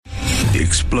the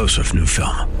explosive new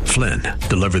film, Flynn,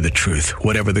 deliver the truth,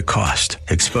 whatever the cost,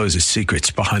 exposes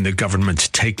secrets behind the government's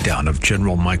takedown of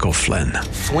General Michael Flynn.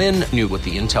 Flynn knew what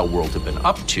the intel world had been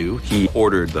up to. He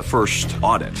ordered the first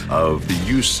audit of the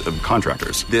use of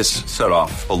contractors. This set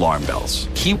off alarm bells.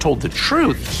 He told the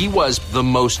truth. He was the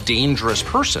most dangerous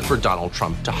person for Donald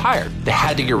Trump to hire. They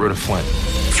had to get rid of Flynn.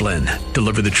 Flynn,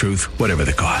 deliver the truth, whatever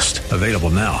the cost. Available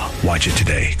now. Watch it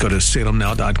today. Go to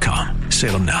salemnow.com.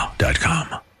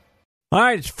 salemnow.com. All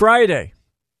right, it's Friday.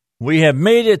 We have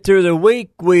made it through the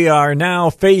week. We are now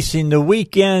facing the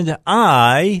weekend.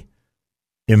 I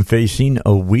am facing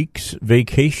a week's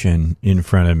vacation in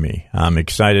front of me. I'm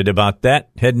excited about that.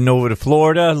 Heading over to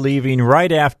Florida, leaving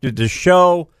right after the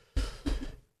show.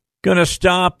 Going to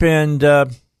stop and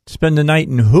spend the night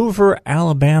in Hoover,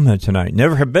 Alabama tonight.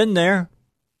 Never have been there,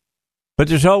 but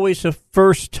there's always a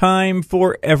first time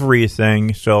for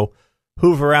everything. So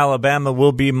Hoover, Alabama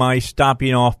will be my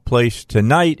stopping off place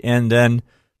tonight, and then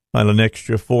about an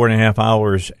extra 4.5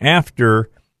 hours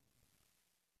after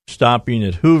stopping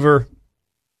at Hoover,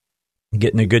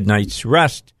 getting a good night's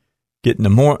rest, getting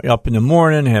up in the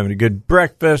morning, having a good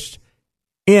breakfast,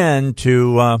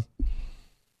 into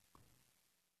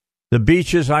the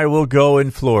beaches I will go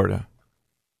in Florida.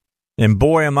 And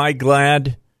boy, am I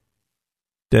glad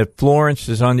that Florence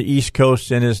is on the East Coast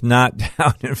and is not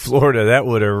down in Florida. That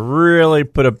would have really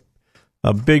put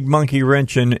a big monkey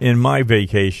wrench in my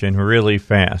vacation really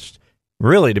fast.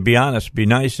 Really, to be honest, it'd be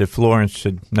nice if Florence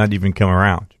had not even come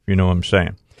around, if you know what I'm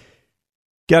saying.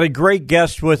 Got a great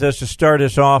guest with us to start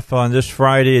us off on this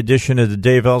Friday edition of the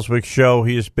Dave Elswick Show.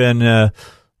 He has been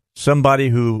somebody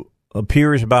who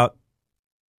appears about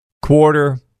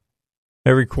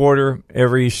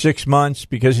every 6 months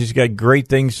because he's got great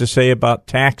things to say about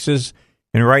taxes.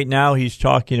 And right now he's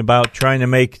talking about trying to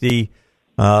make the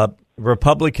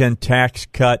Republican tax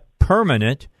cut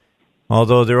permanent,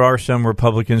 although there are some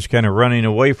Republicans kind of running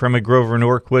away from it. Grover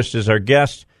Norquist is our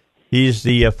guest. He's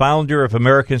the founder of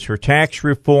Americans for Tax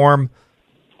Reform.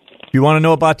 If you want to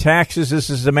know about taxes, this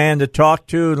is the man to talk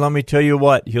to. And let me tell you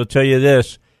what, he'll tell you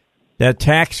this. That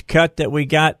tax cut that we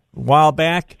got a while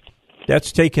back,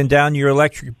 that's taken down your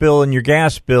electric bill and your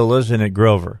gas bill, isn't it,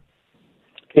 Grover?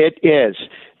 It is.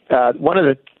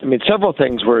 Several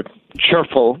things were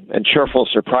cheerful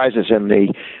surprises in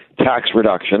the tax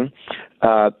reduction.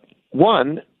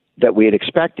 One that we had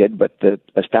expected, but the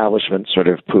establishment sort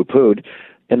of poo-pooed.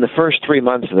 In the first 3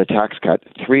 months of the tax cut,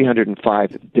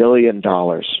 $305 billion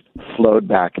flowed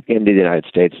back into the United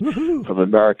States from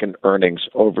American earnings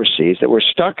overseas that were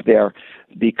stuck there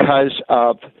because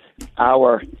of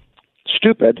our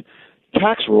stupid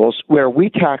tax rules where we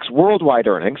tax worldwide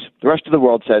earnings. The rest of the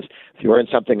world says, if you earn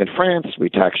something in France, we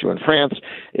tax you in France.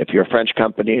 If you're a French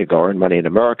company, you go earn money in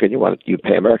America and you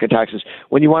pay American taxes.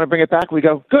 When you want to bring it back, we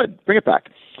go, good, bring it back.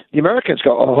 The Americans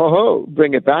go, oh, ho, ho,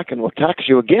 bring it back and we'll tax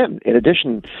you again in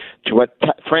addition to what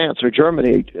France or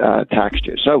Germany taxed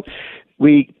you. So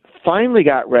we finally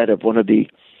got rid of one of the,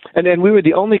 and then we were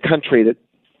the only country that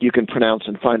you can pronounce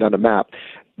and find on a map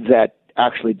that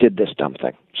actually did this dumb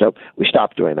thing. So we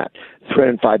stopped doing that.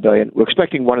 $305 billion. We're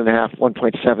expecting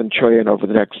 $1.7 trillion over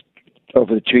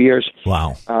the 2 years.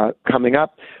 Wow. Coming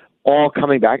up, all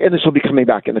coming back, and this will be coming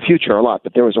back in the future a lot.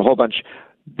 But there was a whole bunch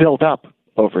built up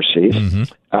overseas,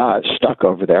 stuck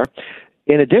over there.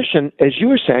 In addition, as you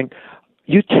were saying,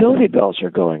 utility bills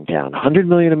are going down. 100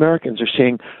 million Americans are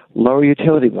seeing lower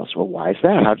utility bills. Well, why is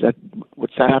that?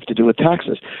 What's that have to do with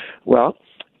taxes? Well,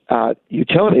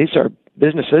 utilities are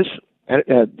businesses,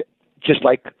 just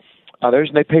like others,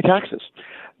 and they pay taxes.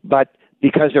 But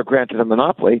because they're granted a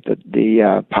monopoly,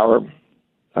 the power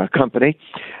company,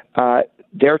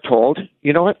 they're told,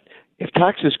 you know what, if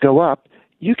taxes go up,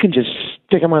 you can just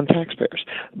stick them on taxpayers.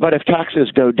 But if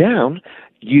taxes go down,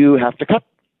 you have to cut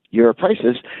your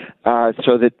prices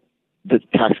so that the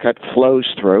tax cut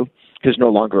flows through. There's no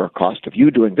longer a cost of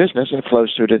you doing business, and it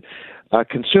flows through to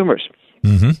consumers.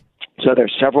 Mm-hmm. So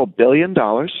there's several $1 billion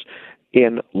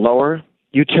in lower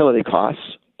utility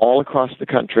costs all across the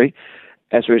country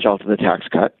as a result of the tax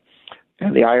cut.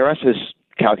 And the IRS has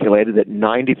calculated that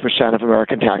 90% of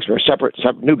American taxpayers, separate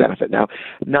new benefit now,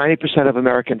 90% of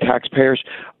American taxpayers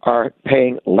are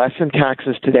paying less in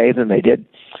taxes today than they did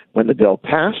when the bill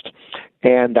passed,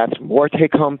 and that's more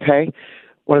take-home pay.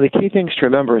 One of the key things to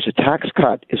remember is a tax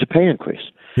cut is a pay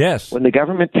increase. Yes. When the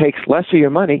government takes less of your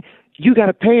money, you got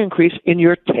a pay increase in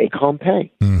your take-home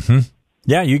pay. Mm-hmm.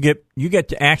 Yeah, you get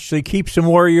to actually keep some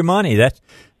more of your money.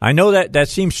 I know that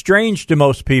seems strange to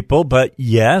most people, but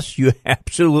yes, you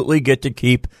absolutely get to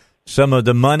keep some of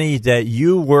the money that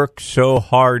you work so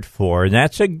hard for, and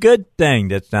that's a good thing.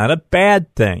 That's not a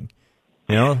bad thing.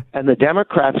 And the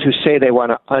Democrats who say they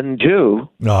want to undo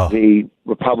the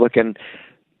Republican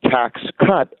tax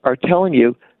cut are telling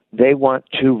you they want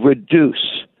to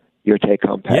reduce your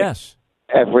take-home pay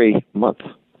every month.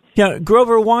 Yeah,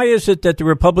 Grover, why is it that the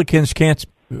Republicans can't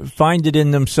find it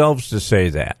in themselves to say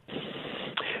that?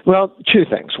 Well, two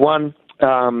things. One,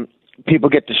 people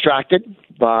get distracted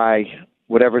by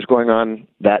whatever's going on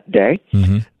that day,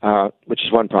 which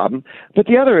is one problem. But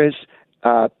the other is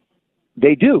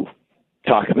they do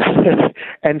talk about it,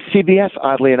 and CBS,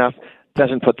 oddly enough,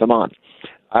 doesn't put them on.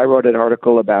 I wrote an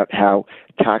article about how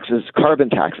taxes, carbon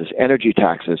taxes, energy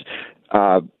taxes,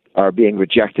 are being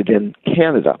rejected in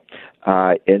Canada,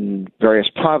 in various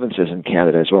provinces in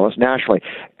Canada, as well as nationally.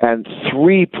 And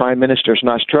 3 prime ministers in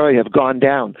Australia have gone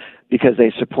down because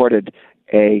they supported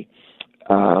a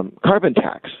carbon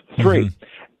tax. 3.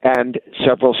 And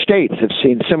several states have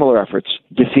seen similar efforts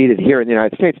defeated here in the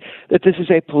United States, that this is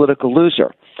a political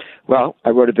loser. Well, I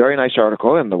wrote a very nice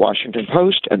article, and the Washington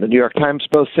Post and the New York Times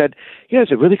both said,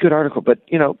 it's a really good article, but,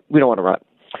 we don't want to run it.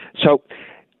 So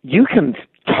you can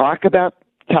talk about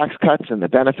tax cuts and the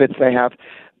benefits they have,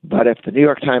 but if the New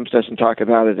York Times doesn't talk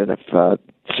about it, and if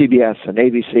CBS and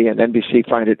ABC and NBC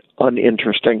find it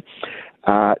uninteresting,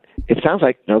 it sounds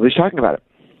like nobody's talking about it.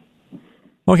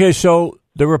 Okay, so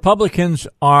the Republicans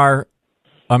are,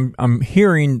 I'm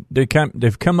hearing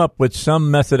they've come up with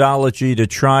some methodology to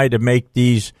try to make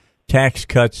these tax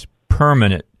cuts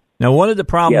permanent. Now, one of the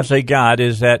problems they got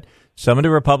is that some of the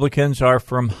Republicans are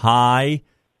from high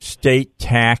state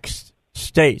tax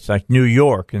states like New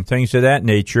York and things of that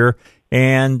nature,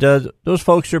 and those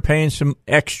folks are paying some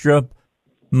extra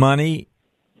money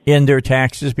in their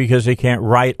taxes because they can't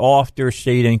write off their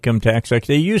state income tax like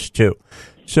they used to.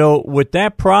 So with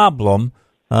that problem,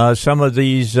 some of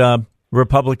these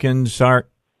Republicans aren't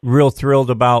real thrilled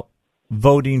about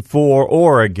voting for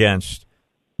or against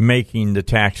making the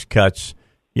tax cuts,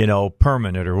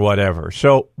 permanent or whatever.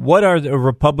 So what are the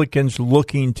Republicans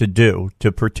looking to do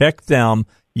to protect them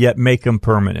yet make them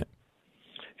permanent?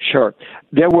 Sure.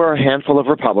 There were a handful of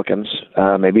Republicans,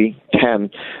 maybe 10,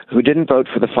 who didn't vote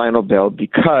for the final bill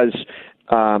because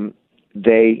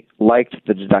they liked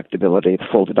the deductibility, the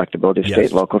full deductibility of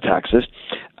state and local taxes.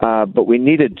 But we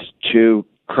needed to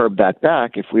curb that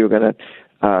back if we were going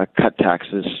to cut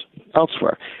taxes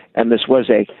elsewhere. And this was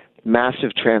a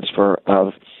massive transfer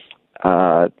of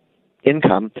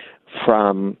income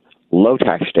from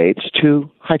low-tax states to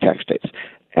high-tax states.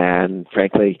 And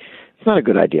frankly, it's not a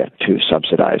good idea to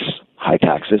subsidize high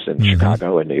taxes in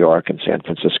Chicago and New York and San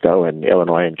Francisco and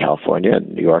Illinois and California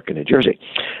and New York and New Jersey.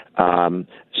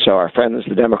 So our friends,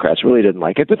 the Democrats, really didn't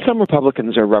like it. But some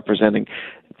Republicans are representing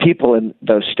people in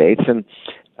those states, and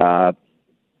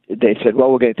they said,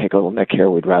 well, we're going to take a little neck here.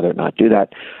 We'd rather not do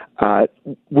that.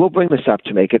 We'll bring this up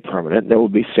to make it permanent. There will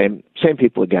be same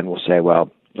people again will say,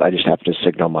 well, I just have to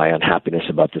signal my unhappiness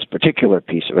about this particular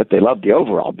piece of it. They love the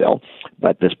overall bill,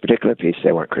 but this particular piece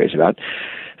they weren't crazy about.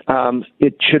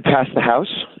 It should pass the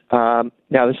House. Now,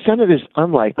 the Senate is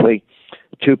unlikely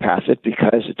to pass it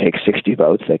because it takes 60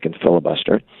 votes. They can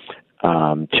filibuster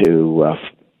to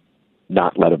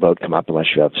not let a vote come up unless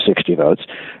you have 60 votes.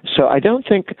 So I don't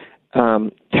think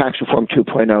Tax Reform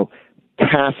 2.0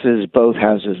 passes both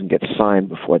houses and gets signed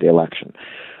before the election.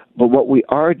 But what we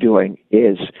are doing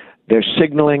is they're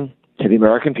signaling to the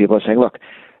American people, saying, look,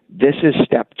 this is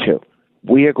step 2.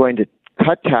 We are going to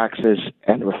cut taxes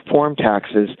and reform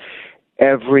taxes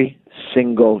every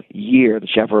single year that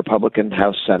you have a Republican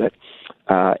House, Senate,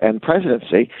 and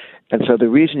presidency. And so the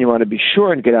reason you want to be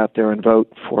sure and get out there and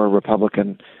vote for a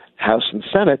Republican House and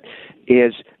Senate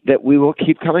is that we will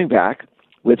keep coming back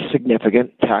with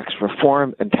significant tax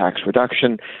reform and tax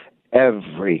reduction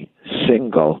every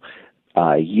single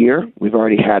year. We've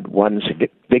already had one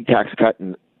big tax cut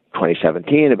in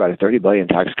 2017, about a $30 billion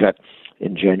tax cut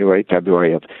in January,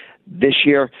 February of this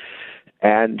year.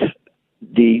 And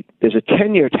there's a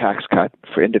 10-year tax cut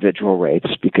for individual rates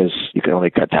because you can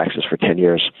only cut taxes for 10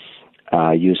 years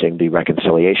using the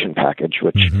reconciliation package,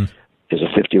 which is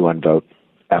a 51-vote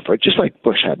effort, just like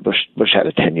Bush had. Bush had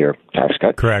a 10-year tax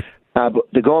cut. Correct. But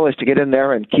the goal is to get in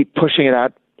there and keep pushing it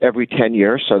out every 10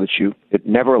 years so that it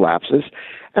never lapses,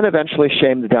 and eventually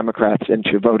shame the Democrats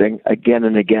into voting again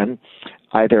and again,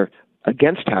 either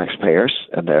against taxpayers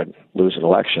and then lose an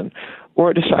election,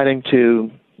 or deciding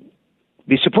to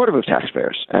be supportive of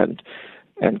taxpayers and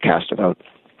cast a vote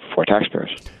for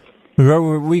taxpayers.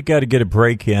 We got to get a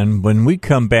break in. When we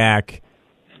come back,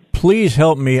 please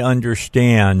help me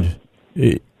understand.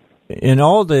 In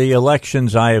all the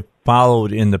elections I have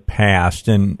followed in the past,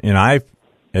 and I've,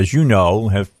 as you know,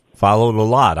 have followed a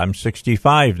lot. I'm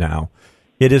 65 now.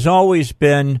 It has always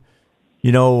been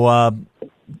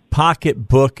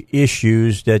pocketbook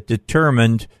issues that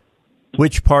determined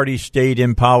which party stayed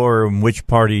in power and which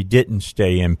party didn't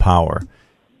stay in power.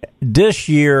 This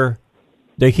year,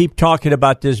 they keep talking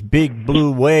about this big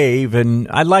blue wave, and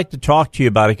I'd like to talk to you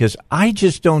about it because I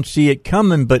just don't see it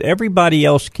coming, but everybody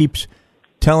else keeps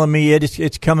telling me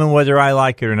it's coming whether I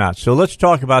like it or not. So let's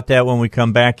talk about that when we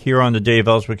come back here on the Dave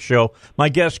Elswick Show. My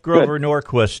guest, Grover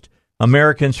Norquist,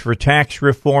 Americans for Tax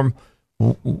Reform.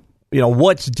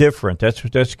 What's different?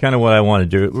 That's kind of what I want to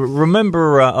do.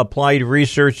 Remember Applied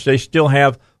Research, they still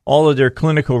have all of their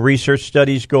clinical research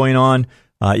studies going on.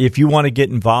 If you want to get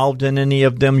involved in any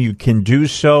of them, you can do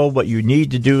so. What you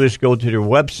need to do is go to their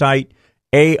website,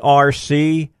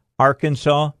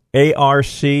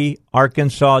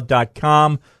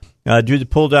 arcarkansas.com. Do the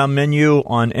pull-down menu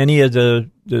on any of the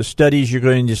studies you're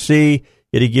going to see.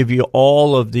 It'll give you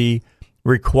all of the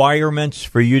requirements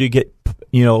for you to get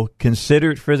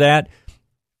considered for that.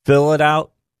 Fill it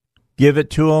out, give it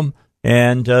to them,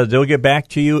 and they'll get back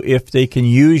to you if they can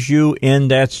use you in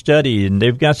that study. And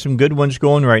they've got some good ones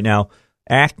going right now.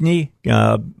 Acne,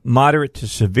 moderate to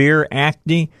severe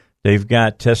acne. They've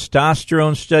got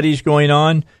testosterone studies going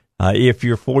on. If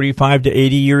you're 45 to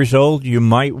 80 years old, you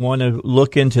might want to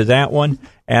look into that one,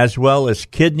 as well as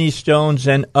kidney stones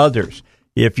and others.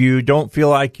 If you don't feel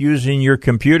like using your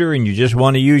computer and you just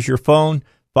want to use your phone,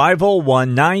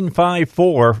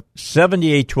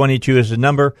 501-954-7822 is the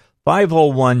number.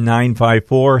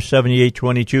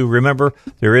 501-954-7822. Remember,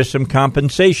 there is some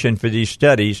compensation for these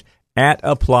studies at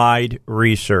Applied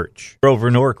Research. Grover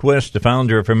Norquist, the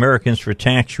founder of Americans for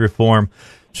Tax Reform.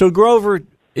 So, Grover,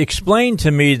 explain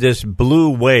to me this blue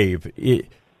wave.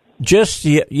 Just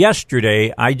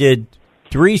yesterday, I did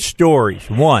 3 stories.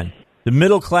 One, the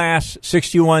middle class,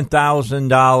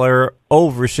 $61,000,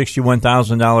 over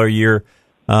 $61,000 a year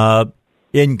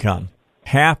income.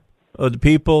 Half of the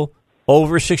people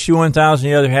over $61,000,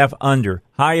 the other half under.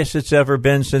 Highest it's ever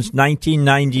been since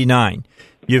 1999.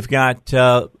 You've got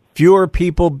fewer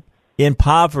people in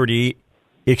poverty,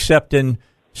 except in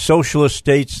socialist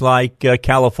states like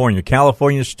California.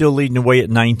 California is still leading the way at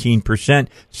 19%.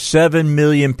 7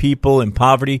 million people in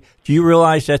poverty. Do you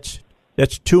realize that's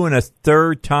 2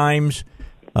 1/3 times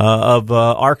of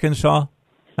Arkansas?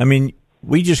 I mean,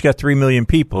 we just got 3 million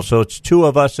people, so it's 2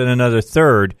 of us and another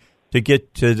third to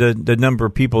get to the number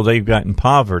of people they've got in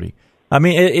poverty. I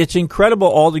mean, it's incredible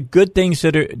all the good things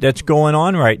that's going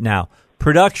on right now.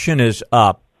 Production is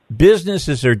up.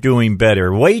 Businesses are doing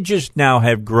better. Wages now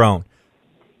have grown.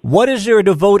 What is there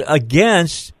to vote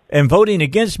against? And voting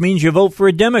against means you vote for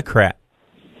a Democrat.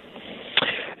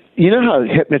 You know how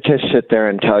hypnotists sit there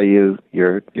and tell you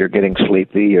you're getting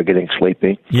sleepy,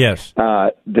 Yes.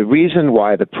 The reason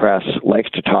why the press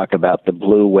likes to talk about the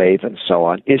blue wave and so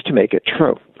on is to make it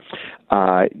true.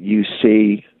 You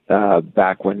see,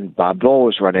 back when Bob Dole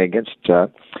was running against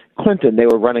Clinton, they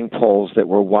were running polls that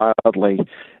were wildly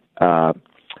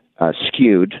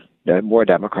skewed. More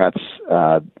Democrats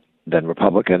than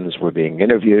Republicans were being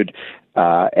interviewed,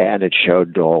 and it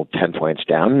showed Dole 10 points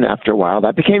down. And after a while,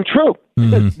 that became true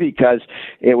because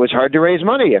it was hard to raise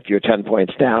money if you're 10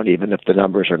 points down, even if the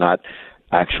numbers are not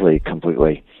actually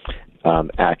completely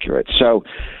accurate. So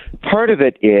part of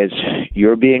it is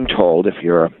you're being told, if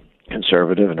you're a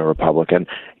conservative and a Republican,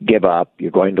 give up,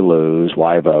 you're going to lose,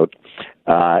 why vote?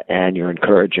 And you're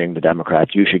encouraging the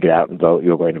Democrats, you should get out and vote,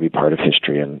 you're going to be part of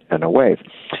history and a wave.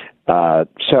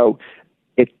 So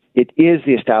it is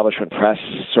the establishment press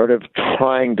sort of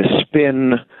trying to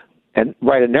spin and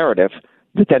write a narrative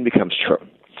that then becomes true.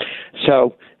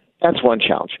 So that's one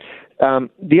challenge.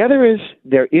 The other is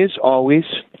there is always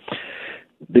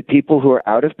the people who are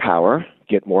out of power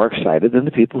get more excited than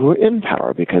the people who are in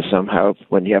power, because somehow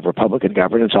when you have Republican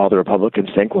governance, all the Republicans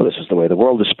think, well, this is the way the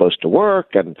world is supposed to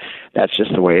work, and that's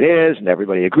just the way it is, and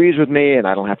everybody agrees with me, and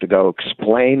I don't have to go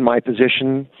explain my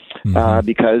position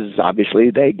because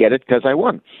obviously they get it because I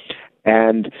won.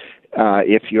 And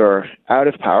if you're out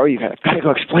of power, you've got to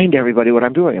go explain to everybody what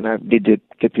I'm doing, and I need to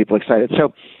get people excited.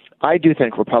 So I do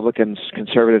think Republicans,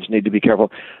 conservatives need to be careful.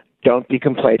 Don't be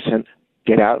complacent.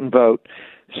 Get out and vote.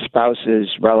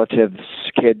 Spouses, relatives,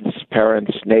 kids,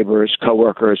 parents, neighbors,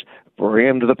 coworkers, bring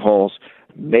them to the polls,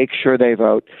 make sure they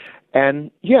vote.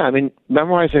 And, yeah, I mean,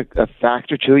 memorize a fact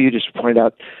or two. You just pointed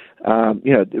out,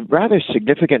 rather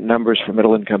significant numbers for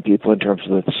middle-income people in terms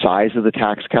of the size of the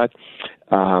tax cut.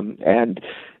 And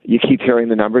you keep hearing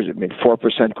the numbers. I mean,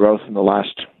 4% growth in the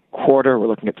last quarter. We're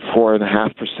looking at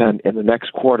 4.5% in the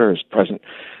next quarter as present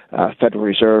Federal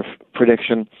Reserve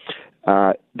prediction.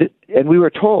 And we were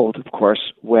told, of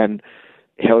course, when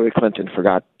Hillary Clinton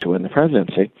forgot to win the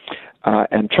presidency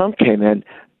and Trump came in,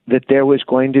 that there was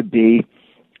going to be,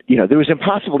 there was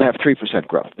impossible to have 3%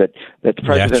 growth. That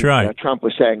President Trump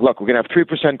was saying, look, we're going to have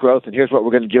 3% growth, and here's what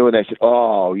we're going to do. And they said,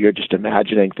 oh, you're just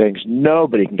imagining things.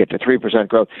 Nobody can get to 3%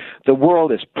 growth. The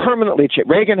world is permanently changed.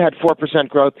 Reagan had 4%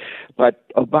 growth, but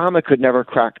Obama could never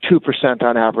crack 2%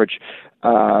 on average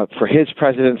for his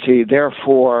presidency.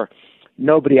 Therefore,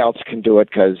 nobody else can do it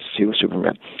because he was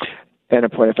Superman. And in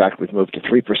point of fact, we've moved to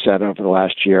 3% over the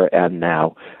last year, and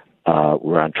now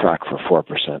we're on track for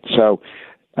 4%. So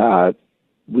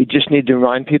we just need to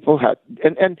remind people how,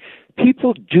 and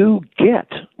people do get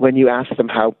when you ask them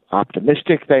how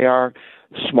optimistic they are.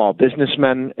 Small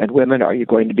businessmen and women, are you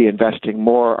going to be investing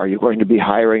more? Are you going to be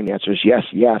hiring? The answer is yes,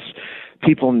 yes.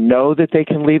 People know that they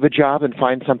can leave a job and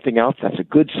find something else. That's a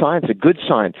good sign. It's a good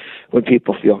sign when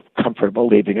people feel comfortable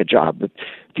leaving a job. But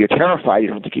if you're terrified, you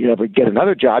don't think you'll ever get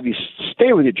another job, you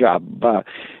stay with your job,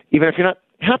 even if you're not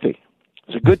happy.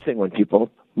 It's a good thing when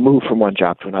people move from one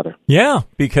job to another. Yeah,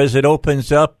 because it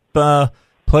opens up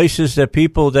places that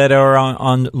people that are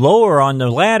on lower on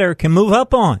the ladder can move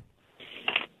up on.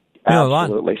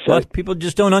 Absolutely. A lot of people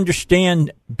just don't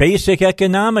understand basic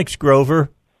economics, Grover.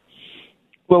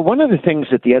 Well, one of the things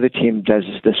that the other team does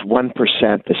is this 1%,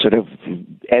 the sort of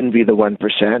envy the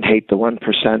 1%, hate the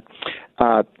 1%.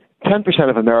 10%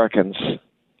 of Americans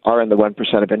are in the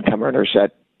 1% of income earners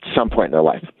at some point in their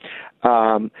life.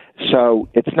 So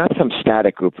it's not some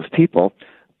static group of people.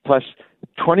 Plus,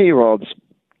 20-year-olds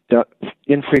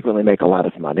infrequently make a lot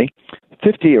of money.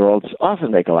 50-year-olds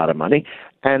often make a lot of money.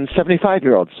 And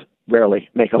 75-year-olds rarely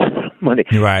make a lot of money.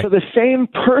 Right. So the same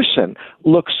person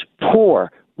looks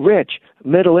poor, rich,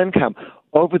 middle income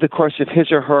over the course of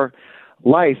his or her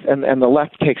life, and the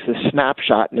left takes this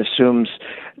snapshot and assumes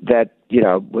that,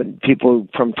 when people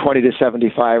from 20 to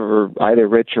 75 are either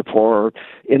rich or poor or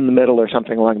in the middle or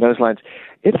something along those lines.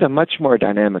 It's a much more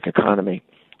dynamic economy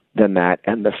than that,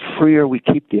 and the freer we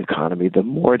keep the economy, the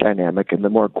more dynamic and the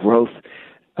more growth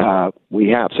we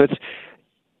have. So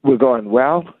we're going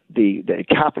well. The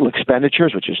capital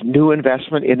expenditures, which is new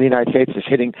investment in the United States, is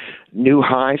hitting new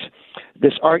highs.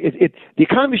 The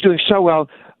economy is doing so well.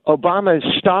 Obama has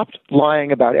stopped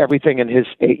lying about everything in his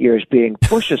 8 years being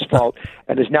Bush's fault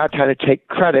and is now trying to take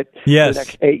credit for the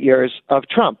next 8 years of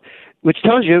Trump, which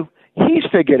tells you he's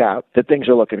figured out that things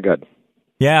are looking good.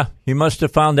 Yeah, he must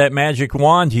have found that magic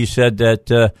wand. He said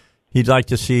that he'd like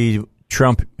to see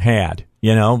Trump had.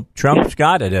 Trump's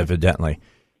got it, evidently.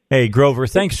 Hey, Grover,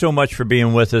 thanks so much for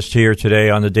being with us here today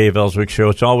on the Dave Elswick Show.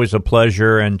 It's always a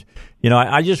pleasure. And,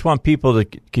 I just want people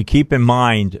to keep in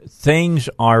mind things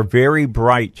are very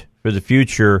bright for the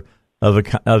future of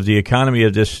the economy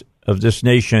of this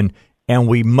nation, and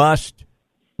we must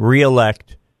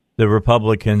reelect the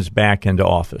Republicans back into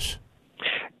office.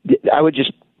 I would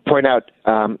just point out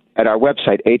at our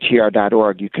website,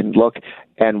 atr.org, you can look,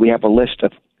 and we have a list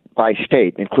by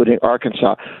state, including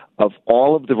Arkansas, of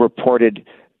all of the reported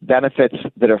benefits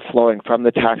that are flowing from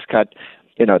the tax cut.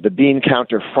 The bean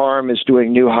counter farm is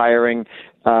doing new hiring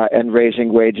and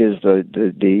raising wages.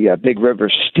 The Big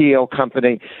River Steel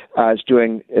Company is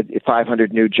doing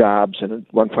 500 new jobs and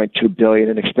 $1.2 billion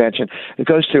in expansion. It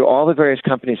goes through all the various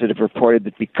companies that have reported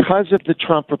that because of the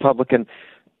Trump Republican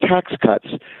tax cuts,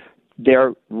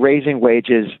 they're raising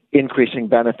wages, increasing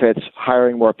benefits,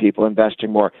 hiring more people,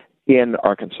 investing more in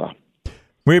Arkansas.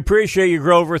 We appreciate you,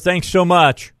 Grover. Thanks so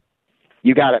much.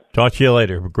 You got it. Talk to you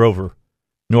later. Grover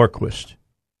Norquist,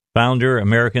 founder,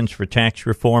 Americans for Tax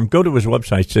Reform. Go to his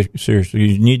website. Seriously,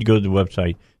 you need to go to the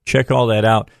website. Check all that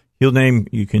out. You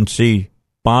can see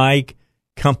by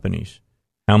companies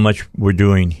how much we're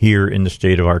doing here in the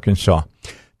state of Arkansas.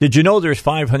 Did you know there's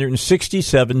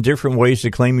 567 different ways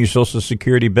to claim your Social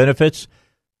Security benefits?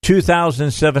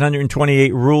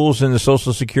 2,728 rules in the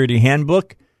Social Security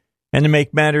Handbook. And to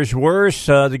make matters worse,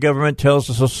 the government tells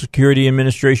the Social Security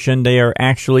Administration they are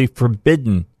actually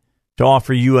forbidden to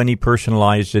offer you any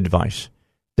personalized advice.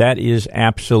 That is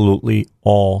absolutely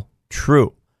all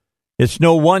true. It's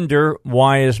no wonder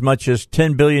why as much as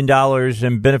 $10 billion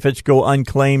in benefits go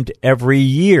unclaimed every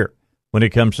year when it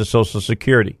comes to Social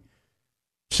Security.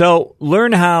 So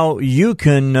learn how you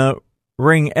can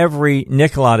wring every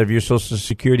nickel out of your Social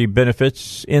Security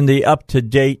benefits in the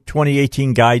up-to-date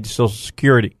 2018 Guide to Social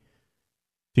Security.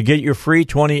 To get your free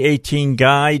 2018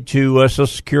 guide to Social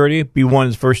Security, be one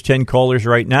of the first 10 callers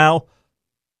right now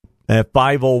at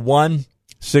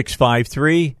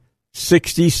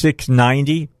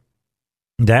 501-653-6690.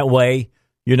 That way,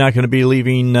 you're not going to be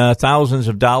leaving thousands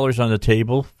of dollars on the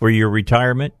table for your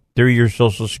retirement through your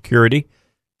Social Security.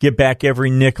 Get back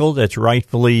every nickel that's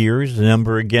rightfully yours. The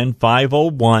number again,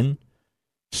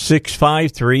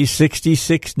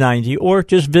 501-653-6690, or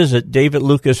just visit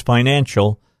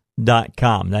davidlucasfinancial.com.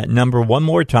 501-653-6090. That number one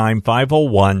more time,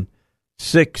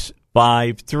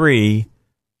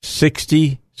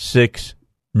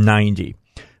 501-653-6690.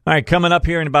 All right, coming up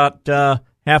here in about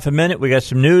half a minute, we got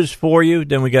some news for you.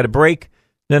 Then we got a break.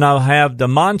 Then I'll have the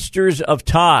Monsters of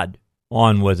Todd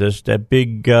on with us. That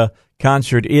big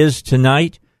concert is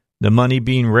tonight. The money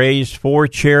being raised for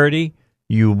charity.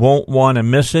 You won't want to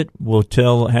miss it. We'll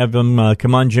have him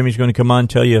come on. Jimmy's going to come on and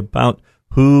tell you about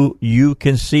who you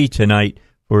can see tonight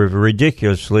for a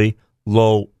ridiculously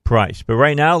low price. But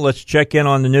right now, let's check in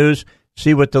on the news,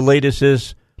 see what the latest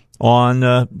is on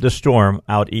the storm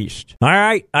out east. All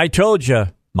right, I told you,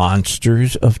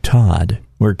 Monsters of Todd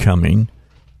were coming.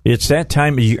 It's that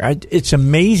time of year. It's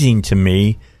amazing to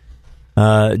me,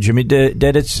 Jimmy,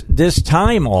 that it's this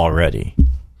time already.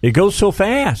 It goes so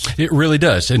fast. It really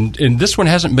does. And this one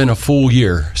hasn't been a full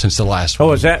year since the last one.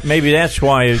 Oh, is that? Maybe that's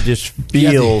why it just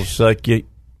feels like it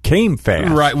came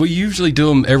fast. Right. We usually do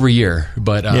them every year.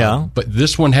 But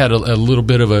this one had a little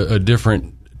bit of a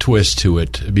different twist to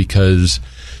it because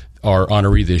our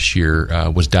honoree this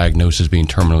year was diagnosed as being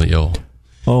terminally ill.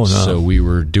 Oh, no. So we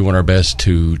were doing our best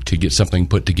to get something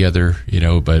put together,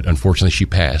 but unfortunately she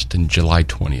passed on July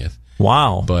 20th.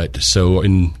 Wow. But so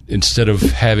instead of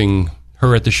having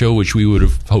her at the show, which we would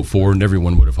have hoped for and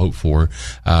everyone would have hoped for,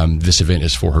 this event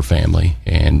is for her family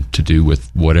and to do with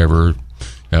whatever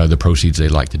the proceeds they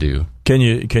like to do. Can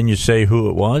you say who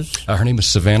it was? Her name is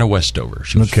Savannah Westover.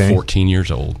 She was 14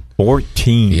 years old.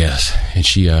 14? Yes. And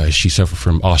she suffered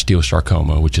from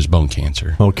osteosarcoma, which is bone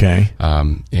cancer. Okay.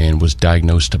 And was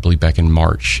diagnosed, I believe, back in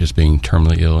March as being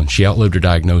terminally ill. And she outlived her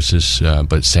diagnosis,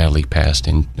 but sadly passed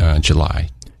in July.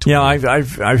 Yeah,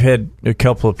 I've had a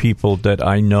couple of people that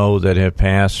I know that have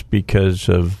passed because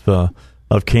of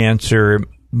cancer.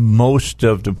 Most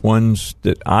of the ones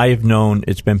that I've known,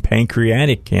 it's been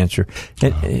pancreatic cancer.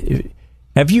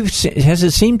 Has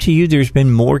it seemed to you there's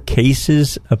been more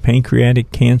cases of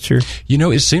pancreatic cancer?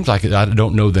 It seems like it. I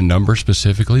don't know the number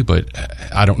specifically, but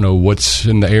I don't know what's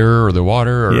in the air or the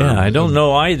water. I don't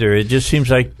know either. It just seems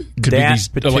like could be these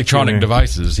electronic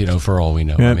devices, for all we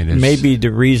know. Maybe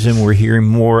the reason we're hearing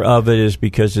more of it is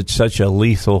because it's such a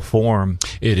lethal form.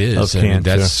 It is. Of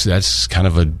cancer. That's kind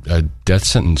of a death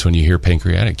sentence when you hear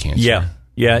pancreatic cancer.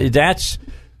 Yeah.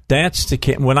 That's the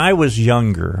when I was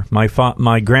younger,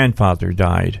 my grandfather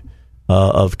died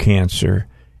of cancer,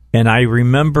 and I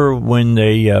remember when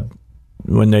they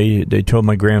told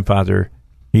my grandfather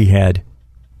he had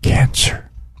cancer.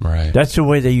 Right. That's the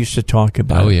way they used to talk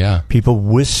about it. Oh yeah. People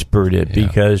whispered it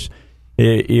because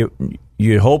you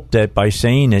hope that by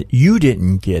saying it you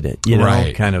didn't get it,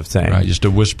 kind of thing. Right. Just a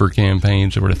whisper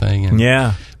campaign sort of thing.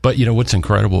 But what's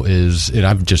incredible is, and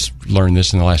I've just learned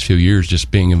this in the last few years, just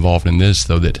being involved in this,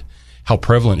 though, that how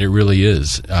prevalent it really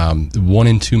is. 1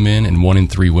 in 2 men and 1 in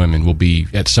 3 women will be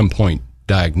at some point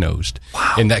diagnosed.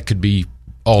 Wow. And that could be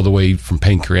all the way from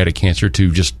pancreatic cancer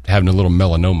to just having a little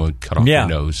melanoma cut off your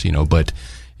nose, but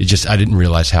I didn't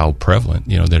realize how prevalent,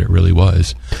 that it really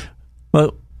was.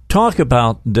 Well, talk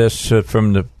about this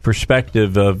from the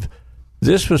perspective of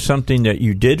this was something that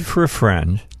you did for a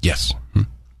friend. Yes.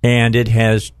 And it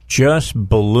has just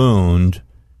ballooned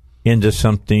into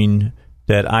something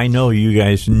that I know you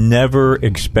guys never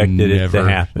expected it to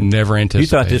happen. Never anticipated. You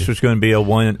thought this was going to be a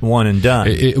one and done.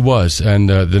 It was. And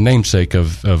the namesake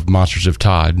of Monsters of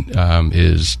Todd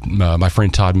is my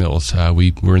friend Todd Mills.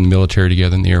 We were in the military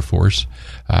together in the Air Force,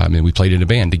 and we played in a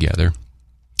band together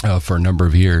for a number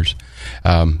of years.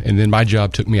 And then my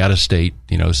job took me out of state,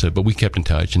 but we kept in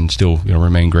touch and still,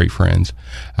 remain great friends.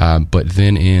 But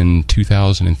then in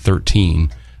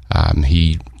 2013,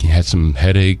 he had some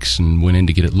headaches and went in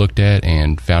to get it looked at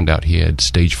and found out he had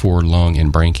stage 4 lung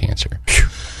and brain cancer.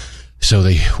 So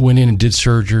they went in and did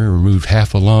surgery, removed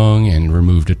half a lung and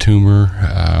removed a tumor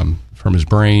from his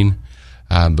brain,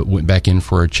 but went back in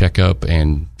for a checkup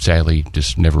and sadly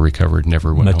just never recovered,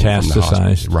 never went home from the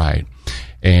hospital. Right.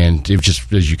 And it was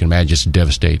just, as you can imagine, just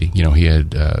devastating. He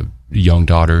had young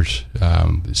daughters,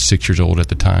 6 years old at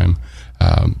the time,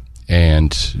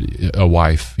 and a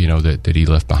wife, that he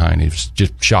left behind. It was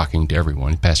just shocking to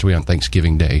everyone. He passed away on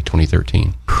Thanksgiving Day,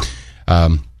 2013.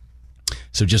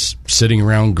 So just sitting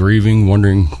around grieving,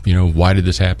 wondering, why did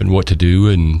this happen, what to do,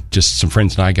 and just some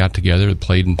friends and I got together,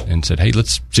 played, and said, hey,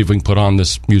 let's see if we can put on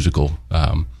this musical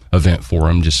event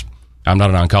for him. I'm not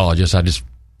an oncologist. I just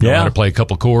know how to play a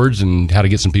couple chords and how to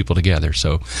get some people together.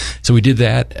 So we did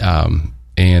that,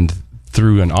 and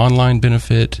through an online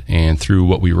benefit and through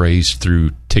what we raised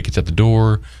through tickets at the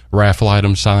door, raffle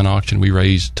items, silent auction, we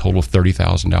raised a total of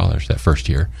 $30,000 that first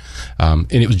year.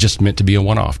 And it was just meant to be a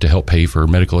one-off to help pay for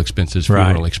medical expenses,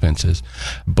 funeral expenses.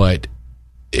 But,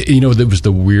 that was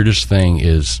the weirdest thing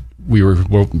is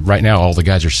right now all the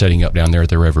guys are setting up down there at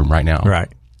the Rev Room right now. Right.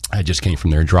 I just came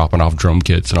from there dropping off drum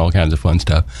kits and all kinds of fun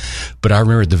stuff. But I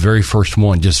remember the very first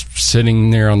one, just sitting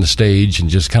there on the stage and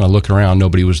just kind of looking around.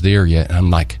 Nobody was there yet. And I'm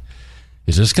like,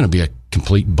 is this going to be a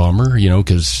complete bummer?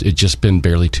 Because it just been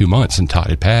barely 2 months and Todd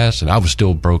had passed and I was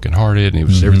still brokenhearted and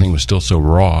everything was still so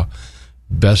raw.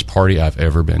 Best party I've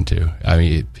ever been to. I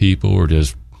mean, people were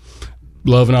just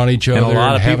loving on each other. And a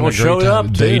lot of people showed up,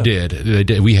 too. They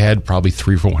did. We had probably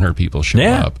 300-400 people show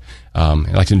up.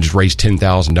 And like to just raise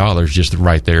 $10,000 just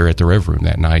right there at the Rev Room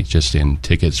that night, just in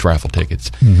tickets, raffle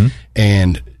tickets.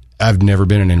 And I've never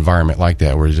been in an environment like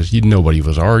that where just nobody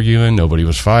was arguing, nobody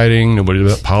was fighting, nobody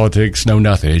about politics, no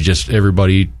nothing. It's just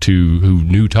everybody who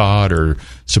knew Todd or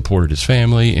supported his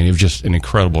family, and it was just an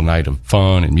incredible night of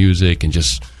fun and music and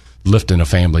just lifting a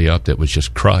family up that was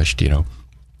just crushed, And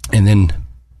then,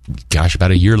 gosh,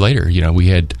 about a year later, we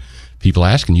had people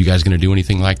asking, "You guys going to do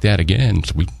anything like that again?"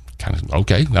 So we kind of,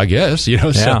 okay, I guess,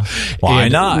 Yeah. So, why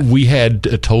not? We had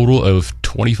a total of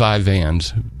 25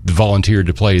 bands volunteered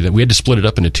to play. That we had to split it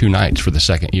up into 2 nights for the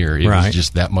second year. It was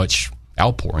just that much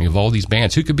outpouring of all these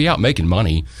bands who could be out making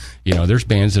money. There's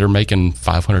bands that are making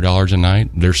 $500 a night.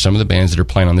 There's some of the bands that are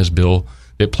playing on this bill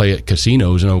that play at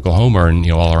casinos in Oklahoma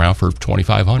and all around for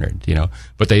 $2,500.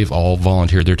 But they've all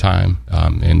volunteered their time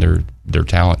and their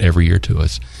talent every year to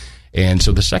us. And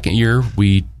so the second year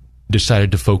we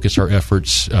decided to focus our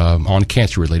efforts on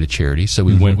cancer-related charities. So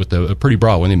we went with a pretty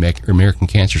broad one, the American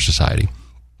Cancer Society.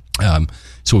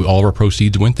 So all of our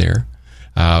proceeds went there.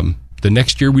 The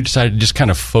next year, we decided to just kind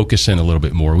of focus in a little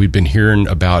bit more. We'd been hearing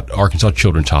about Arkansas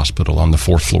Children's Hospital on the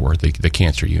 4th floor, the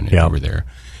cancer unit over there.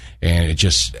 And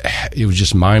it was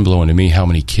just mind-blowing to me how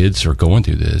many kids are going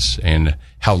through this and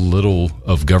how little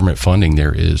of government funding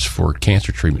there is for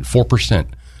cancer treatment. 4%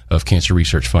 of cancer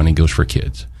research funding goes for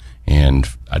kids. And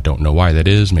I don't know why that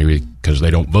is. Maybe because they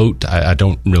don't vote. I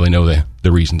don't really know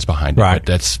the reasons behind it. Right.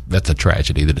 But that's a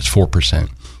tragedy that it's 4%.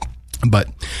 But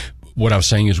what I was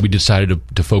saying is we decided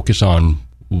to focus on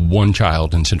one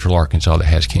child in Central Arkansas that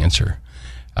has cancer.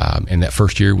 And that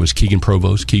first year was Keegan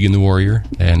Provost, Keegan the Warrior.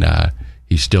 And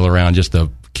he's still around. Just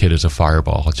the kid is a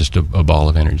fireball. It's just a ball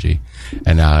of energy.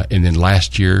 And then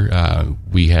last year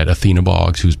we had Athena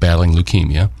Boggs, who's battling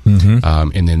leukemia.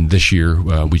 And then this year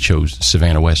we chose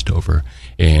Savannah Westover.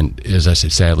 And as I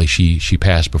said, sadly she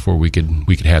passed before we could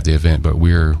have the event. But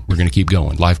we're going to keep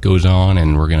going. Life goes on,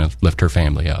 and we're going to lift her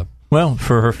family up. Well,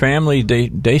 for her family,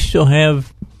 they still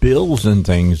have bills and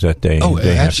things that they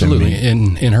absolutely. Have to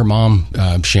meet. And her mom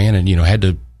Shannon, had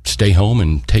to stay home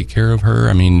and take care of her.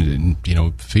 I mean,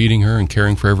 feeding her and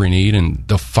caring for every need, and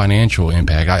the financial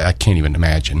impact, I can't even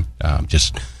imagine.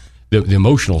 Just the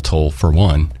emotional toll, for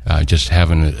one, just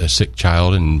having a sick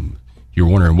child and you're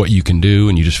wondering what you can do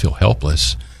and you just feel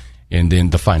helpless. And then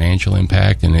the financial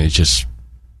impact, and it's just,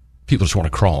 people just want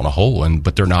to crawl in a hole,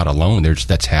 but they're not alone.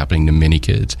 That's happening to many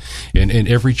kids. And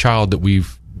every child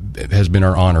that has been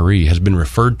our honoree has been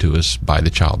referred to us by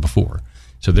the child before.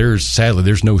 So sadly,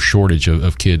 there's no shortage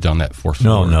of kids on that 4th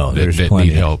floor that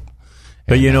need help.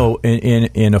 But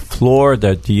in a floor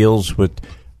that deals with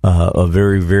a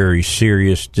very, very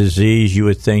serious disease, you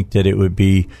would think that it would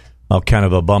be kind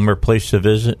of a bummer place to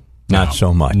visit. Not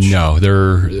so much. No,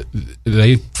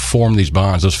 they form these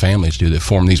bonds. Those families do. They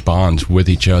form these bonds with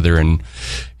each other, and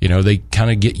they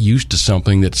kind of get used to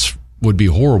something would be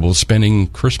horrible. Spending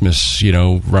Christmas,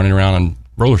 running around on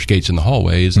roller skates in the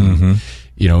hallways, and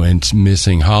and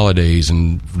missing holidays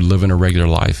and living a regular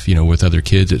life, with other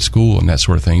kids at school and that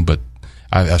sort of thing. But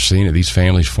I've seen it. These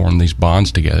families form these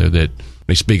bonds together that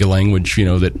they speak a language,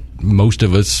 that most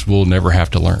of us will never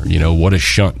have to learn, what a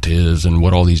shunt is and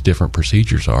what all these different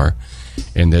procedures are.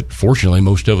 And that fortunately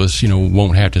most of us,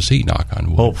 won't have to see, knock on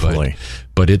wood. Hopefully.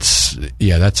 But it's,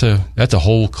 that's a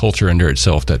whole culture under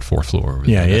itself, that 4th floor.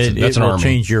 Yeah, it will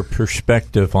change your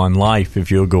perspective on life if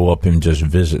you'll go up and just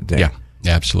visit there. Yeah.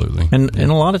 Absolutely. And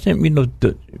a lot of times,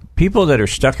 the people that are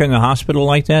stuck in the hospital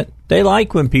like that, they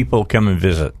like when people come and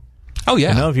visit. Oh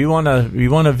yeah. If you want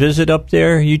to visit up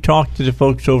there, you talk to the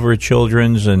folks over at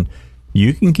Children's, and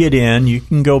you can get in. You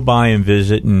can go by and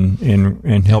visit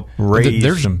and help raise.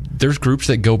 There's groups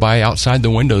that go by outside the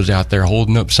windows out there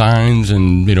holding up signs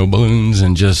and balloons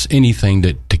and just anything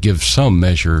to give some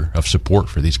measure of support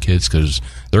for these kids, because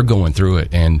they're going through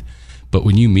it. But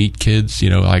when you meet kids,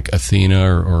 like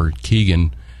Athena or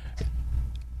Keegan,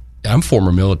 I'm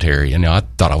former military, and I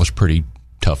thought I was pretty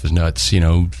tough as nuts,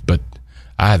 but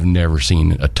I've never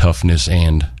seen a toughness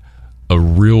and a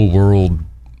real world.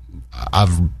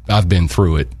 I've been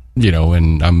through it,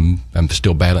 and I'm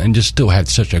still battling, and just still had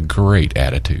such a great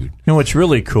attitude. And what's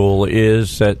really cool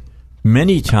is that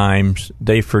many times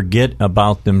they forget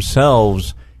about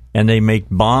themselves and they make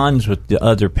bonds with the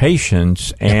other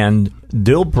patients, and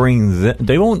they'll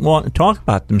they won't want to talk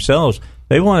about themselves.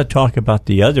 They want to talk about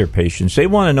the other patients. They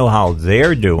want to know how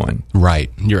they're doing.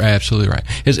 Right. You're absolutely right.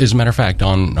 As a matter of fact,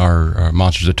 on our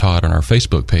Monsters of Todd on our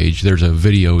Facebook page, there's a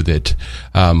video that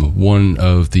one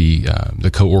of the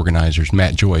co-organizers,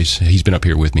 Matt Joyce, he's been up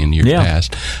here with me in years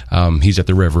past. He's at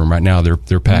the Rev Room right now.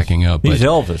 They're packing up. He's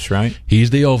Elvis, right? He's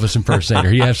the Elvis impersonator.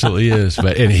 He absolutely is.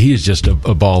 And he is just a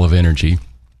ball of energy.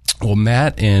 Well,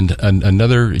 Matt and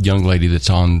another young lady that's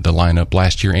on the lineup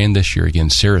last year and this year again,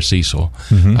 Sarah Cecil,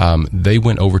 they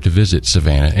went over to visit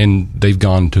Savannah, and they've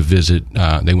gone to visit.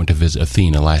 They went to visit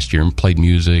Athena last year and played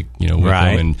music, with them,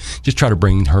 and just try to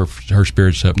bring her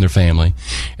spirits up and their family.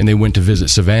 And they went to visit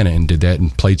Savannah and did that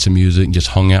and played some music and just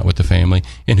hung out with the family.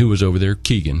 And who was over there?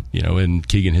 Keegan, and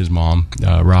Keegan, his mom,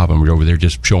 Robin, were over there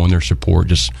just showing their support,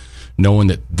 just knowing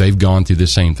that they've gone through the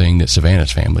same thing that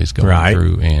Savannah's family is going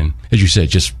through. And as you said,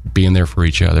 just being there for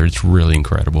each other, it's really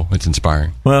incredible. It's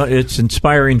inspiring. Well, it's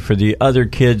inspiring for the other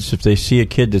kids if they see a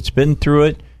kid that's been through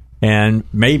it and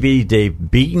maybe they've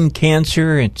beaten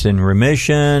cancer, it's in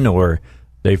remission, or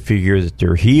they figure that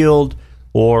they're healed,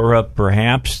 or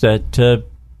perhaps that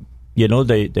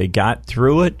they got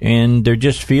through it and they're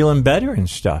just feeling better and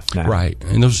stuff now. Right.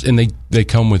 And they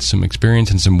come with some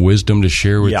experience and some wisdom to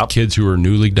share with kids who are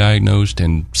newly diagnosed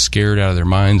and scared out of their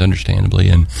minds, understandably,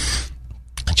 and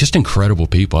just incredible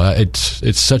people.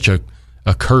 It's such a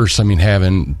curse,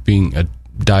 being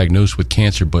diagnosed with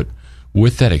cancer, but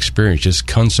with that experience just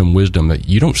comes some wisdom that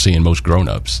you don't see in most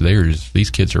grown-ups. These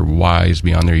kids are wise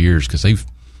beyond their years because they've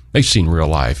seen real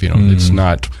life. It's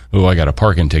not, I got a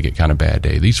parking ticket kind of bad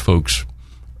day. These folks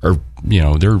are,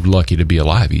 they're lucky to be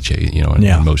alive each day,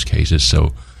 in most cases.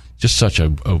 So just such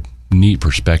a neat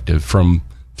perspective from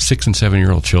 6 and 7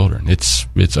 year old children. It's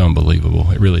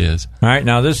unbelievable. It really is. All right.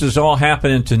 Now this is all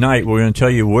happening tonight. We're going to tell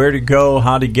you where to go,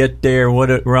 how to get there, what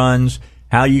it runs,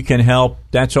 how you can help.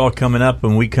 That's all coming up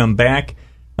when we come back.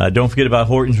 Don't forget about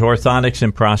Horton's Orthotics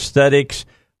and Prosthetics.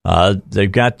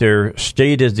 They've got their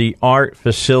state-of-the-art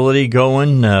facility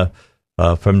going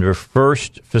from their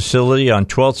first facility on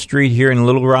 12th Street here in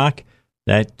Little Rock.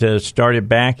 That started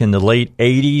back in the late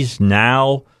 80s.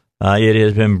 Now it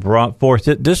has been brought forth.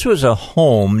 This was a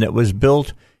home that was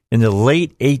built in the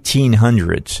late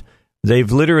 1800s.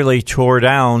 They've literally tore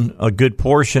down a good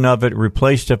portion of it,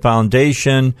 replaced the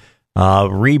foundation,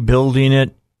 rebuilding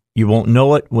it. You won't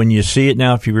know it when you see it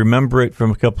now. If you remember it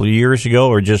from a couple of years ago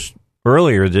or just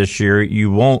earlier this year, you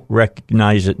won't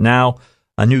recognize it now.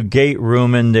 A new gate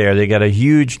room in there. They got a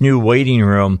huge new waiting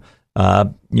room,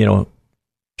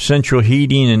 central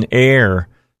heating and air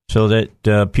so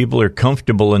that people are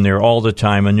comfortable in there all the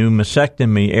time. A new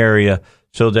mastectomy area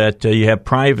so that you have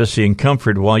privacy and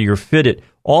comfort while you're fitted.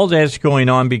 All that's going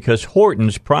on because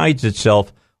Horton's prides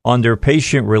itself on their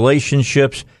patient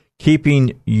relationships.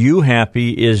 Keeping you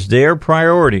happy is their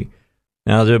priority.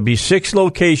 Now, there'll be 6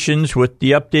 locations with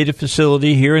the updated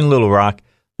facility here in Little Rock.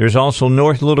 There's also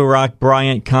North Little Rock,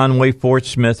 Bryant, Conway, Fort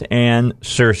Smith, and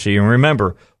Searcy. And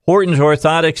remember, Horton's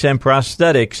Orthotics and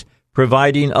Prosthetics,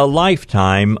 providing a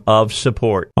lifetime of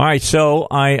support. All right, so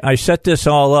I set this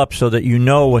all up so that you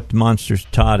know what the Monsters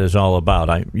Todd is all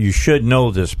about. You should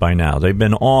know this by now. They've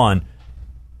been on.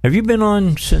 Have you been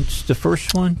on since the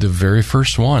first one? The very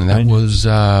first one. That was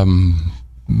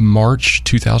March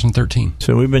 2013.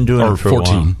 So we've been doing it for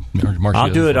 14. March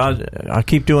I'll do it. I'll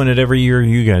keep doing it every year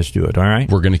you guys do it, all right?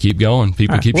 We're going to keep going.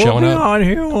 People keep showing up. We'll be on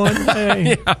here one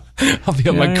day. I'll be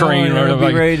on my crane. I'll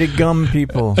be ready to gum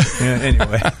people.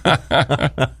 Anyway.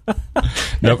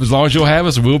 Nope, as long as you'll have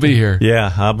us, we'll be here.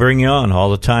 Yeah, I'll bring you on all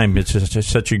the time. It's just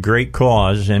such a great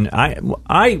cause. And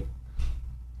I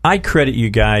credit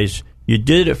you guys. You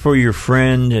did it for your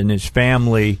friend and his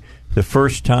family the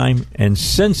first time, and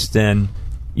since then,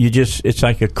 it's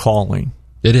like a calling.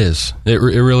 It is. It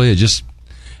really is. Just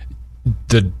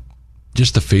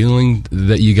the feeling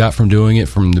that you got from doing it,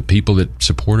 from the people that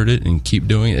supported it and keep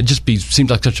doing it. It just seems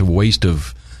like such a waste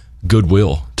of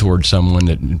goodwill towards someone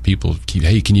that people keep,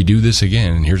 hey, can you do this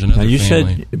again? And here's another now you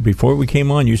family. Said, before we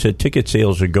came on, you said ticket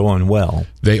sales are going well.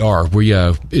 They are.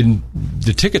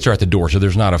 The tickets are at the door, so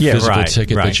there's not a physical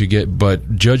ticket that you get.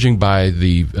 But judging by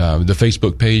the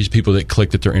Facebook page, people that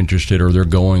click that they're interested or they're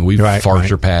going, we've far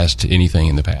surpassed anything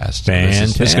in the past.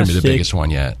 Fantastic. This is going to be the biggest one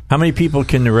yet. How many people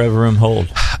can the Rev Room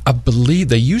hold? I believe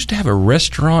they used to have a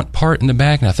restaurant part in the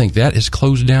back, and I think that is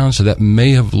closed down, so that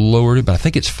may have lowered it, but I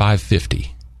think it's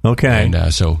 550. Okay.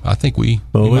 And so I think we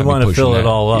want to fill it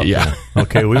all up. Yeah.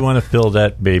 Okay, we want to fill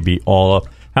that baby all up.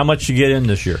 How much you get in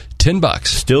this year? $10.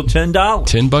 Still $10.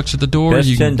 $10 at the door. That's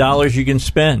 $10 you can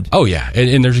spend. Oh, yeah.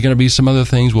 And there's going to be some other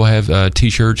things. We'll have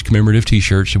T-shirts, commemorative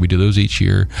T-shirts, and we do those each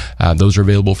year. Those are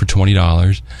available for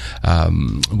 $20.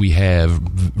 We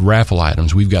have raffle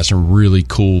items. We've got some really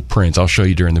cool prints. I'll show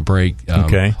you during the break.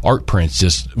 Okay. Art prints,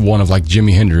 just one of like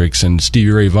Jimi Hendrix and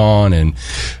Stevie Ray Vaughan and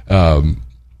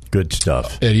good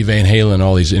stuff. Eddie Van Halen,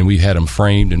 all these, and we've had them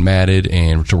framed and matted,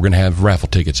 and so we're going to have raffle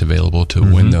tickets available to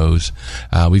win those.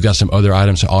 We've got some other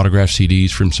items, some autographed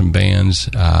CDs from some bands.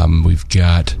 We've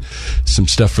got some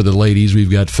stuff for the ladies. We've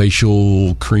got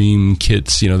facial cream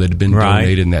kits, that have been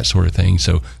donated and that sort of thing.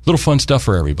 So little fun stuff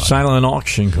for everybody. Silent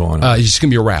auction going on. It's just going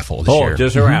to be a raffle this year.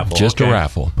 Just a raffle. Just a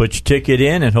raffle. Put your ticket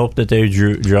in and hope that they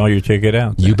draw your ticket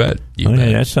out. You bet. You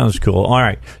bet. That sounds cool. All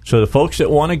right. So the folks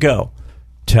that want to go,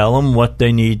 tell them what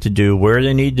they need to do, where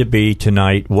they need to be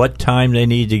tonight, what time they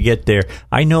need to get there.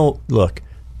 I know, look,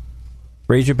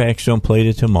 Razorbacks don't play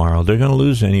to tomorrow. They're going to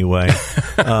lose anyway.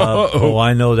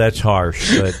 I know that's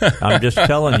harsh, but I'm just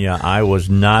telling you, I was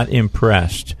not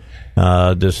impressed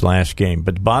this last game.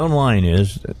 But the bottom line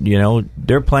is,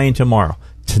 they're playing tomorrow.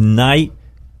 Tonight,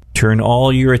 turn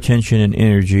all your attention and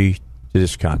energy to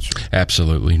this concert.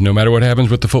 Absolutely. No matter what happens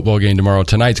with the football game tomorrow,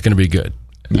 tonight's going to be good.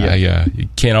 Yeah, you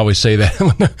can't always say that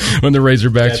when the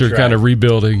Razorbacks are kind of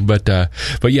rebuilding, but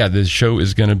yeah, the show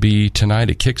is going to be tonight.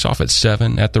 It kicks off at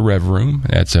 7 at the Rev Room.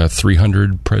 That's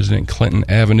 300 President Clinton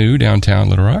Avenue, downtown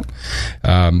Little Rock.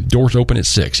 Doors open at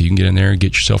 6. You can get in there and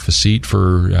get yourself a seat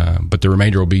but the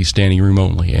remainder will be standing room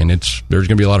only, and there's going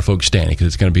to be a lot of folks standing because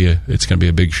it's going to be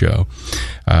a big show.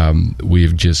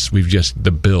 We've just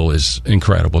the bill is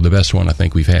incredible, the best one I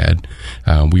think we've had.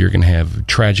 We are going to have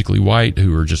Tragically White,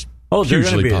 who are just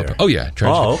hugely popular. Oh yeah,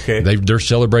 okay. They're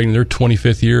celebrating their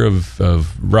 25th year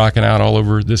of rocking out all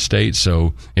over this state,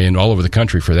 and all over the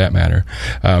country for that matter.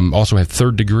 Also have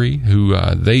Third Degree, who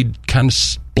they kind of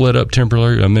split up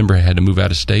temporarily. A member had to move out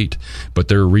of state, but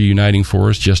they're reuniting for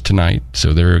us just tonight,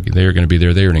 so they're going to be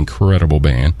there. They're an incredible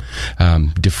band.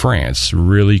 De France,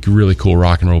 really really cool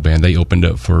rock and roll band. They opened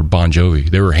up for Bon Jovi.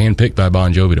 They were handpicked by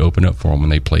Bon Jovi to open up for them when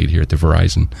they played here at the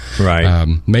Verizon. Right.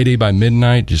 Mayday by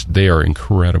Midnight, they are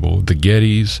incredible. The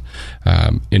Gettys,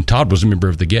 and Todd was a member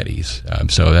of the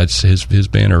Gettys, so that's his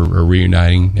band are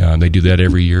reuniting. They do that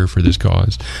every year for this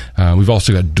cause. We've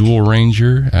also got Dual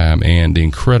Ranger and the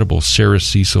incredible Sarah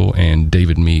Cecil and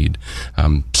David Mead.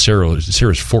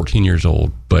 Sarah's 14 years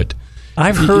old, but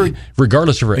I've heard,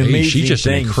 regardless of her age, she's just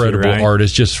an incredible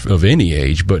artist, just of any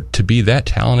age. But to be that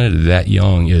talented, that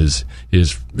young, it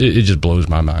just blows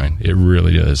my mind. It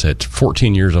really does. At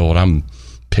 14 years old, I'm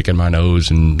picking my nose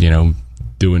and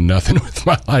doing nothing with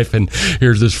my life, and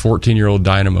here's this 14-year-old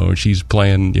dynamo, and she's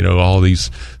playing all these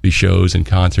shows and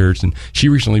concerts. And she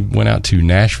recently went out to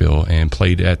Nashville and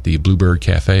played at the Bluebird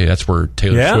Cafe. That's where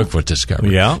Taylor Swift was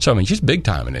discovered. So I mean, she's big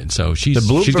time in it. So she's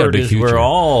got a big future. Where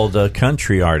all the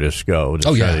country artists go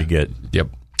to try to get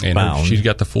and she's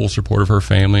got the full support of her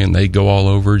family, and they go all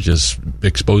over just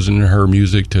exposing her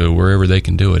music to wherever they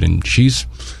can do it. And she's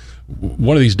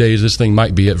one of these days, this thing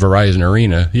might be at Verizon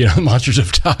Arena, Monsters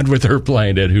of Todd, with her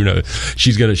playing it. Who knows?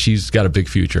 She's got a big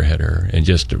future ahead of her, and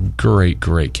just a great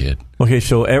kid. Okay,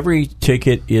 so every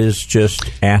ticket is just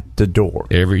at the door.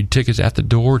 Every ticket's at the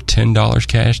door. $10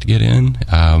 cash to get in.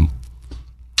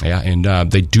 And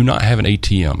they do not have an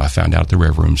ATM. I found out at the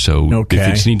Rev Room. So if you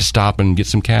just need to stop and get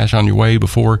some cash on your way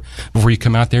before you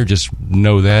come out there, just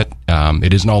know that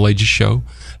it is an all ages show.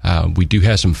 We do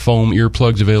have some foam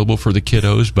earplugs available for the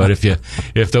kiddos, but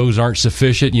if those aren't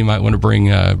sufficient, you might want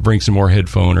to bring some more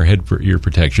headphone or ear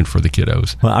protection for the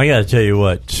kiddos. Well, I got to tell you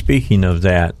what. Speaking of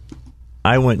that,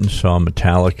 I went and saw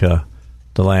Metallica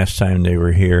the last time they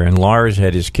were here, and Lars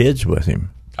had his kids with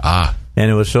him. And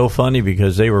it was so funny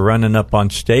because they were running up on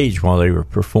stage while they were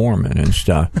performing and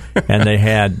stuff, and they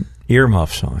had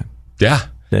earmuffs on. Yeah,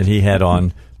 that he had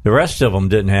on. The rest of them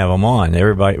didn't have them on.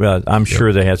 Everybody, I'm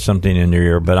sure they had something in their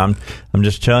ear, but I'm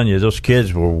just telling you, those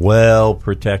kids were well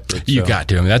protected. You got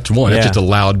to. I mean, that's one. That's just a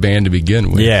loud band to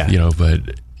begin with.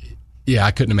 But I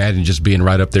couldn't imagine just being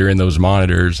right up there in those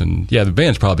monitors. And the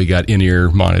band's probably got in-ear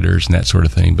monitors and that sort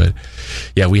of thing. But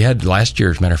we had last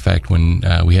year, as a matter of fact, when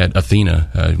we had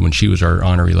Athena, when she was our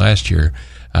honoree last year.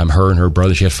 Her and her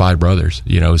brother, she had 5 brothers.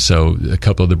 So a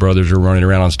couple of the brothers are running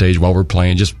around on stage while we're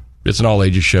playing. It's an all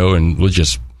ages show, and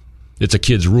it's a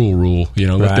kid's rule,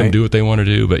 let them do what they want to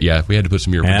do. But we had to put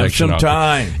some ear protection on. Have some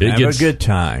time. Have a good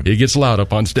time. It gets loud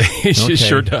up on stage. It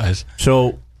sure does.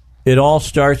 So it all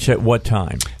starts at what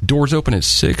time? Doors open at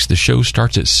 6. The show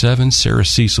starts at 7. Sarah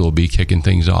Cecil will be kicking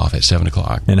things off at 7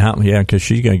 o'clock. And because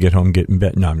she's going to get home, get in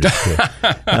bed. No, I'm just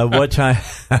kidding. What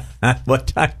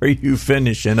time are you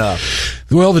finishing up?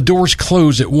 Well, the doors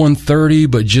close at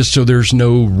 1:30, but just so there's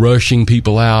no rushing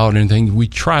people out and anything, we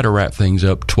try to wrap things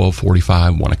up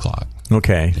 12:45, 1 o'clock.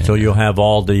 Okay, so you'll have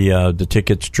all the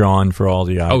tickets drawn for all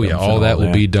the items. Oh, yeah, all that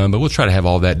will be done, but we'll try to have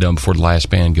all that done before the last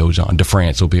band goes on. De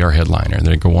France will be our headliner.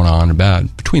 They're going on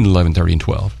about between 11:30 and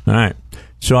 12. All right.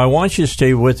 So I want you to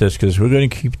stay with us because we're going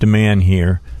to keep the man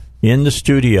here in the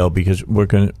studio because we're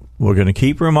going to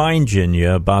keep reminding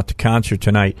you about the concert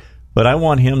tonight, but I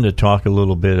want him to talk a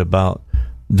little bit about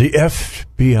the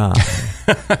FBI.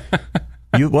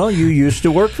 You used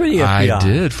to work for the FBI. I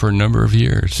did for a number of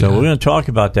years. So we're going to talk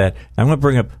about that. I'm going to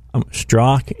bring up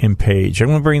Strzok and Page. I'm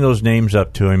going to bring those names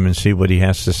up to him and see what he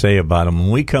has to say about them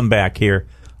when we come back here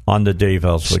on the Dave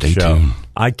Elswick Stay Show. tuned.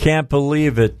 I can't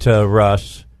believe it,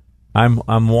 Russ.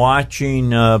 I'm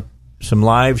watching some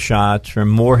live shots from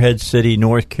Morehead City,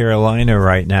 North Carolina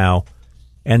right now,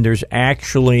 and there's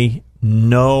actually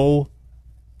no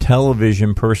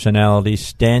television personality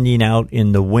standing out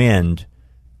in the wind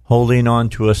holding on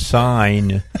to a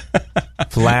sign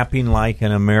flapping like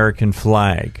an American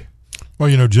flag. Well,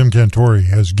 Jim Cantore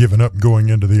has given up going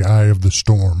into the eye of the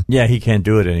storm. Yeah, he can't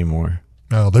do it anymore.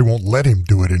 No, they won't let him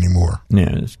do it anymore. Yeah,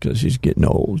 it's because he's getting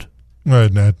old. No,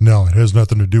 it has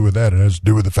nothing to do with that. It has to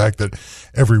do with the fact that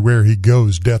everywhere he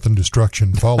goes, death and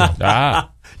destruction follow.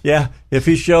 Yeah, if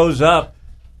he shows up,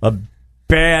 a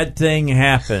bad thing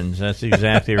happens. That's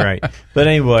exactly right. But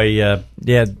anyway,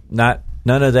 none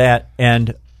of that.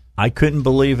 And I couldn't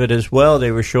believe it as well.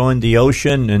 They were showing the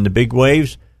ocean and the big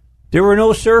waves. There were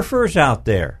no surfers out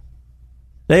there.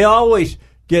 They always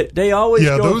go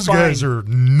those guys are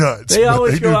nuts. They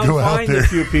always go out and find a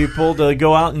few people to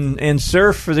go out and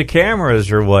surf for the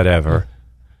cameras or whatever.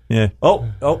 Yeah.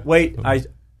 Oh, wait.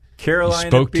 Carolina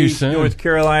spoke Beach, too soon. North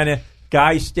Carolina.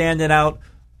 Guy standing out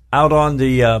on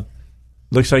the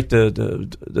looks like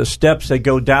the steps that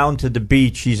go down to the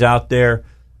beach. He's out there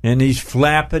and he's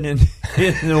flapping in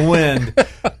the wind.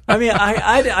 I mean,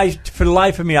 I for the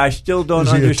life of me, I still don't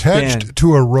understand. Is he attached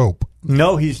to a rope?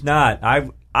 No, he's not.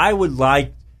 I would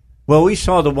like. Well, we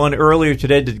saw the one earlier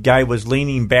today. The guy was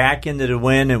leaning back into the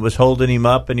wind and was holding him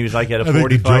up, and he was like at a 45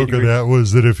 degree. I think the joke of that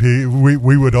was that if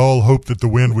we would all hope that the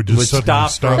wind would just suddenly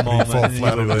stop for a moment, and fall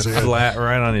flat on his head. Flat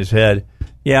right on his head.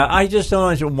 Yeah, I just don't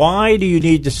understand. Why do you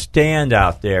need to stand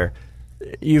out there?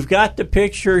 You've got the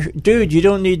picture. Dude, you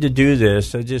don't need to do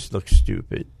this. It just looks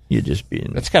stupid. You're just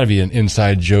being... That's got to be an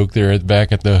inside joke there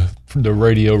back at the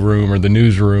radio room or the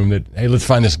newsroom that, hey, let's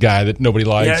find this guy that nobody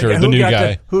likes or the new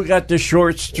guy. Who got the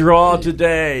short straw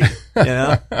today?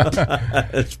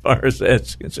 As far as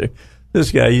that's concerned.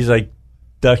 This guy, he's like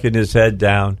ducking his head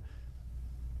down.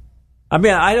 I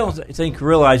mean, I don't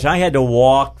realize I had to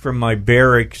walk from my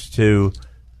barracks to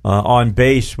on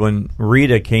base when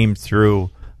Rita came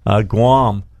through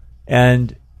Guam,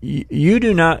 and you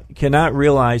cannot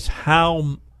realize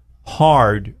how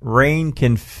hard rain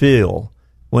can feel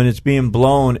when it's being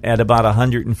blown at about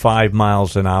 105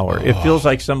 miles an hour. It feels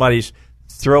like somebody's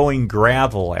throwing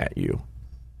gravel at you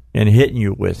and hitting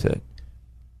you with it.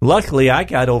 Luckily, I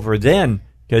got over then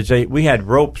because we had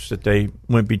ropes that they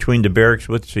went between the barracks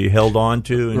with, so you held on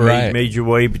to and made your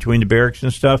way between the barracks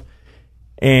and stuff.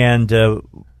 And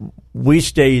we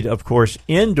stayed, of course,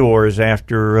 indoors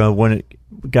after when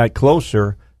it got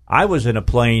closer. I was in a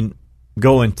plane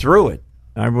going through it.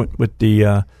 I went with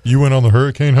the. You went on the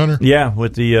Hurricane Hunter? Yeah,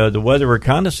 with the Weather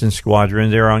Reconnaissance Squadron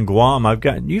there on Guam.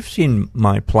 You've seen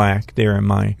my plaque there in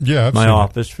my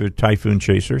office for Typhoon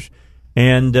Chasers,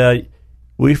 and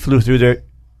we flew through there.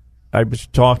 I was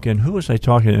talking. Who was I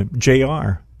talking to?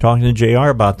 JR. Talking to JR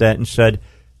about that, and said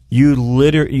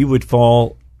you would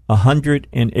fall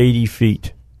 180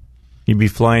 feet. You'd be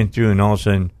flying through, and all of a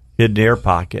sudden hit an air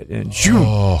pocket, and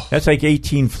that's like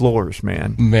 18 floors,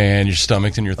 man. Man, your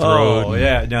stomach's in your throat. Oh,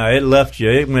 yeah. No, it left you.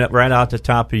 It went right out the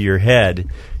top of your head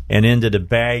and into the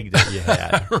bag that you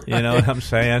had. Right. You know what I'm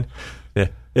saying?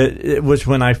 It was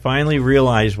when I finally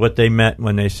realized what they meant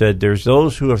when they said there's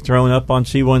those who have thrown up on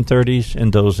C-130s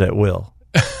and those that will.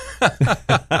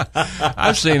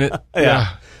 I've seen it.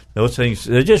 Yeah. Those things,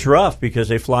 they're just rough because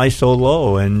they fly so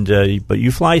low. But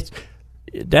you fly,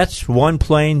 that's one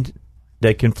plane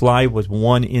that can fly with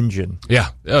one engine. Yeah,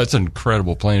 it's an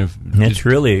incredible plane. It's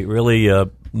really, really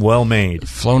well made.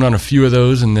 Flown on a few of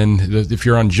those, and then if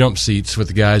you're on jump seats with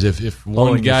the guys, if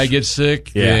one guy gets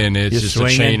sick, then it's just a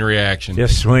chain reaction.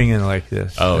 Just swinging like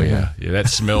this. Oh, yeah. That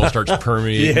smell starts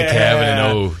permeating the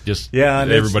cabin,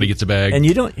 and everybody gets a bag. And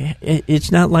you don't.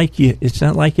 It's not like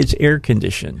it's air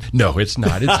conditioned. No, it's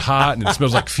not. It's hot and it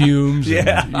smells like fumes.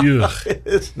 Yeah,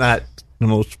 it's not. The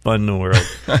most fun in the world.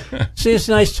 See, it's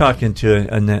nice talking to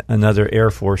another Air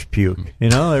Force puke. You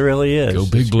know, it really is. Go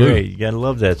Big it's Blue. Great. You got to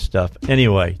love that stuff.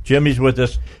 Anyway, Jimmy's with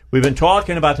us. We've been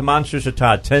talking about the Monsters of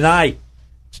Todd. Tonight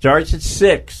starts at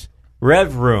 6.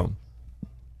 Rev Room.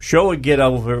 Show would get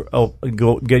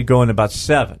going about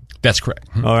 7. That's correct.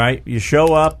 All right. You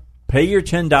show up, pay your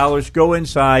 $10, go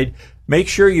inside. Make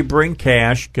sure you bring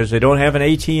cash because they don't have an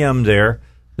ATM there.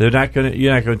 You're not going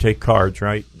to take cards,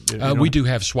 right? We do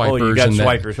have swipers. Oh, you got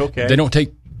swipers. Okay.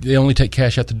 They only take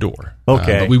cash at the door.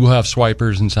 Okay. But we will have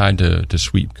swipers inside to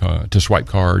swipe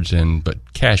cards, but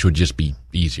cash would just be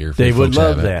easier. If they would folks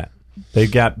love have it. that.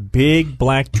 They've got big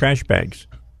black trash bags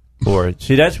for it.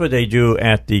 See, that's what they do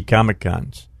at the Comic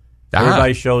Cons.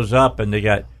 Everybody shows up and they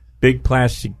got big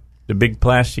plastic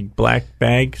black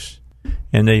bags,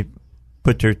 and they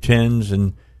put their 10s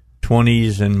and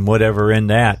 20s and whatever in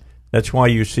that. That's why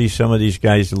you see some of these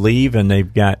guys leave and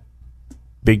they've got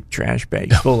big trash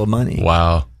bags full of money.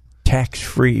 Wow. Tax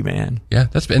free, man. Yeah,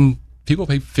 that's been people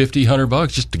pay $50-$100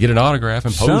 just to get an autograph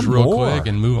and pose Some real more. quick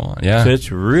and move on. Yeah. So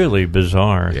it's really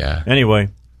bizarre. Yeah. Anyway,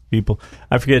 people,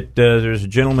 I forget, there's a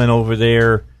gentleman over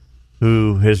there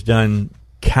who has done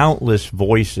countless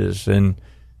voices, and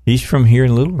he's from here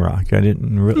in Little Rock. I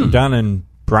didn't down in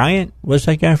Bryant. Where's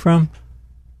that guy from?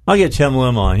 I'll get Tim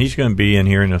Lim on. He's going to be in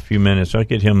here in a few minutes. I'll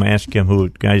get him, ask him who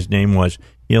the guy's name was.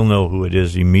 He'll know who it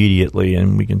is immediately,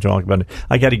 and we can talk about it.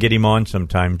 I got to get him on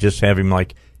sometime. Just have him,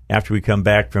 like, after we come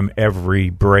back from every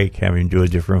break, have him do a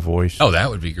different voice. Oh, that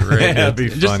would be great. That'd be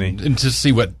funny. And to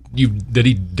see what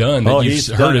he'd done. That he's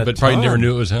you've done heard a it, but probably ton. never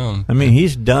knew it was him. I mean,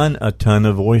 he's done a ton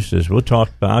of voices. We'll talk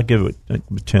about. I'll give it to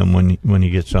Tim when he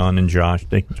gets on, and Josh.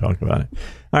 They can talk about it.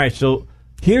 All right. So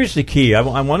here's the key. I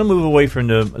want to move away from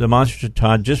the Monsters of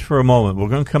Todd just for a moment. We're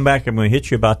going to come back. I'm going to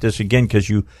hit you about this again because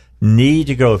you need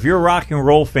to go. If you're a rock and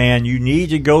roll fan, you need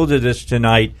to go to this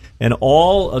tonight. And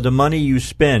all of the money you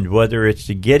spend, whether it's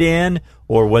to get in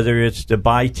or whether it's to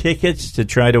buy tickets to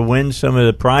try to win some of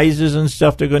the prizes and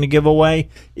stuff they're going to give away,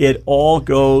 it all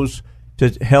goes to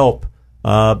help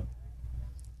a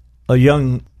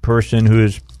young person who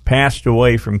has passed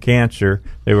away from cancer.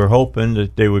 They were hoping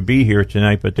that they would be here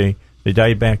tonight, but they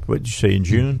died back, what did you say, in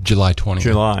June? July 20th.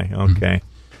 July, okay.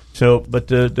 So, but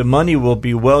the money will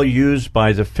be well used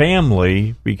by the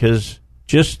family because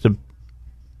just the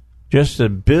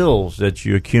bills that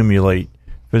you accumulate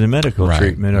for the medical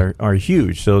treatment are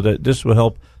huge. So that this will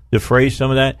help defray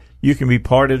some of that. You can be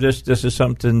part of this. This is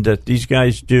something that these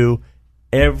guys do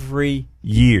every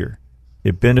year.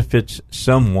 It benefits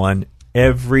someone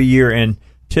every year, and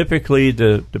typically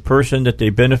the person that they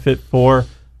benefit for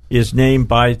is named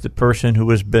by the person who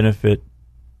was benefited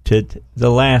the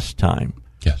last time.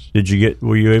 Yes.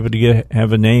 Were you able to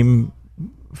have a name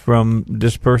from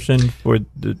this person for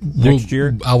the next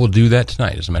year? I will do that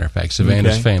tonight, as a matter of fact.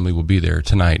 Savannah's family will be there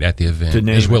tonight at the event,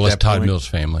 as well as Todd Mills'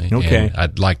 family. Okay. And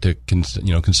I'd like to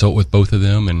consult with both of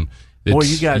them, and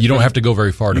you don't have to go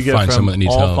very far to find someone that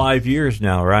needs help. All 5 years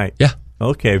now, right? Yeah.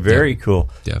 Okay, very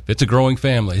cool. Yeah, it's a growing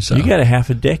family. So you got a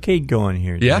half a decade going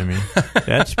here, Jimmy. Yeah.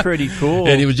 That's pretty cool.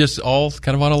 And it was just all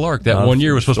kind of on a lark. That 1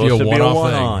 year was supposed to be a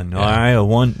one-off thing. Yeah. All right, a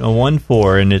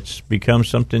 1-4, and it's become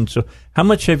something. So, how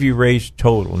much have you raised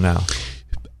total now?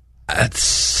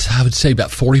 I would say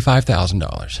about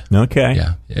 $45,000. Okay.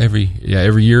 Yeah. Every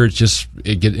year it's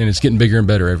getting bigger and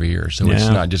better every year. So it's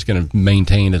not just going to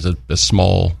maintain as a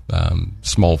small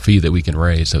fee that we can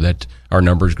raise. So that our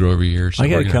numbers grow every year. So I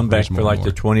got to come back for like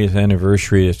the 20th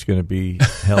anniversary. It's going to be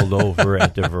held over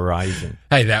at the Verizon.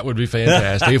 Hey, that would be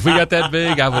fantastic. If we got that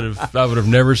big, I would have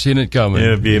never seen it coming. It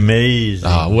would be amazing.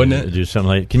 Wouldn't it? To do something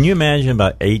like. Can you imagine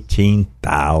about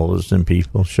 18,000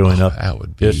 people showing up that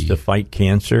would be, just to fight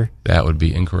cancer? That would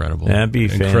be incredible. That'd be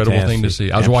an incredible fantastic. thing to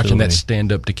see. I was watching that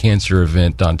Stand Up to Cancer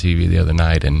event on TV the other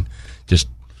night, and just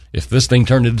if this thing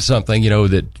turned into something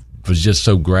that was just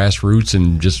so grassroots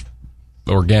and just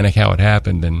organic how it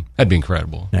happened, then that'd be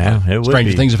incredible. Yeah, it would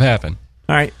Stranger be. things have happened.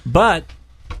 All right, but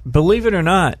believe it or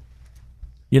not,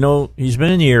 he's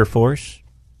been in the Air Force.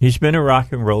 He's been a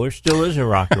rock and roller. Still is a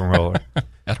rock and roller.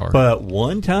 At heart. But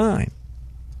one time,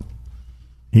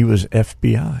 he was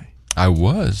FBI. I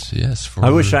was, yes.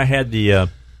 I wish I had the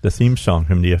theme song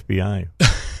from the FBI.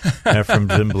 From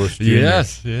Zimbalist Jr.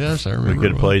 Yes, I remember. We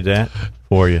could have played that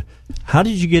for you. How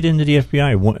did you get into the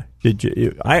FBI? What, did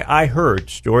you? I heard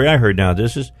story. I heard now.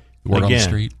 This is word on the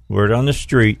street. Word on the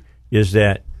street is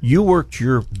that you worked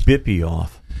your bippy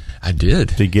off. I did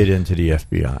to get into the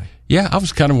FBI. Yeah, I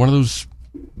was kind of one of those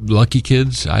lucky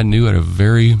kids. I knew at a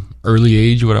very early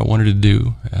age what I wanted to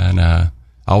do, and I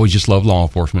always just loved law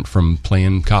enforcement from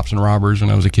playing cops and robbers when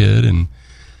I was a kid, and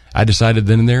I decided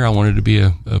then and there I wanted to be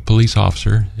a police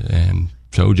officer. And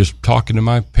so just talking to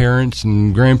my parents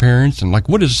and grandparents and like,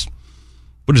 what is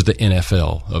the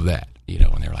NFL of that?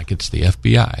 And they're like, it's the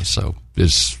FBI. So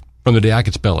from the day I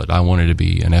could spell it, I wanted to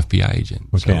be an FBI agent.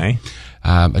 Okay. So,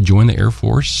 I joined the Air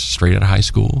Force straight out of high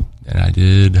school, and I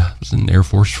was in the Air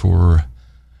Force for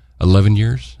 11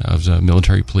 years. I was a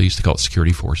military police. They call it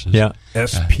security forces. Yeah,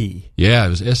 SP. Yeah, it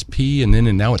was SP, and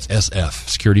now it's SF,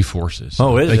 security forces.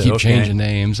 Oh, is they it? They keep Okay. changing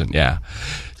names, and yeah.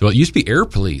 So it used to be Air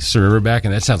Police. Remember back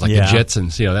in that sounds like the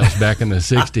Jetsons. That was back in the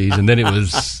 60s, and then it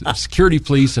was security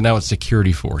police, and now it's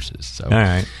security forces. So, all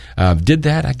right. Did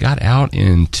that. I got out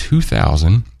in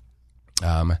 2000.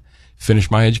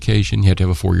 Finished my education. You had to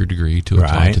have a 4-year degree to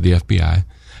apply to the FBI.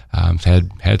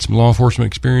 Had some law enforcement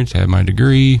experience. Had my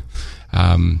degree.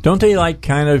 Don't they like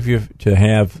kind of you to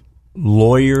have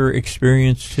lawyer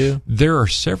experience too? There are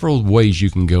several ways you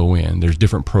can go in. There's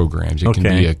different programs. It can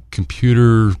be a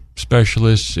computer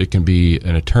specialist. It can be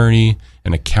an attorney,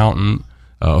 an accountant,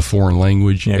 a foreign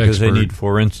language expert. Yeah, because they need,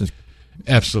 for instance,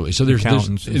 absolutely. So there's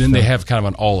and then they have kind of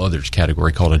an all others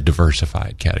category called a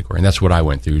diversified category, and that's what I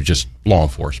went through. Just law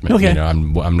enforcement. Okay.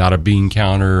 I'm not a bean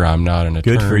counter. I'm not an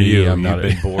attorney. Good for you. You've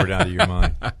been bored out of your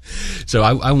mind. So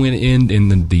I went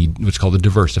in the what's called the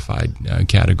diversified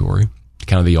category,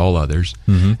 kind of the all others.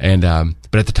 Mm-hmm. And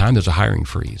but at the time there's a hiring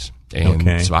freeze,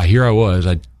 and so here I was.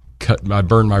 I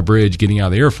burned my bridge getting out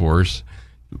of the Air Force,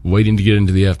 waiting to get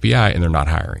into the FBI, and they're not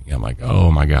hiring. I'm like,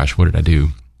 oh my gosh, what did I do?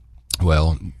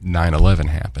 Well, 9/11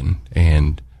 happened,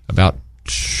 and about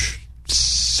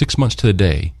 6 months to the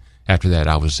day after that,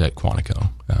 I was at Quantico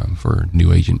for a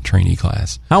new agent trainee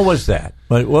class. How was that?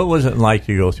 What was it like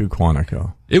to go through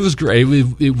Quantico? It was great.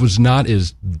 It was not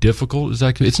as difficult as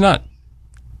I could. It's not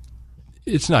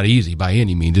easy by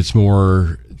any means. It's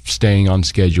more staying on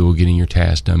schedule, getting your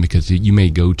tasks done, because you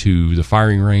may go to the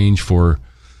firing range for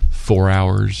 4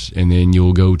 hours, and then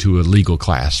you'll go to a legal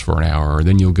class for an hour, or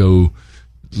then you'll go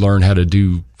learn how to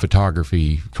do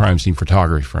photography, crime scene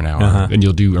photography for an hour, and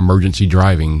you'll do emergency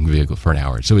driving vehicle for an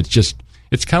hour. So it's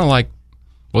kind of like,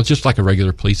 well, it's just like a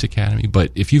regular police academy, but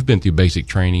if you've been through basic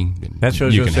training, that's what I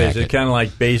was you going can to hack say. Is it kind of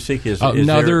like basic?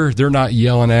 No, they're not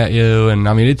yelling at you, and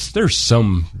I mean there's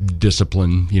some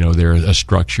discipline, there's a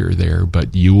structure there,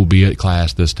 but you will be at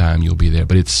class this time, you'll be there,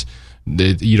 but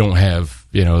you don't have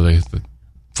the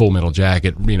Full Metal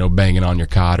Jacket, banging on your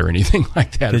cot or anything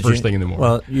like that first thing in the morning.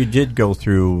 Well, you did go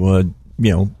through,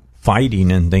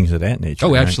 fighting and things of that nature.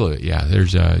 Oh, right? absolutely. Yeah.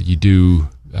 There's, you do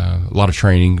a lot of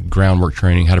training, groundwork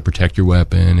training, how to protect your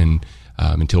weapon and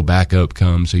until backup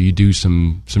comes. So you do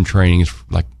some training. It's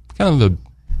like kind of the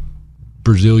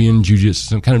Brazilian jiu-jitsu,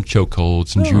 some kind of chokehold,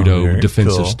 some judo,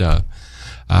 defensive stuff.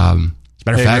 As a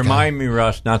matter of fact, remind me,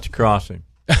 Russ, not to cross him.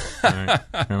 All right.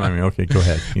 Remind me. Okay, go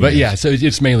ahead. But yeah, so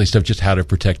it's mainly stuff just how to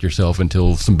protect yourself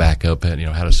until some backup, and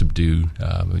how to subdue,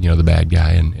 the bad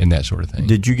guy and that sort of thing.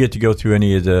 Did you get to go through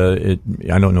any of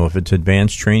I don't know if it's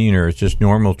advanced training or it's just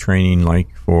normal training,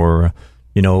 like for,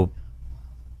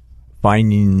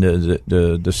 finding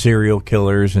the serial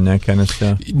killers and that kind of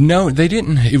stuff? No, they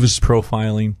didn't. It was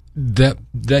profiling. That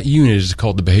unit is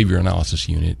called the Behavior Analysis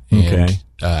Unit. And, okay.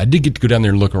 I did get to go down there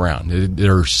and look around.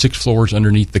 There are 6 floors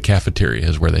underneath the cafeteria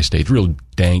is where they stay. It's a real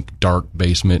dank, dark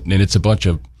basement, and it's a bunch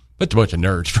of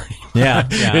nerds. Yeah.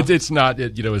 It's not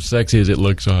as sexy as it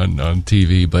looks on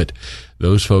TV, but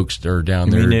those folks are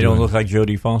down there. You mean they don't look like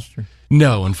Jodie Foster?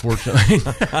 No, unfortunately.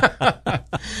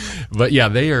 But yeah,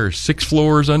 they are 6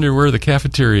 floors under where the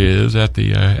cafeteria is at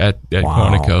the at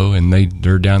Quantico, and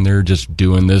they're down there just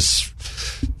doing this.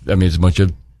 I mean, it's a bunch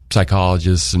of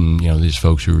psychologists and these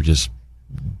folks who are just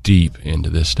deep into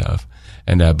this stuff.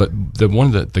 And but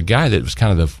the guy that was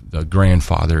kind of the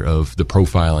grandfather of the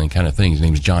profiling kind of thing, his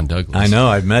name's John Douglas. I know,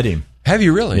 I've met him. Have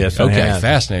you really? Yes, I have.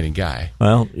 Fascinating guy.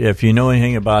 Well, if you know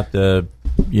anything about the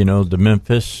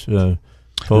Memphis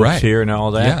folks here and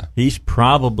all that, he's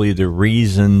probably the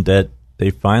reason that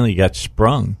they finally got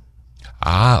sprung.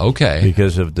 Ah, okay.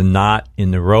 Because of the knot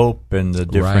in the rope and the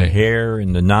different hair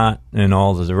and the knot and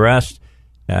all of the rest,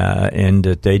 and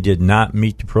that they did not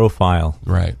meet the profile.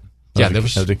 Right. There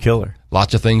was the killer.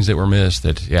 Lots of things that were missed.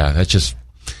 That's just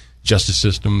justice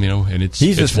system, and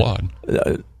it's flawed.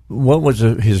 What was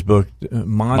his book?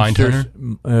 Monsters.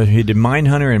 Mindhunter? He did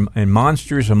Mindhunter and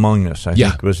Monsters Among Us, I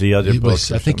think was the other book.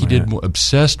 I think he did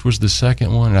Obsessed was the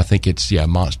second one, and I think it's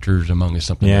Monsters Among Us,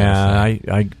 something like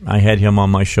that. I had him on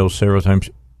my show several times.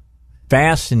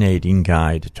 Fascinating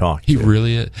guy to talk to. He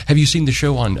really is. Have you seen the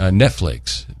show on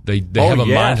Netflix? They have a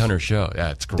Mindhunter show.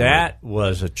 Yeah, it's great. That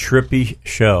was a trippy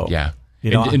show. Yeah.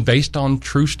 And based on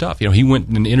true stuff. He went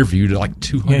and interviewed like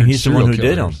 200 he's the one who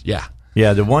did them. Yeah.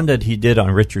 Yeah, the one that he did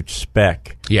on Richard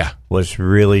Speck was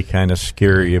really kind of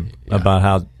scary about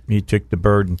how he took the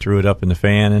bird and threw it up in the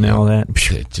fan and all that.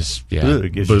 It just,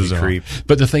 it gives you the creeps.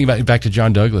 But the thing about, back to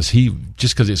John Douglas, he,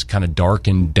 just because it's kind of dark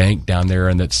and dank down there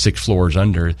and that's 6 floors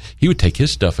under, he would take his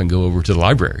stuff and go over to the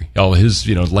library. All his,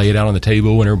 lay it out on the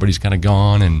table when everybody's kind of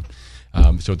gone. And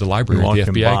so at the library, you at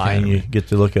the FBI by and you get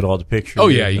to look at all the pictures. Oh,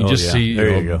 yeah, you just see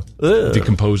there you go.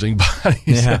 Decomposing bodies.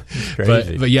 Yeah, it's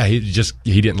crazy. But yeah, he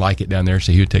didn't like it down there,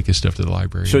 so he would take his stuff to the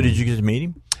library. So did you get to meet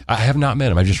him? I have not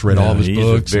met him. I just read all of his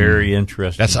books. He's a very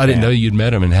interesting I didn't know you'd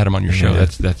met him and had him on your show.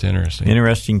 That's interesting.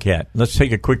 Interesting cat. Let's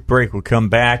take a quick break. We'll come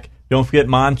back. Don't forget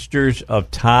Monsters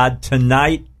of Todd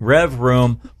tonight. Rev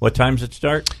Room. What time does it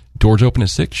start? Doors open at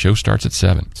 6. Show starts at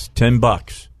 7. It's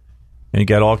 $10. And you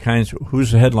got all kinds.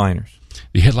 Who's the headliners?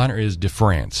 The headliner is De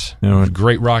France.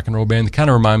 Great rock and roll band. They kind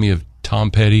of remind me of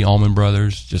Tom Petty, Allman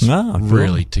Brothers, just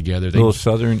really together. A little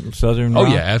southern Oh,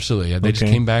 rock? yeah, absolutely. They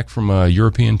just came back from a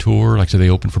European tour. Like I said, they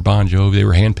opened for Bon Jovi. They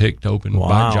were handpicked to open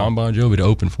by John Bon Jovi to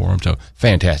open for them. So,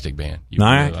 fantastic band.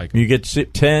 You get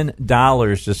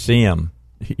 $10 to see them.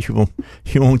 You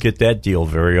won't get that deal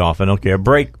very often. Okay, a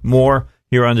break. More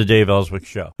here on the Dave Elswick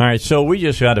Show. All right, so we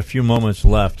just got a few moments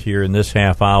left here in this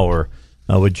half hour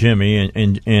with Jimmy.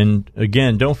 And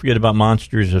again, don't forget about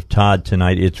Monsters of Todd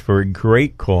tonight. It's for a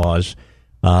great cause.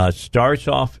 Starts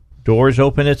off, doors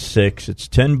open at 6. It's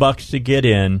 $10 to get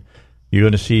in. You're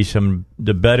going to see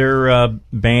the better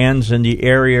bands in the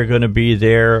area are going to be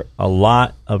there. A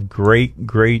lot of great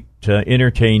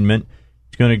entertainment.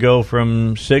 It's going to go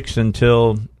from 6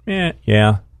 until,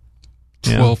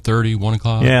 12:30, 1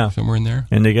 o'clock, somewhere in there.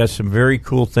 And they got some very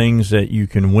cool things that you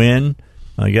can win.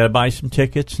 You got to buy some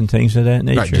tickets and things of that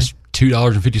nature. Right, just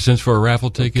 $2.50 for a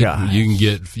raffle ticket. God. You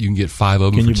can get 5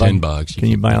 of them for $10. Can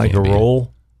you buy like a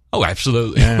roll? Oh,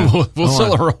 absolutely. Yeah. we'll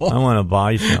sell a roll. I want to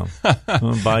buy some.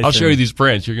 I'll show you these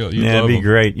prints. It'd be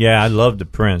great. Yeah, I love the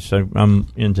prints. I'm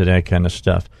into that kind of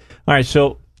stuff. All right,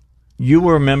 so you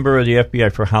were a member of the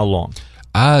FBI for how long?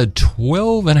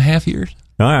 12 and a half years.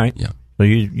 All right. Yeah. So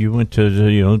you went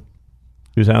to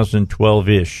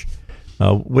 2012-ish.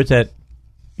 With that,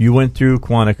 you went through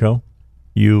Quantico.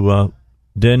 You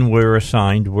then were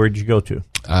assigned. Where'd you go to?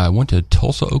 I went to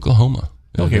Tulsa, Oklahoma.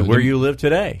 Okay, where you live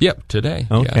today? Yep, today.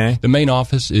 Okay. Yeah. The main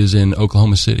office is in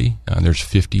Oklahoma City. There's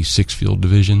 56 field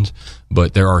divisions,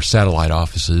 but there are satellite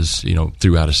offices,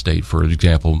 throughout a state. For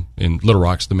example, in Little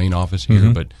Rock's the main office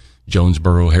here, but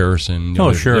Jonesboro, Harrison.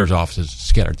 Sure. There's offices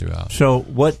scattered throughout. So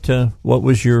what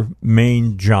was your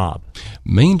main job?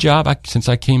 Main job, since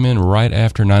I came in right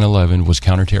after 9/11, was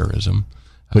counterterrorism.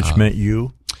 Which meant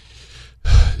you?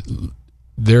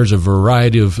 There's a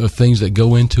variety of things that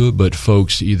go into it, but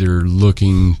folks either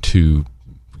looking to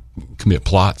commit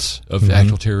plots of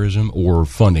actual terrorism or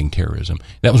funding terrorism.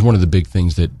 That was one of the big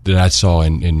things that I saw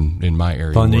in my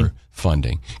area.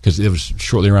 Funding. Because it was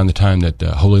shortly around the time that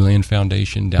Holy Land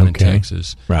Foundation down in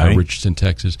Texas, Richardson,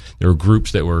 Texas, there were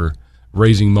groups that were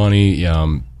raising money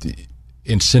and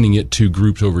sending it to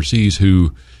groups overseas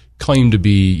who claimed to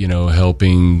be,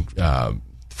 helping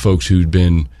folks who'd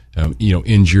been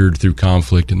injured through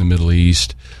conflict in the Middle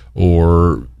East,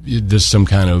 or this some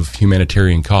kind of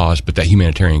humanitarian cause, but that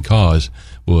humanitarian cause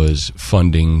was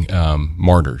funding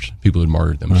martyrs, people who had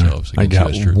martyred themselves. I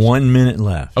got 1 minute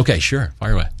left. Okay, sure.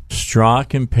 Fire away.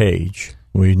 Strzok and Page.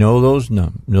 We know those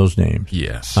names.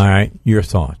 Yes. All right. Your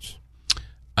thoughts?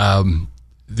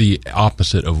 The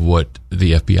opposite of what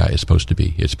the FBI is supposed to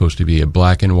be. It's supposed to be a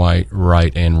black and white,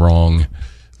 right and wrong,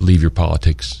 leave your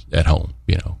politics at home,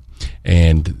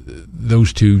 And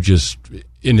those two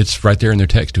and it's right there in their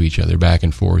text to each other, back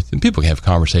and forth. And people can have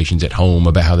conversations at home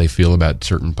about how they feel about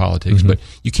certain politics, but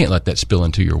you can't let that spill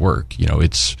into your work.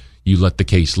 You let the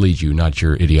case lead you, not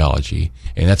your ideology.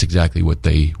 And that's exactly what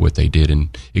they did,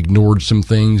 and ignored some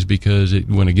things because it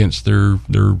went against their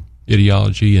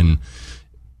ideology, and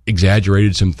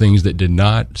exaggerated some things that did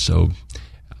not. So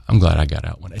I'm glad I got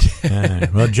out when I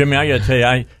did. Well, Jimmy, I got to tell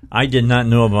you, I did not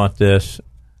know about this.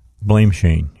 Blame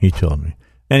Shane. He told me.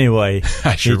 Anyway,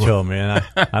 he told me, and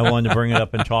I wanted to bring it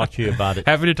up and talk to you about it.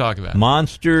 Happy to talk about it.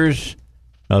 Monsters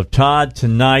of Todd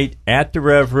tonight at the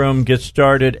Rev Room. Get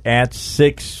started at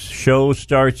 6. Show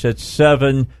starts at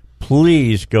 7.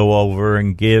 Please go over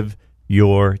and give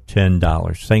your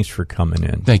 $10. Thanks for coming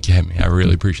in. Thank you, Henry. I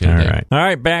really appreciate it. All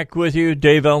right, back with you,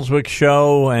 Dave Elswick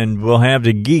Show, and we'll have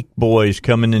the Geek Boys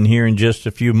coming in here in just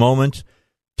a few moments.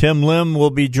 Tim Lim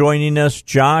will be joining us.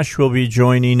 Josh will be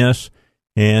joining us,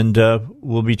 and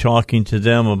we'll be talking to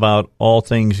them about all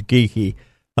things geeky.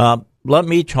 Let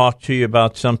me talk to you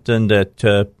about something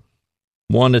that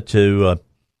wanted to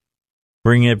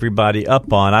bring everybody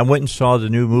up on. I went and saw the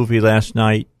new movie last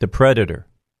night, The Predator.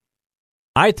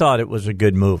 I thought it was a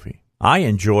good movie. I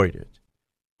enjoyed it.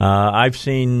 I've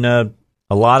seen a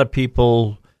lot of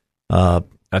people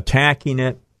attacking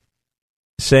it,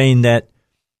 saying that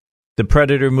the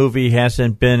Predator movie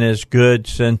hasn't been as good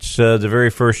since the very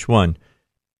first one.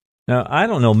 Now, I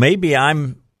don't know. Maybe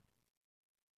I'm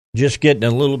just getting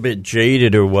a little bit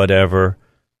jaded or whatever.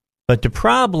 But the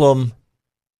problem,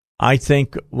 I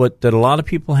think, that a lot of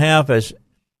people have is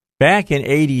back in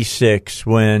 '86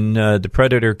 when the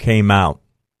Predator came out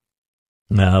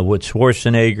with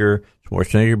Schwarzenegger,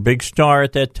 big star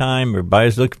at that time.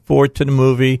 Everybody's looking forward to the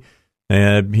movie.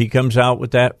 He comes out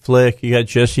with that flick. You got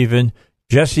Jesse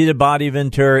the Body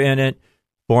Ventura in it,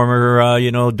 former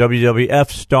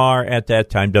WWF star at that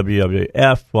time.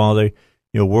 WWF, while the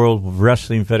World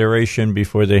Wrestling Federation,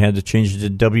 before they had to change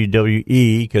it to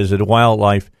WWE because of the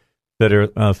Wildlife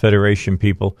Federation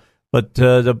people. But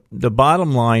the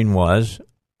bottom line was,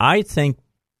 I think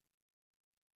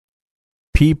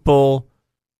people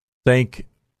think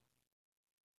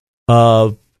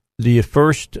of the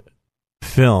first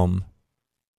film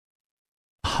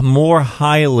more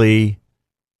highly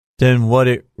than what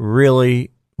it really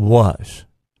was.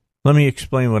 Let me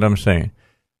explain what I'm saying.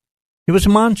 It was a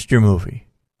monster movie,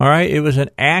 all right? It was an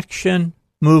action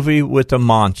movie with a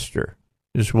monster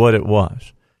is what it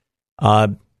was.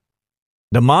 The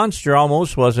monster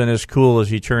almost wasn't as cool as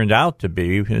he turned out to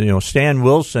be. Stan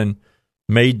Wilson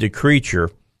made the creature,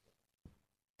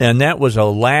 and that was a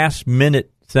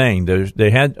last-minute thing.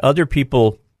 They had other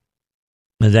people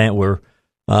that were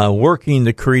working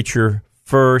the creature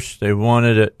first. They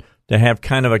wanted it to have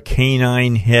kind of a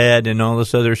canine head and all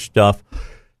this other stuff,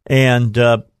 and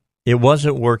it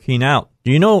wasn't working out.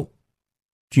 Do you know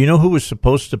who was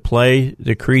supposed to play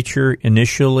the creature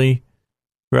initially,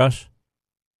 Russ?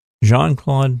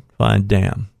 Jean-Claude Van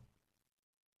Damme.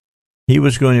 He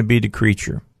was going to be the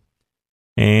creature,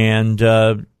 and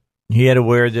he had to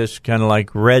wear this kind of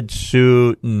like red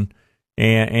suit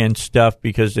and stuff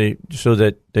so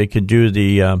that they could do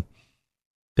the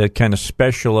that kind of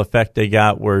special effect they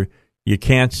got where you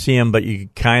can't see him, but you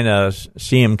kind of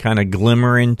see him kind of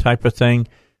glimmering type of thing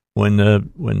when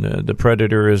the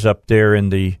predator is up there in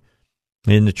the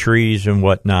trees and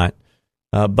whatnot.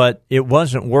 But it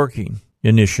wasn't working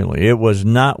initially. It was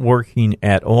not working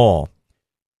at all,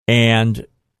 and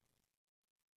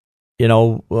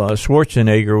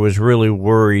Schwarzenegger was really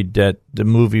worried that the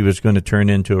movie was going to turn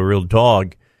into a real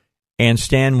dog, and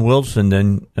Stan Wilson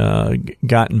then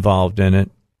got involved in it,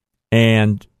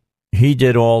 and he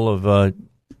did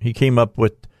he came up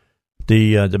with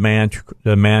the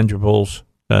mandibles,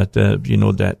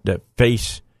 that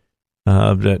face,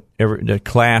 that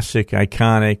classic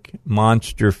iconic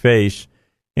monster face,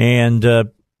 and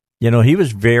he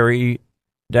was very,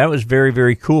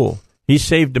 very cool. He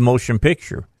saved the motion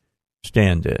picture.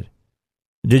 Stan did.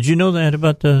 Did you know that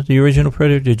about the original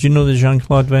Predator? Did you know that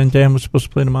Jean-Claude Van Damme was supposed to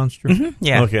play the monster? Mm-hmm,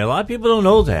 yeah. Okay, a lot of people don't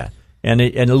know that, and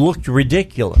it looked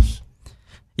ridiculous.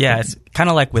 Yeah, it's kind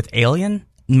of like with Alien.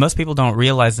 Most people don't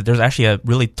realize that there's actually a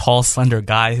really tall, slender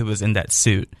guy who was in that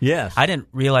suit. Yes. I didn't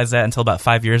realize that until about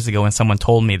 5 years ago when someone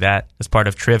told me that as part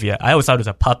of trivia. I always thought it was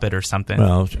a puppet or something.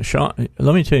 Well,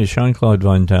 let me tell you, Jean-Claude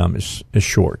Van Damme is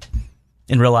short.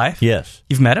 In real life? Yes.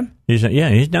 You've met him? He's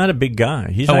not a big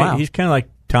guy. He's kind of like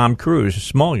Tom Cruise, a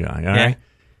small guy. All right.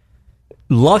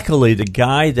 Luckily, the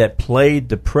guy that played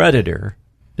the Predator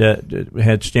that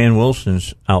had Stan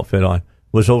Wilson's outfit on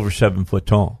was over 7 foot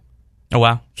tall. Oh,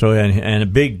 wow. So and a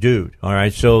big dude. All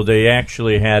right. So they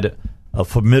actually had a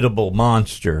formidable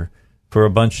monster for a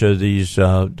bunch of these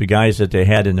the guys that they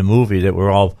had in the movie that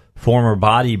were all former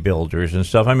bodybuilders and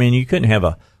stuff. I mean, you couldn't have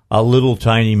a little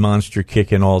tiny monster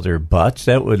kicking all their butts.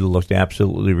 That would have looked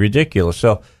absolutely ridiculous.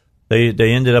 So they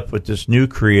ended up with this new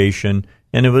creation,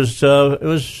 and it was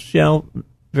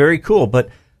very cool. But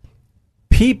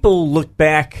people look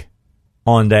back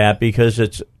on that because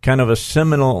it's kind of a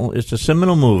seminal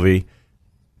movie,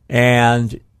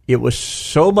 and it was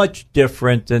so much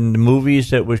different than the movies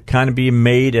that were kind of being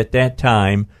made at that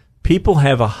time. People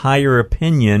have a higher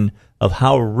opinion of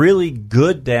how really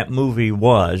good that movie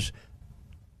was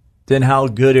than how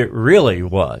good it really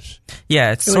was.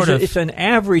 Yeah, it's an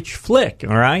average flick,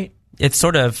 all right? It's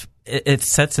sort of, it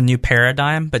sets a new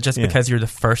paradigm, but just because you're the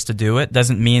first to do it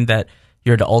doesn't mean that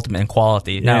you're the ultimate in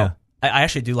quality. Now, I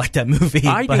actually do like that movie.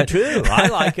 I do too. I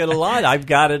like it a lot. I've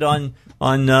got it on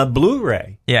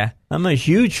Blu-ray. Yeah. I'm a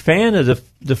huge fan of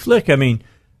the flick. I mean,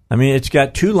 it's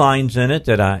got two lines in it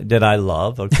that I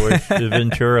love. Of course, the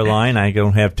Ventura line, I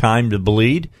don't have time to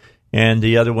bleed. And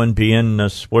the other one being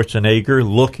Schwarzenegger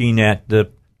looking at the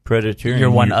predator.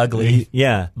 You're one ugly.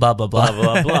 Yeah. Blah, blah, blah.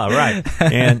 Blah, blah, blah. Right.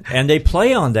 And they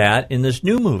play on that in this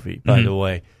new movie, by the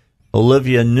way.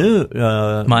 Olivia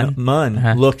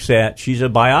Munn looks at, she's a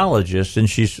biologist, and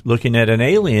she's looking at an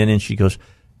alien, and she goes,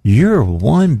 "You're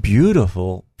one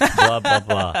beautiful blah, blah,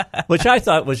 blah." Which I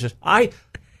thought was just, I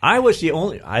was the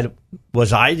only,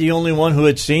 was I the only one who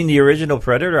had seen the original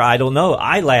Predator? I don't know.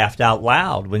 I laughed out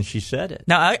loud when she said it.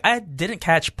 Now, I didn't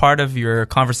catch part of your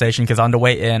conversation because on the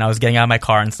way in, I was getting out of my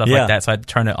car and stuff like that, so I had to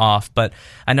turn it off. But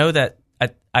I know that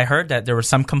I heard that there were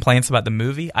some complaints about the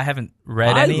movie. I haven't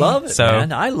read any. I love it,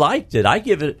 man. I liked it. I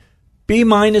give it B-. B.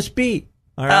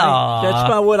 All right, that's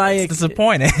about what I. It's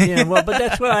disappointing. Yeah, well, but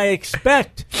that's what I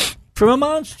expect from a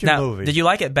monster movie. Did you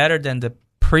like it better than the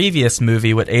previous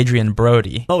movie with Adrian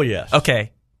Brody? Oh yes.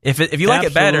 Okay, if you like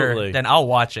it better, then I'll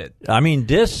watch it. I mean,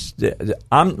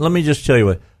 let me just tell you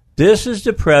what. This is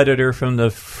the Predator from the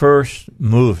first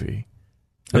movie.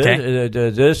 Okay.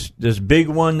 This big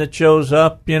one that shows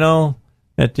up,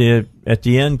 at the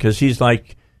end, because he's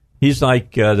like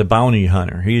the bounty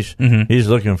hunter. He's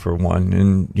looking for one,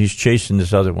 and he's chasing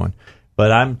this other one.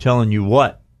 But I'm telling you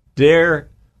what,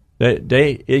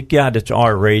 it got its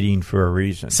R rating for a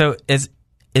reason. So is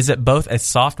it both a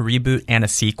soft reboot and a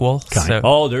sequel?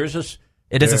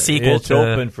 It is a sequel. It's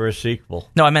open for a sequel.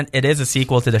 No, I meant it is a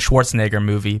sequel to the Schwarzenegger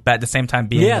movie, but at the same time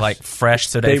being fresh,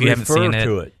 so that if you haven't seen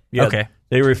it. Yeah, okay.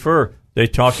 They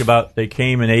talk about they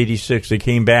came in '86, they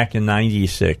came back in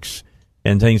 '96,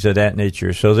 and things of that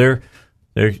nature. So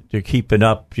they're keeping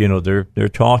up. They're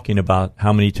talking about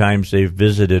how many times they've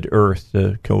visited Earth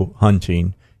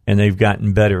hunting, and they've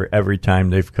gotten better every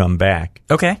time they've come back.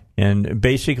 Okay. And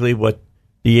basically, what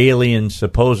the aliens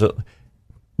supposedly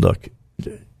look.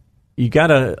 You got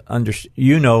to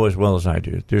understand, as well as I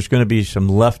do, there's going to be some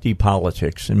lefty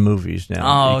politics in movies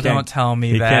now. Oh, don't tell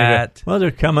me that. Well, they're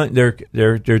coming.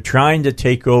 They're trying to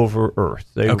take over Earth.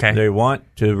 They want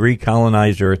to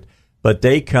recolonize Earth, but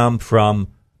they come from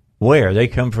where? They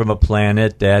come from a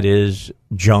planet that is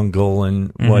jungle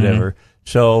and whatever.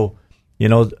 So,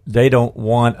 they don't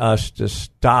want us to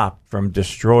stop from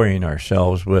destroying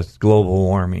ourselves with global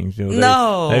warming.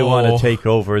 No. They want to take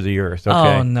over the Earth.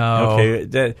 Okay? Oh, no.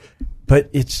 Okay. But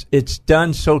it's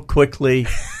done so quickly,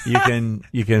 you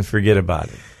can forget about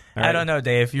it. Right? I don't know,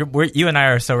 Dave. You and I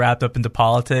are so wrapped up into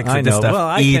politics. I and know. This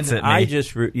stuff eats at me.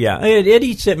 It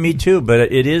eats at me too.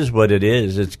 But it is what it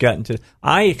is. It's gotten to.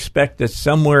 I expect that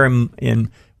somewhere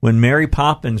in when Mary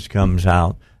Poppins comes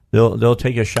out, they'll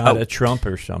take a shot at Trump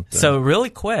or something. So really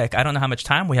quick, I don't know how much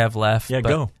time we have left. Yeah,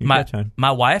 go. You got time.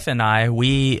 My wife and I,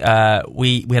 we had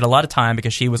a lot of time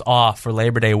because she was off for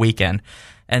Labor Day weekend.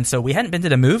 And so we hadn't been to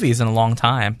the movies in a long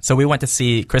time. So we went to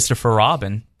see Christopher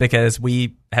Robin because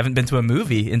we haven't been to a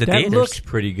movie in the theaters. That looks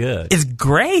pretty good. It's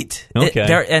great.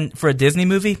 Okay. And for a Disney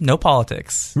movie, no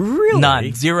politics. Really?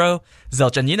 None. Zero.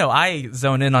 Zilch. And, I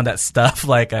zone in on that stuff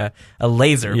like a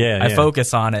laser. Yeah, I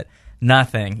focus on it.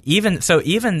 Nothing. Even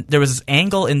there was this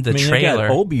angle in the trailer. They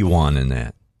got Obi-Wan in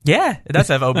that. Yeah, it does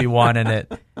have Obi-Wan in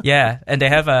it. Yeah, and they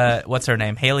have what's her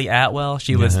name? Haley Atwell.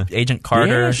 She was Agent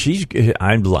Carter. Yeah,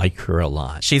 I like her a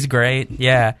lot. She's great.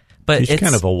 Yeah, but she's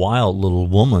kind of a wild little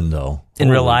woman, though. In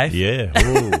real life? Yeah.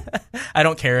 I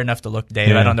don't care enough to look, Dave.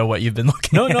 Yeah. I don't know what you've been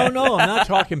looking at. No. I'm not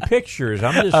talking pictures.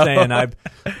 I'm just saying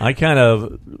I kind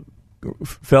of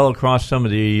fell across some of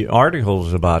the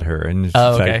articles about her, and it's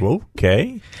like,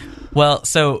 okay. Well,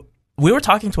 so we were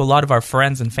talking to a lot of our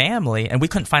friends and family, and we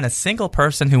couldn't find a single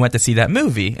person who went to see that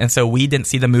movie. And so we didn't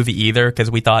see the movie either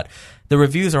because we thought the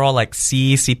reviews are all like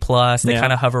C+. They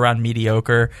kind of hover around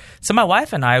mediocre. So my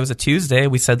wife and I, it was a Tuesday,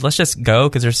 we said, let's just go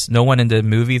because there's no one in the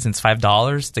movies and it's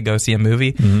 $5 to go see a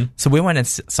movie. Mm-hmm. So we went and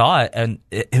saw it, and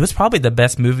it was probably the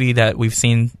best movie that we've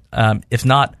seen, if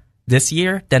not this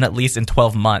year, then at least in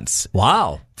 12 months.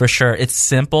 Wow. For sure. It's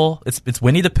simple. It's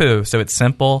Winnie the Pooh, so it's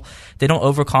simple. They don't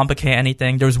overcomplicate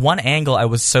anything. There was one angle I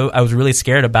was really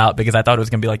scared about because I thought it was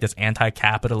going to be like this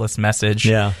anti-capitalist message.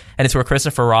 Yeah. And it's where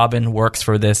Christopher Robin works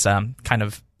for this kind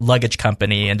of luggage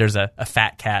company, and there's a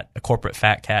fat cat, a corporate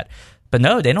fat cat. But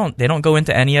no, they don't go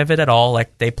into any of it at all.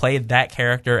 Like, they play that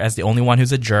character as the only one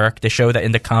who's a jerk. They show that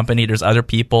in the company there's other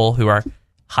people who are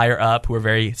higher up who are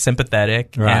very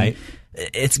sympathetic. Right. And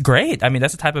it's great. I mean,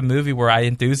 that's the type of movie where I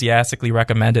enthusiastically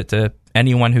recommend it to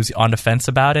anyone who's on the fence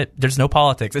about it. There's no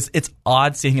politics. It's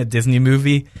odd seeing a Disney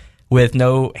movie with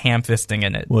no ham-fisting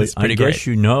in it. Well, it's pretty I guess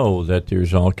you know that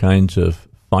there's all kinds of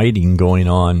fighting going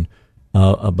on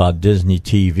about Disney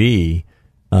TV,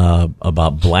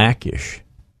 about Blackish.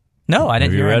 No, I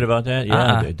didn't hear. Have you read about that?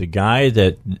 Yeah. The guy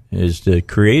that is the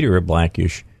creator of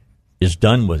Blackish is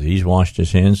done with it. He's washed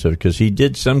his hands of it because he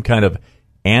did some kind of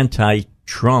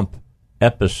anti-Trump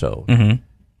episode,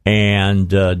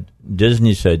 And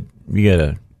Disney said, you got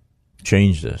to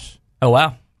change this. Oh,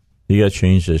 wow. You got to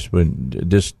change this. But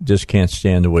this can't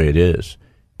stand the way it is.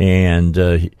 And,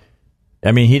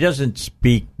 he doesn't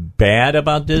speak bad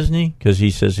about Disney because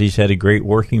he says he's had a great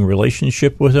working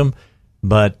relationship with them.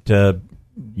 But,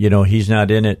 he's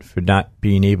not in it for not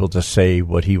being able to say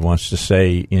what he wants to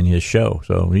say in his show.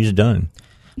 So he's done.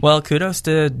 Well, kudos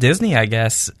to Disney, I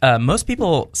guess. Most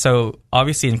people, so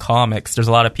obviously in comics, there's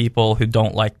a lot of people who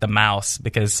don't like the mouse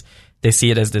because they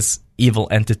see it as this evil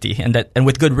entity, and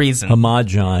with good reason.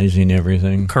 Homogenizing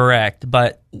everything. Correct.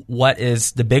 But what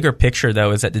is the bigger picture,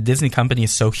 though, is that the Disney company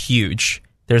is so huge.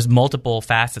 There's multiple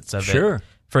facets of it. Sure.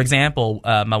 For example,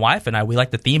 my wife and I, we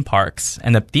like the theme parks,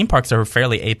 and the theme parks are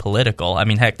fairly apolitical. I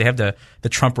mean, heck, they have the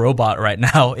Trump robot right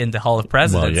now in the Hall of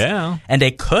Presidents. Well, yeah. And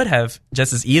they could have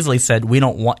just as easily said, we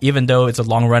don't want, even though it's a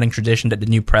long-running tradition that the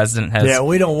new president has. Yeah,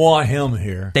 we don't want him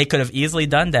here. They could have easily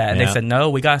done that. And they said, no,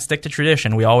 we got to stick to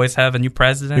tradition. We always have a new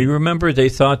president. You remember they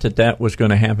thought that was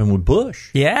going to happen with Bush.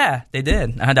 Yeah, they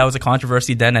did. That was a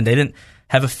controversy then, and they didn't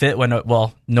have a fit when,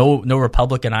 no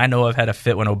Republican I know of had a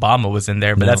fit when Obama was in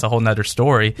there, but that's a whole nother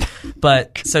story.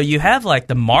 But so you have like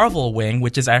the Marvel wing,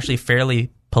 which is actually fairly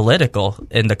political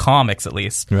in the comics at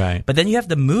least. Right. But then you have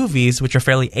the movies, which are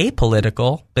fairly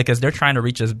apolitical because they're trying to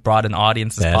reach as broad an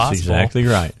audience as possible. That's exactly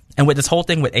right. And with this whole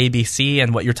thing with ABC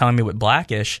and what you're telling me with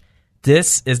Blackish,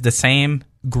 this is the same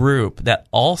group that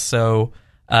also...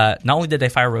 not only did they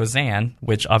fire Roseanne,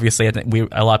 which obviously I think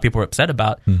a lot of people were upset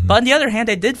about, but on the other hand,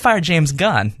 they did fire James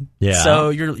Gunn. Yeah. So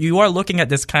you are looking at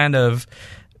this kind of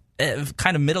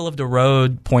middle of the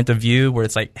road point of view where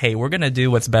it's like, hey, we're going to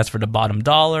do what's best for the bottom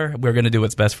dollar. We're going to do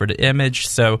what's best for the image.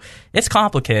 So it's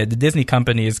complicated. The Disney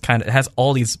company has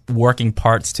all these working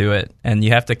parts to it, and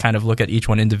you have to kind of look at each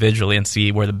one individually and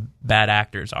see where the bad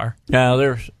actors are. Now,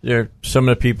 there some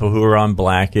of the people who are on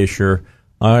Blackish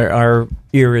are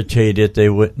irritated they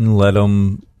wouldn't let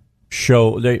them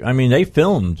show. They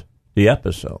filmed the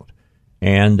episode,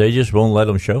 and they just won't let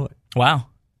them show it. Wow.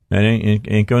 It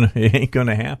ain't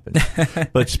gonna happen.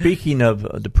 But speaking of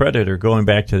the Predator, going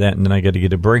back to that, and then I got to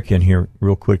get a break in here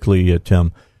real quickly,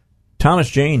 Tim. Thomas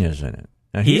Jane is in it.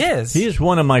 Now, he is. He is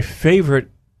one of my favorite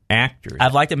actors.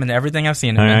 I've liked him in everything I've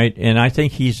seen him in. All right, and I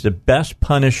think he's the best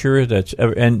Punisher that's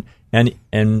ever.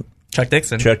 And Chuck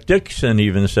Dixon. Chuck Dixon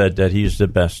even said that he's the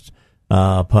best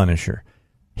Punisher.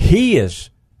 He is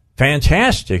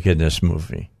fantastic in this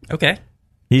movie. Okay.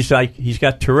 He's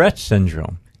got Tourette's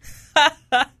syndrome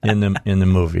in the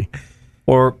movie,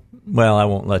 or I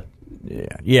won't let.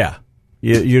 Yeah.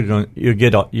 It's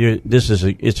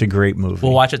a great movie.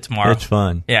 We'll watch it tomorrow. It's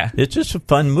fun. Yeah. It's just a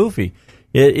fun movie.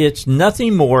 It's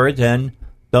nothing more than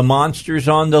the monsters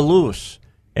on the loose,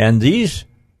 and these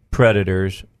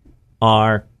predators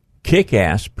are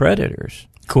kick-ass predators.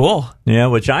 Cool. Yeah,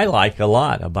 which I like a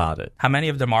lot about it. How many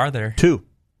of them are there? 2.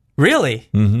 Really?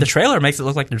 Mm-hmm. The trailer makes it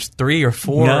look like there's 3 or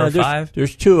 4 or 5.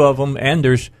 There's 2 of them, and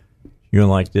you're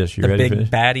gonna like this. You ready for this?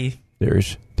 The big baddie.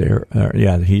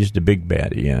 He's the big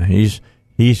baddie. Yeah,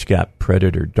 he's got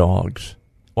predator dogs.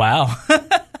 Wow.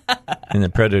 And the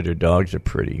predator dogs are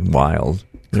pretty wild.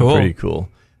 They're cool. Pretty cool.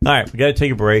 All right, we got to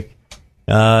take a break.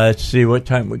 Let's see what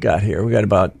time we got here. We got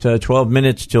about 12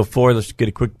 minutes till 4. Let's get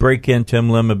a quick break in. Tim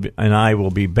Lim and I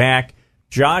will be back.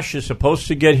 Josh is supposed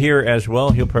to get here as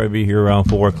well. He'll probably be here around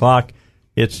 4 o'clock.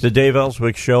 It's the Dave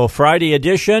Elswick Show, Friday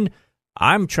edition.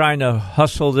 I'm trying to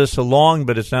hustle this along,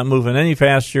 but it's not moving any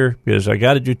faster because I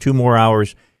got to do 2 more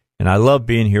hours, and I love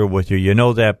being here with you. You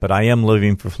know that, but I am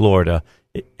leaving for Florida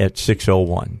at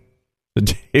 6:01.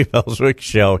 The Dave Elswick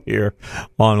Show here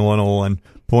on 101.1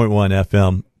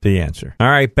 FM. The Answer. All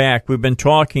right, back. We've been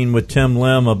talking with Tim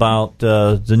Lim about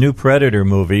the new Predator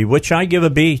movie, which I give a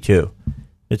B to.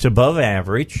 It's above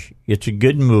average. It's a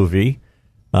good movie.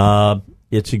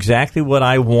 It's exactly what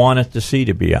I wanted to see,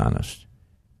 to be honest.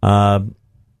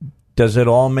 Does it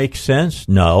all make sense?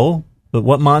 No. But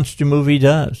what monster movie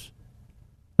does?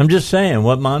 I'm just saying,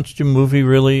 what monster movie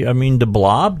really... The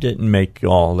Blob didn't make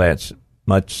all that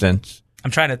much sense. I'm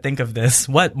trying to think of this.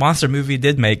 What monster movie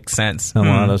did make sense? A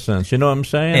lot of sense. You know what I'm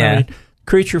saying? Yeah.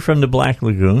 Creature from the Black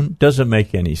Lagoon doesn't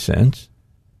make any sense.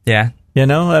 Yeah.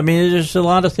 There's a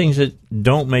lot of things that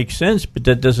don't make sense, but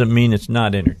that doesn't mean it's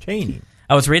not entertaining.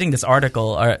 I was reading this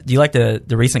article. Do you like the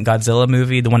recent Godzilla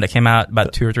movie, the one that came out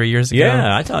about 2 or 3 years ago?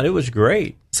 Yeah, I thought it was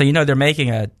great. So, they're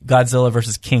making a Godzilla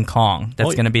versus King Kong.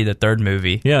 That's going to be the 3rd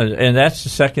movie. Yeah, and that's the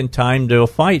 2nd time they'll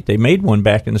fight. They made one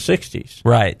back in the 60s.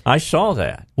 Right. I saw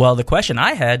that. Well, the question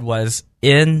I had was,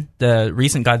 in the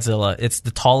recent Godzilla, it's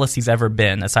the tallest he's ever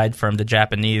been, aside from the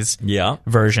Japanese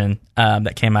version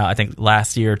that came out, I think,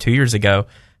 last year or 2 years ago.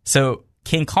 So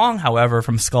King Kong, however,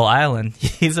 from Skull Island,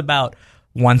 he's about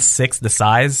 1/6 the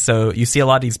size. So you see a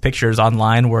lot of these pictures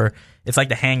online where it's like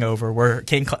The Hangover, where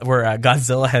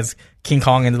Godzilla has King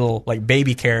Kong in a little like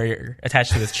baby carrier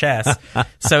attached to his chest.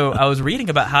 So I was reading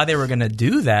about how they were going to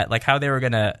do that, like how they were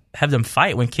going to have them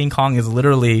fight when King Kong is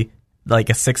literally like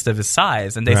 1/6 of his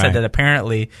size. And they said that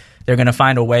apparently they're going to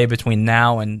find a way between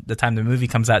now and the time the movie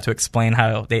comes out to explain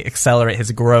how they accelerate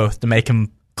his growth to make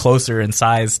him closer in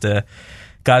size to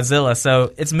Godzilla.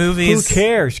 So it's movies. Who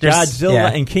cares?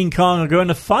 Godzilla and King Kong are going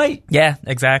to fight. Yeah,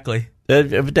 exactly.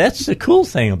 That's the cool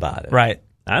thing about it. Right.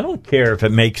 I don't care if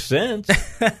it makes sense.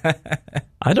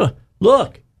 I don't.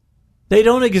 Look, they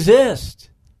don't exist.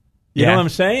 You know what I'm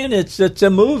saying? It's a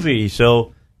movie,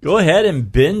 so go ahead and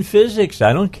bend physics.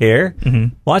 I don't care.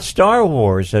 Mm-hmm. Watch Star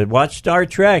Wars. Watch Star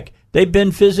Trek. They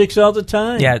bend physics all the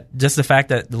time. Yeah, just the fact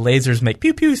that the lasers make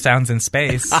pew-pew sounds in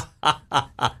space.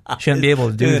 Shouldn't be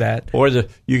able to do that. Or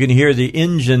you can hear the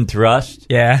engine thrust.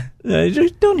 Yeah.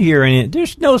 Just don't hear any.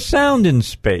 There's no sound in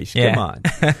space. Come on.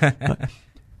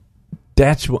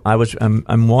 That's what I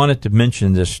wanted to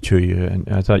mention this to you, and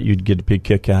I thought you'd get a big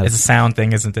kick out of it. It's a sound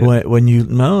thing, isn't it? When you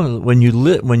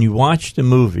watch the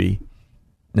movie,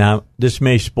 now this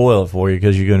may spoil it for you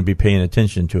because you're going to be paying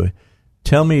attention to it.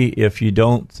 Tell me if you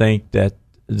don't think that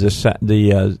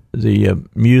the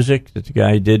music that the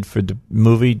guy did for the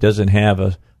movie doesn't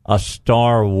have a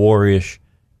Star Wars-ish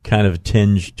kind of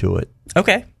tinge to it.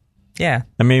 Okay, yeah.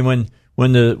 I mean,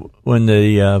 when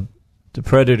the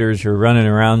Predators are running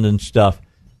around and stuff,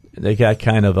 they got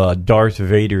kind of a Darth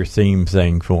Vader theme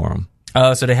thing for them.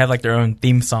 Oh, so they have like their own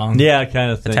theme song. Yeah,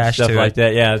 kind of thing, attached stuff to like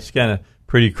that. Yeah, it's kind of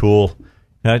pretty cool.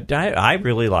 I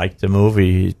really liked the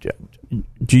movie.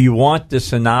 Do you want the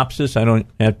synopsis? I don't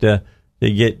have to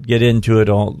get into it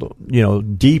all,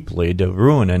 deeply to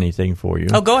ruin anything for you.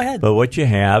 Oh, go ahead. But what you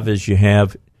have is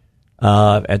at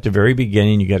the very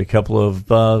beginning, you got a couple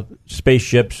of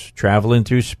spaceships traveling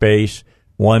through space.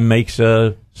 One makes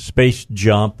a space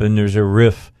jump, and there's a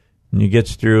rift, and he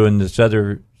gets through, and this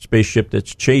other spaceship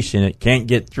that's chasing it can't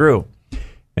get through.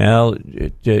 Well,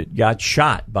 it got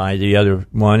shot by the other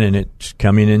one, and it's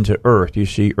coming into Earth. You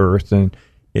see Earth, and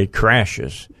it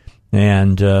crashes.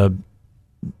 And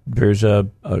there's a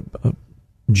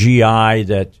GI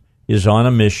that is on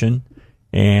a mission,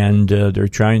 and they're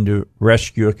trying to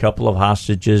rescue a couple of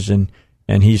hostages, and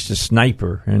he's the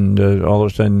sniper. And all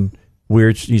of a sudden,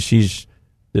 he sees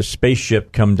the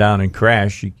spaceship come down and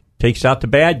crash. He takes out the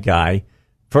bad guy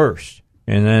first,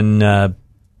 and then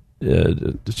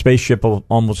the spaceship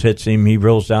almost hits him. He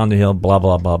rolls down the hill, blah,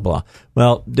 blah, blah, blah.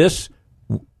 Well, this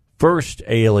first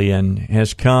alien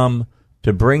has come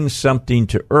to bring something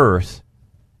to Earth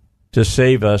to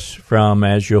save us from,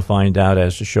 as you'll find out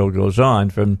as the show goes on,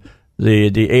 from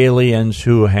the aliens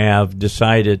who have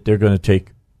decided they're going to take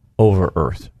over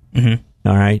Earth. Mm-hmm.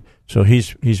 All right? So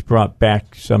he's brought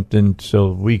back something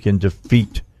so we can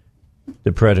defeat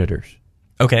the Predators.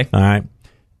 Okay. All right?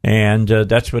 And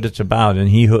that's what it's about. And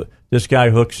this guy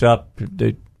hooks up.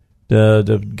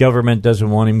 The government doesn't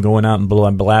want him going out and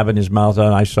blabbing his mouth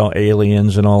out. I saw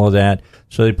aliens and all of that.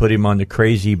 So they put him on the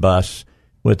crazy bus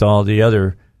with all the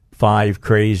other 5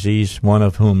 crazies, one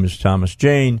of whom is Thomas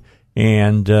Jane.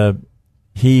 And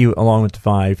he, along with the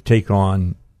 5, take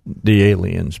on the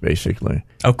aliens, basically.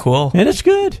 Oh, cool. And it's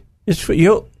good. It's for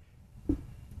you.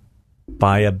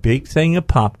 Buy a big thing of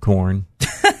popcorn.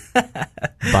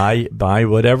 buy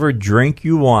whatever drink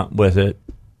you want with it.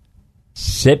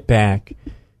 Sit back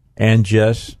and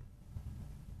just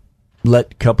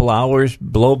let a couple hours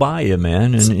blow by you,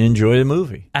 man, and enjoy the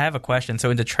movie. I have a question.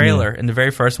 So in the trailer, in the very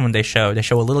first one they show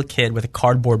a little kid with a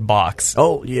cardboard box.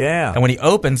 Oh, yeah. And when he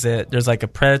opens it, there's like a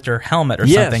Predator helmet or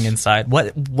something inside.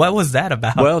 What was that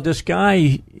about? Well, this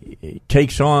guy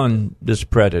takes on this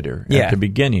Predator at the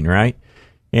beginning, right?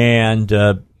 And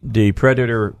the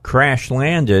Predator crash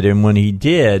landed, and when he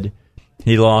did,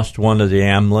 he lost one of the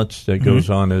amulets that goes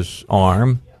on his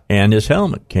arm, and his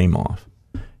helmet came off.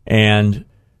 And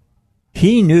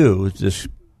he knew, this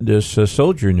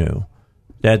soldier knew,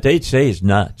 that they'd say he's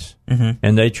nuts. Mm-hmm.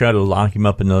 And they try to lock him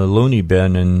up in the loony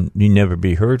bin, and he'd never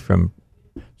be heard from.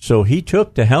 So he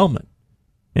took the helmet,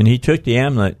 and he took the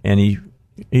amulet, and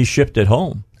he shipped it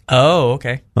home. Oh,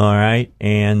 okay. All right.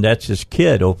 And that's his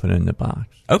kid opening the box.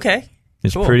 Okay.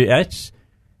 It's cool. pretty.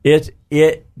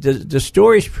 The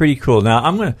story's pretty cool. Now,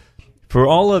 I'm going to, for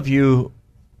all of you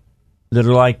that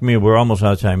are like me, we're almost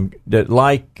out of time, that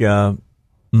like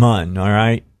Munn, all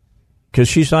right? Because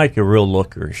she's like a real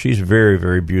looker. She's a very,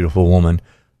 very beautiful woman.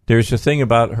 There's a thing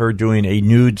about her doing a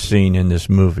nude scene in this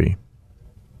movie.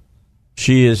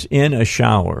 She is in a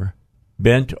shower,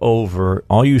 bent over.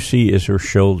 All you see is her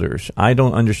shoulders. I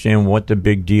don't understand what the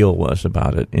big deal was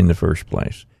about it in the first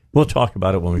place. We'll talk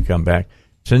about it when we come back.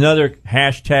 It's another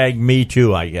hashtag Me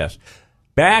Too, I guess.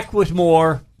 Back with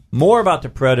more about the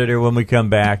Predator when we come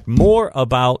back. More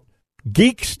about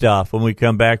geek stuff when we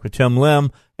come back with Tim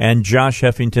Lim, and Josh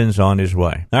Heffington's on his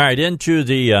way. All right, into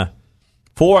the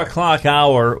 4 o'clock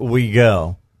hour we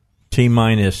go.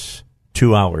 T-minus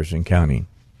 2 hours and counting.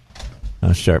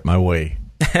 I'll start my way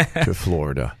to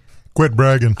Florida. Quit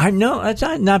bragging. I know, it's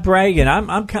not bragging.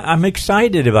 I'm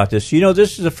excited about this. You know,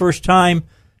 this is the first time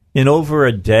in over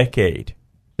a decade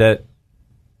that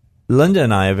Linda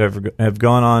and I have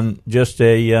gone on just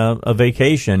a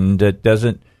vacation that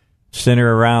doesn't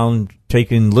center around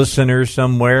taking listeners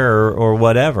somewhere or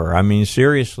whatever. I mean,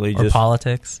 seriously, or just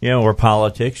politics. Yeah, or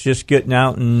politics. Just getting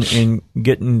out and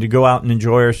getting to go out and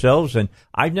enjoy ourselves. And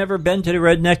I've never been to the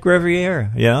Redneck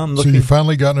Riviera. Yeah, I'm looking. So you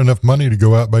finally gotten enough money to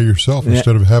go out by yourself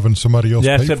instead of having somebody else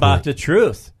pay for it. That's about the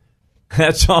truth.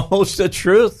 That's almost the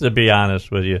truth, to be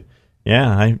honest with you.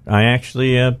 Yeah, I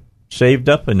actually saved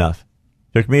up enough.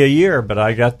 Took me a year, but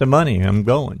I got the money. I'm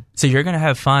going. So you're going to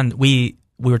have fun. We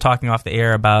were talking off the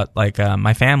air about, like,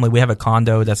 my family. We have a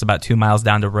condo that's about 2 miles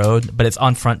down the road, but it's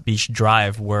on Front Beach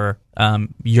Drive where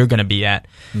you're going to be at.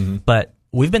 Mm-hmm. But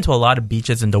we've been to a lot of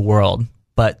beaches in the world,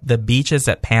 but the beaches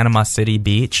at Panama City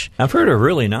Beach, I've heard, are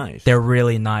really nice. They're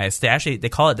really nice. They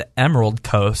call it the Emerald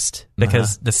Coast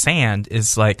because the sand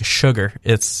is like sugar.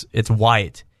 It's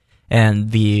white,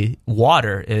 and the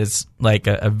water is like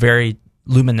a very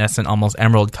luminescent, almost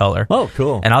emerald color. Oh,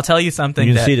 cool. And I'll tell you something.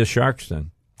 You can see the sharks then.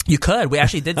 You could. We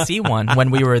actually did see one when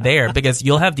we were there, because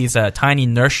you'll have these tiny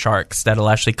nurse sharks that'll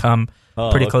actually come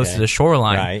pretty close to the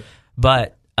shoreline. Right.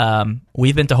 But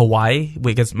we've been to Hawaii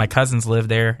because my cousins live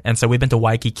there, and so we've been to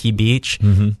Waikiki Beach.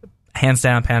 Mm-hmm. Hands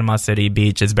down, Panama City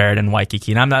Beach is better than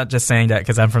Waikiki. And I'm not just saying that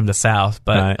because I'm from the South,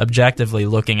 but objectively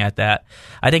looking at that,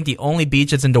 I think the only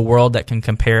beaches in the world that can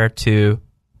compare to,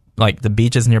 like, the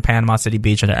beaches near Panama City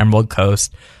Beach and the Emerald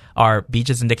Coast are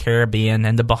beaches in the Caribbean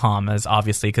and the Bahamas,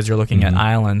 obviously, because you're looking at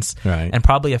islands, and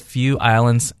probably a few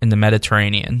islands in the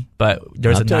Mediterranean. But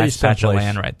there's a nice patch of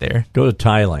land right there. Go to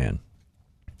Thailand.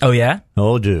 Oh, yeah?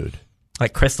 Oh, dude.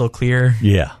 Like crystal clear?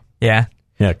 Yeah. Yeah?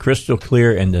 Yeah, crystal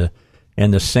clear,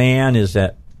 and the sand is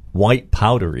that white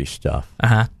powdery stuff.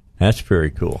 Uh-huh. That's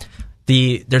very cool.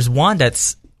 There's one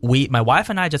that's... My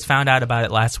wife and I just found out about it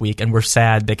last week, and we're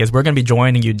sad because we're going to be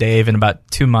joining you, Dave, in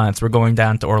about 2 months. We're going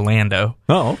down to Orlando.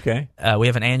 Oh, okay. We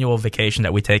have an annual vacation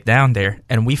that we take down there,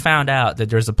 and we found out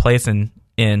that there's a place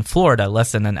in Florida,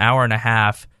 less than an hour and a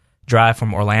half drive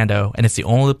from Orlando, and it's the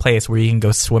only place where you can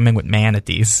go swimming with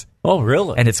manatees. Oh,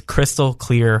 really? And it's crystal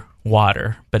clear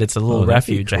water, but it's a little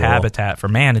refuge, a habitat for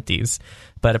manatees.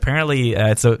 But apparently,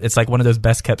 it's like one of those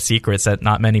best kept secrets that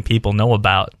not many people know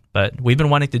about. But we've been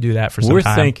wanting to do that for some time.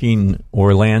 We're thinking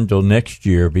Orlando next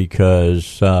year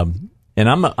because, and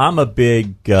I'm a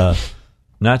big,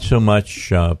 not so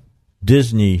much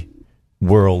Disney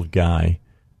World guy.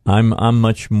 I'm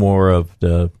much more of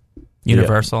the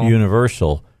Universal.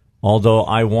 Universal. Although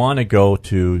I want to go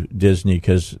to Disney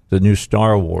because the new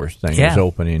Star Wars thing is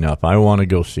opening up. I want to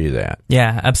go see that.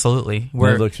 Yeah, absolutely.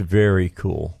 It looks very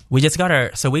cool. We just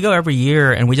got so we go every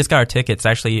year, and we just got our tickets.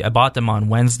 Actually, I bought them on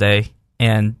Wednesday.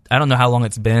 And I don't know how long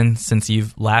it's been since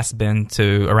you've last been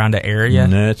to around the area.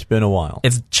 No, it's been a while.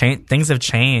 Things have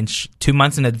changed. 2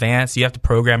 months in advance, you have to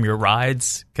program your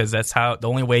rides, because that's the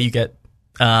only way you get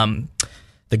the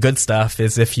good stuff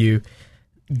is if you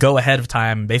go ahead of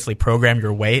time and basically program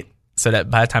your wait, so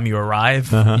that by the time you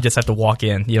arrive, you just have to walk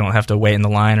in. You don't have to wait in the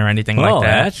line or anything like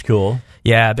that. Oh, that's cool.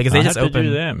 Yeah, because they just opened.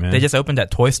 Do that, man. They just opened at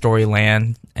Toy Story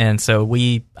Land, and so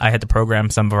I had to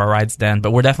program some of our rides then. But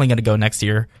we're definitely going to go next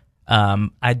year.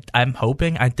 I'm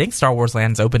hoping. I think Star Wars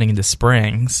Land's opening in the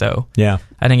spring, so yeah,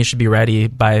 I think it should be ready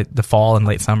by the fall and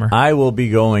late summer. I will be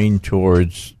going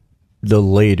towards the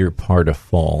later part of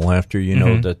fall after you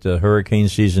know that the hurricane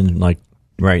season, like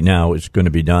right now, is going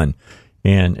to be done,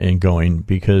 and going,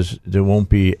 because it won't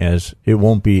be on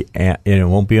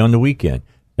the weekend.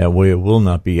 That way, it will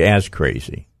not be as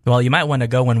crazy. Well, you might want to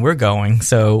go when we're going.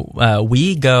 So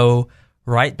we go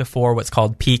right before what's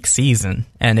called peak season.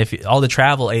 And if all the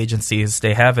travel agencies,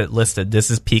 they have it listed.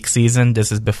 This is peak season.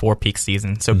 This is before peak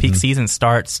season. So peak season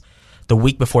starts the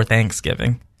week before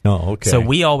Thanksgiving. Oh, okay. So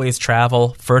we always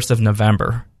travel 1st of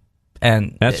November.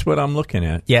 And that's what I'm looking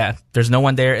at. Yeah. There's no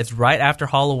one there. It's right after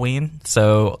Halloween.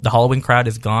 So the Halloween crowd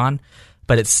is gone,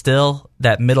 but it's still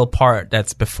that middle part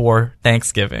that's before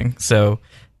Thanksgiving. So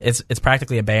it's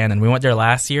practically abandoned. We went there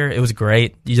last year. It was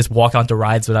great. You just walk onto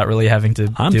rides without really having to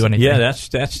do anything. Yeah,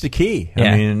 that's the key.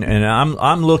 Yeah. I mean, and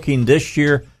I'm looking this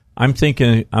year. I'm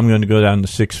thinking I'm going to go down to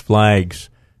Six Flags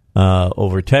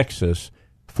over Texas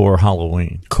for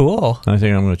Halloween. Cool. I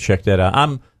think I'm going to check that out.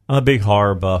 I'm a big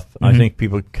horror buff. Mm-hmm. I think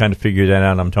people kind of figure that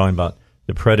out. I'm talking about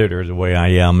The Predator the way I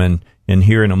am. And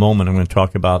here in a moment, I'm going to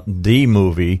talk about the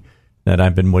movie that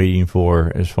I've been waiting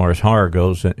for as far as horror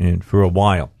goes and for a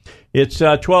while. It's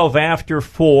 12 after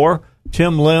 4.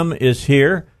 Tim Lim is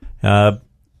here. How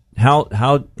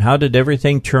did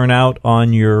everything turn out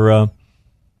on your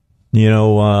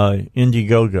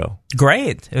Indiegogo?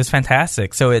 Great. It was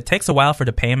fantastic. So it takes a while for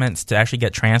the payments to actually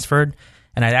get transferred.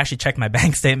 And I actually checked my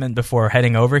bank statement before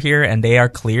heading over here, and they are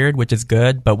cleared, which is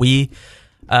good. But we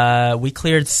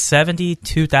cleared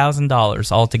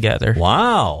 $72,000 altogether.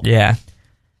 Wow. Yeah.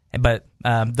 But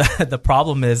the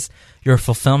problem is your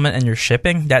fulfillment and your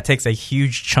shipping. That takes a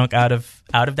huge chunk out of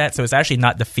that. So it's actually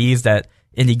not the fees that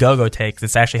Indiegogo takes.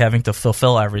 It's actually having to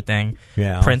fulfill everything,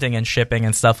 printing and shipping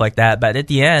and stuff like that. But at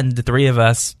the end, the three of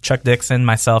us, Chuck Dixon,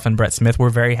 myself, and Brett Smith, were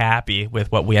very happy with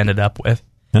what we ended up with.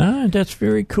 That's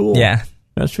very cool. Yeah.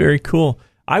 That's very cool.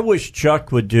 I wish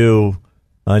Chuck would do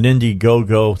an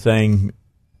Indiegogo thing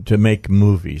to make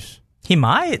movies. He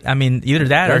might. I mean, either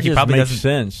that or he probably doesn't.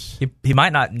 Sense. He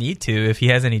might not need to if he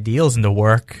has any deals in the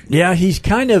work. Yeah, he's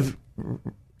kind of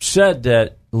said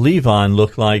that Levon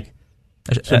looked like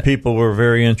some people were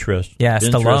very interested. Yeah,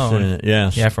 Stallone. In it.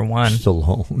 Yes. Yeah, for one.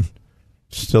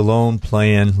 Stallone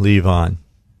playing Levon.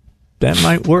 That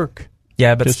might work.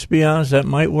 Yeah, but just to be honest, that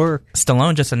might work.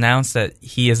 Stallone just announced that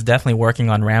he is definitely working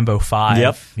on Rambo 5.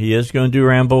 Yep, he is going to do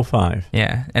Rambo 5.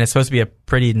 Yeah, and it's supposed to be a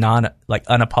pretty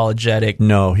unapologetic.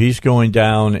 No, he's going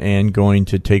down and going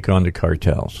to take on the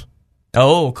cartels.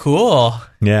 Oh, cool.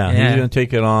 Yeah, he's going to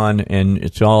take it on, and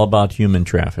it's all about human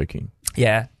trafficking.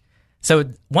 Yeah. So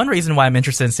one reason why I'm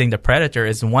interested in seeing The Predator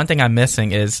is one thing I'm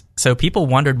missing is, so people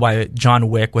wondered why John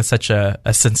Wick was such a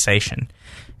sensation.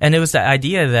 And it was the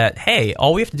idea that, hey,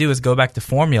 all we have to do is go back to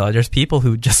formula. There's people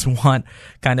who just want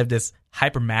kind of this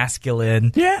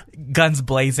hyper-masculine, guns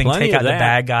blazing, take out the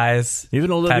bad guys.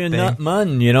 Even Olivia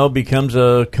Munn, becomes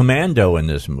a commando in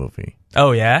this movie.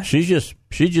 Oh, yeah? She's just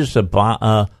a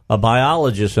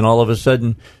biologist, and all of a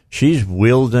sudden she's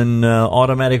wielding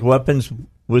automatic weapons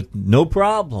with no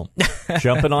problem,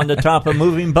 jumping on the top of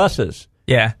moving buses.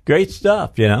 Yeah. Great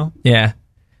stuff, Yeah.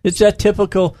 It's that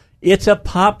typical... It's a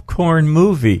popcorn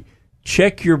movie.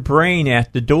 Check your brain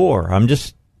at the door. I'm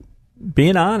just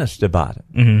being honest about it.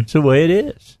 Mm-hmm. It's the way it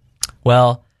is.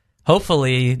 Well,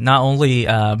 hopefully, not only...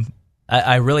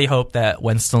 I really hope that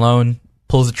when Stallone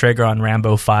pulls the trigger on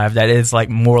Rambo 5, that is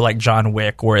more like John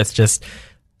Wick, where it's just...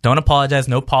 Don't apologize.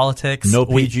 No politics. No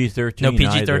PG-13. No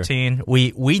PG-13.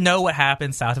 Either. We know what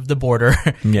happens south of the border.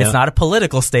 Yeah. It's not a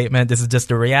political statement. This is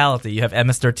just a reality. You have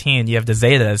MS-13. You have the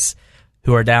Zetas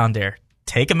who are down there.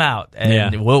 Take them out,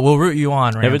 and we'll root you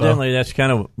on, Rambo. Evidently, that's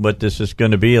kind of what this is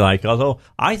going to be like. Although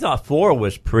I thought 4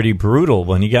 was pretty brutal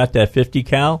when you got that 50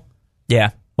 cal.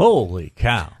 Yeah. Holy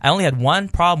cow! I only had one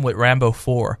problem with Rambo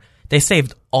 4. They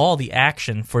saved all the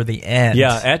action for the end.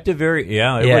 Yeah, at the very it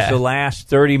was the last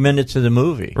 30 minutes of the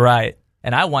movie. Right,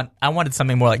 and I wanted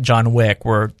something more like John Wick,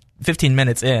 where 15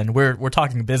 minutes in, we're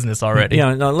talking business already.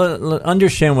 Yeah, now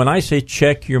understand when I say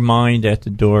check your mind at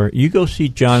the door, you go see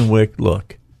John Wick.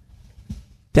 Look.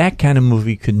 That kind of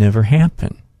movie could never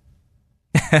happen.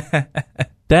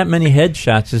 That many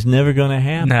headshots is never going to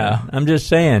happen. No. I'm just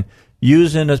saying,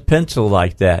 using a pencil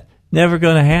like that, never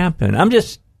going to happen. I'm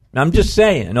just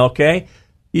saying, okay?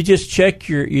 You just check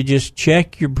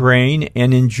your brain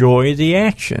and enjoy the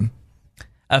action.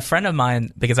 A friend of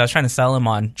mine, because I was trying to sell him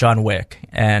on John Wick,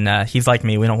 and he's like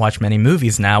me, we don't watch many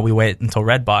movies now. We wait until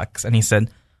Redbox, and he said,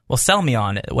 "Well, sell me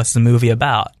on it. What's the movie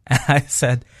about?" And I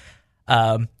said,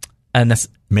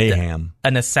 Mayhem.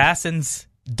 An assassin's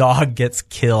dog gets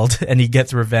killed, and he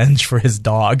gets revenge for his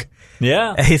dog.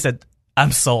 Yeah. And he said,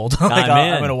 I'm sold.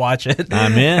 I'm going to watch it.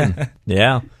 I'm in.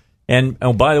 Yeah. And,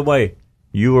 by the way,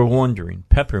 you were wondering,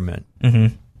 Peppermint.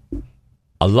 Mm-hmm.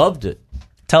 I loved it.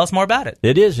 Tell us more about it.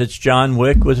 It is. It's John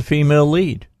Wick with a female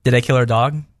lead. Did they kill her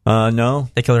dog? No.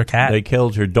 They killed her cat? They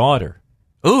killed her daughter.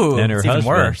 Ooh, and her it's husband.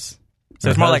 Even worse. So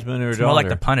it's more like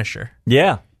The Punisher.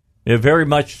 Yeah. Very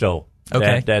much so.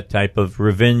 Okay. That type of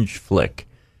revenge flick.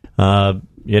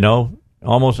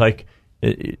 Almost like,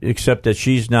 except that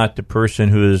she's not the person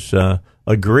who is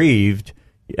aggrieved.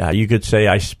 You could say,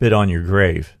 I spit on your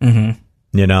grave. Mm-hmm.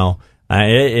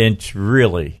 It's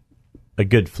really a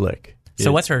good flick.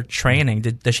 So what's her training?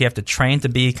 Does she have to train to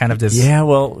be kind of this? Yeah,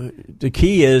 well, the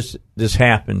key is this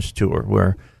happens to her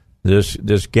where this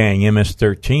gang,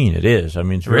 MS-13, it is. I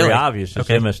mean, it's very obvious it's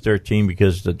MS-13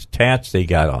 because of the tats they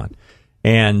got on.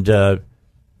 And the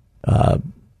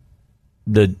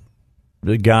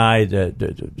the guy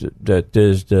that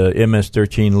is the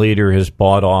MS-13 leader has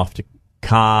bought off the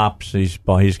cops. He's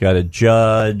got a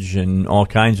judge and all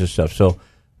kinds of stuff. So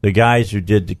the guys who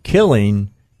did the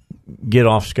killing get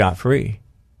off scot-free,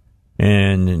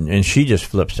 and she just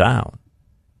flips out.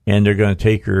 And they're going to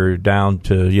take her down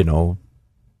to,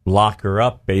 lock her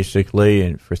up basically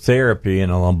and for therapy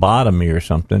and a lobotomy or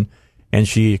something. And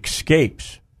she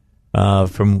escapes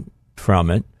from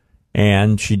it,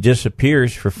 and she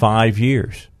disappears for 5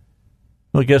 years.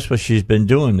 Well, guess what she's been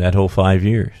doing that whole 5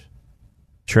 years?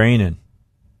 Training.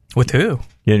 With who?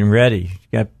 Getting ready. She's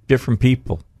got different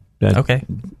people that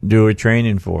do her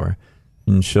training for her.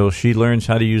 And so she learns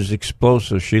how to use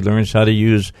explosives. She learns how to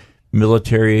use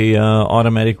military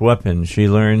automatic weapons. She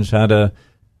learns how to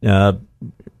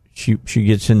she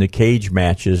gets into cage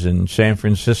matches in San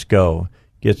Francisco,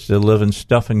 gets the living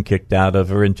stuffing kicked out of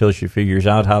her until she figures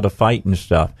out how to fight and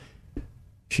stuff.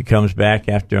 She comes back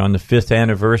on the 5th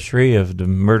anniversary of the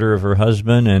murder of her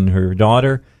husband and her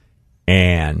daughter,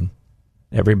 and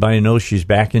everybody knows she's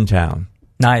back in town.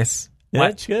 Nice. Yeah,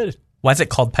 that's good. Why is it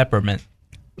called Peppermint?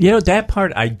 That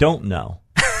part I don't know.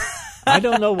 I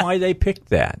don't know why they picked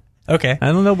that. Okay.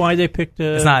 I don't know why they picked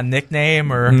it. It's not a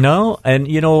nickname or... No, and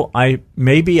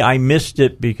maybe I missed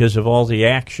it because of all the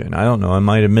action. I don't know. I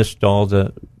might have missed all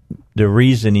the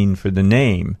reasoning for the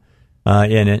name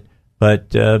in it.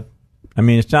 But,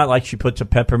 it's not like she puts a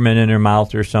peppermint in her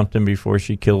mouth or something before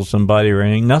she kills somebody or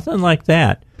anything. Nothing like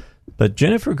that. But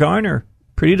Jennifer Garner,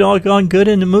 pretty doggone good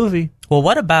in the movie. Well,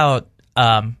 what about...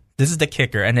 this is the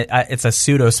kicker, and it's a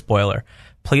pseudo-spoiler.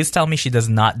 Please tell me she does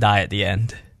not die at the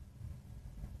end.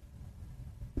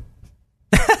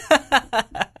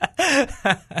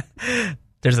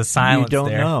 There's a silence there. You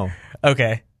don't know.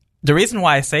 Okay. The reason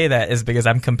why I say that is because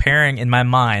I'm comparing in my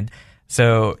mind.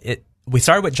 So we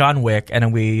started with John Wick, and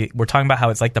then we were talking about how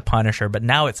it's like The Punisher, but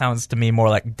now it sounds to me more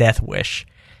like Death Wish.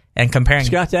 And comparing... It's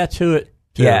got that to it,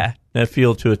 too. Yeah. That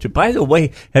feel to it, too. By the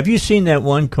way, have you seen that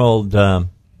one called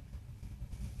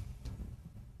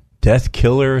Death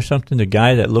Killer or something? The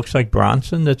guy that looks like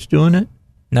Bronson that's doing it?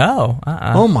 No.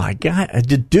 Oh, my God.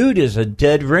 The dude is a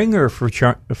dead ringer for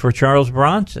Charles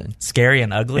Bronson. Scary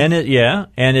and ugly? And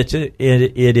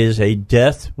it is a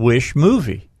Death Wish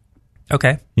movie.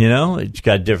 Okay. It's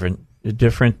got a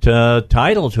different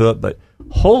title to it, but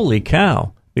holy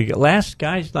cow. The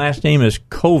guy's last name is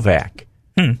Kovac.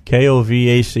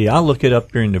 Kovac. I'll look it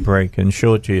up during the break and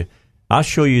show it to you. I'll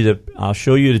show you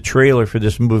the trailer for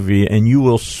this movie, and you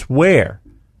will swear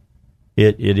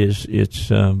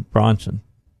it's Bronson.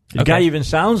 The guy even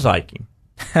sounds like him.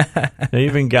 They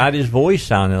even got his voice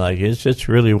sounding like it. It's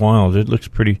really wild. It looks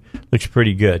pretty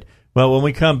good. Well, when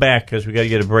we come back, because we got to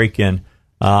get a break in,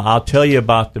 I'll tell you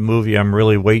about the movie I'm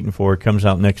really waiting for. It comes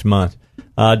out next month.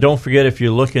 Don't forget, if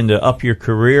you're looking to up your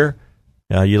career,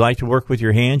 you like to work with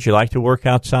your hands, you like to work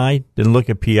outside, then look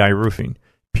at PI Roofing.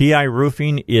 PI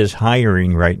Roofing is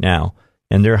hiring right now,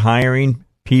 and they're hiring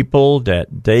people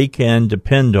that they can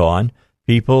depend on,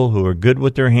 people who are good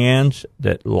with their hands,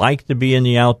 that like to be in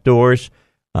the outdoors.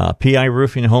 PI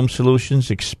Roofing Home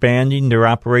Solutions expanding their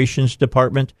operations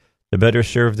department to better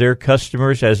serve their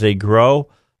customers as they grow.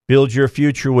 Build your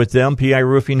future with them. PI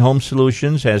Roofing Home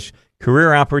Solutions has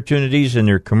career opportunities in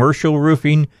their commercial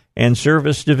roofing and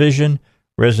service division,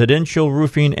 residential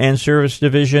roofing and service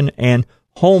division, and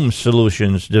home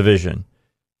solutions division.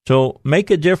 So make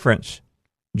a difference.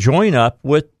 Join up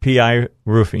with PI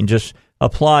Roofing. Just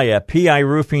apply at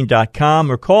piroofing.com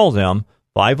or call them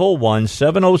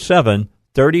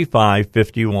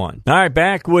 501-707-3551. All right,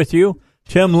 back with you.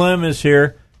 Tim Lim is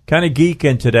here, kind of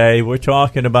geeking today. We're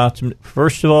talking about some.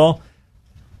 First of all,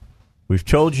 we've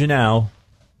told you now,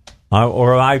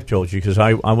 or I've told you because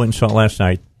I went and saw it last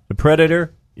night. The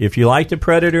Predator. If you like the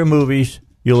Predator movies,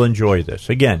 you'll enjoy this.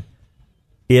 Again,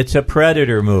 it's a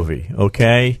Predator movie,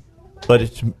 okay?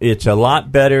 But it's a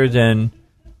lot better than,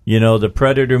 the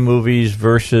Predator movies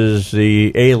versus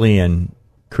the alien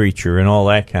creature and all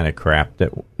that kind of crap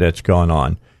that's gone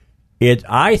on.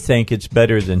 I think it's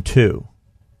better than 2.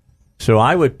 So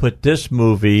I would put this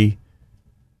movie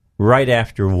right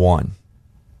after 1.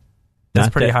 That's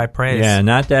pretty high praise. Yeah,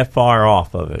 not that far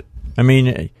off of it. I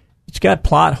mean, it's got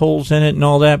plot holes in it and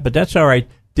all that, but that's all right.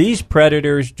 These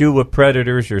Predators do what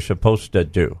Predators are supposed to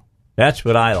do. That's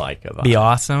what I like about Be it.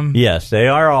 awesome? Yes, they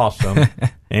are awesome.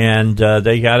 And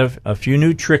they got a few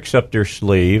new tricks up their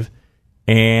sleeve,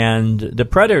 and the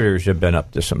Predators have been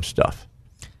up to some stuff.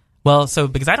 Well,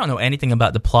 because I don't know anything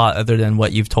about the plot other than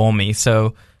what you've told me,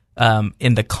 so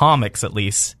in the comics at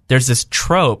least, there's this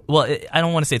trope. Well, I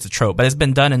don't want to say it's a trope, but it's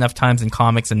been done enough times in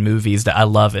comics and movies that I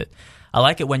love it. I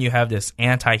like it when you have this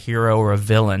anti-hero or a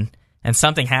villain, and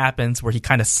something happens where he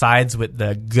kind of sides with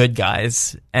the good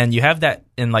guys. And you have that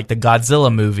in like the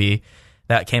Godzilla movie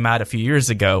that came out a few years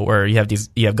ago, where you have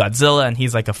Godzilla and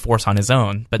he's like a force on his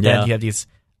own, but then you have these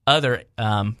other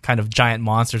kind of giant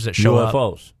monsters that show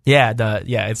UFOs. up.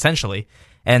 Yeah, essentially.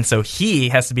 And so he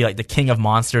has to be like the king of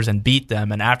monsters and beat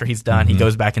them. And after he's done, he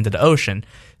goes back into the ocean.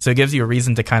 So it gives you a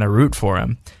reason to kind of root for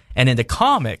him. And in the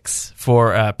comics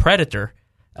for Predator,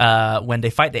 when they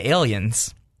fight the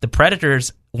aliens,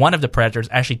 one of the Predators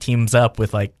actually teams up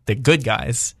with like the good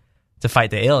guys to fight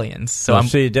the aliens. So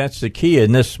see, that's the key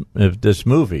in this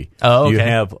movie. Oh,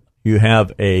 okay. You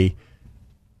have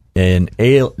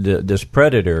this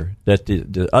Predator that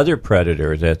the other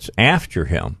Predator that's after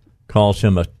him calls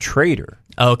him a traitor.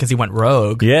 Oh, because he went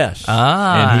rogue. Yes.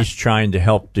 And he's trying to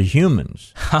help the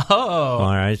humans. Oh,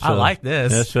 all right. So I like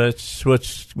this. That's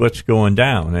what's going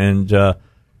down, and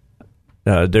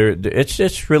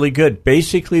it's really good.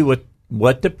 Basically,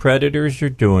 what the Predators are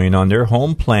doing on their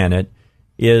home planet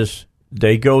is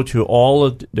they're going to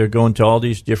all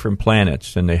these different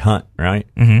planets and they hunt. Right.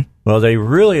 Mm-hmm. Well, they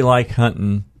really like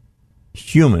hunting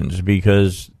humans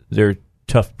because they're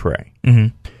tough prey.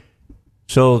 Mm-hmm.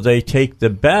 So they take the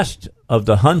best of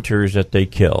the hunters that they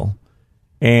kill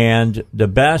and the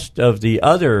best of the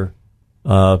other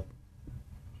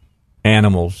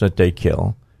animals that they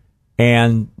kill,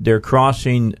 and they're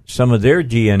crossing some of their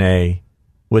DNA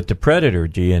with the predator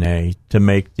DNA to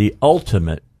make the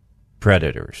ultimate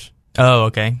predators. Oh,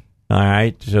 okay. All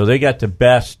right. So they got the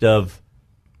best of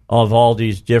all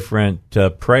these different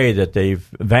prey that they've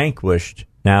vanquished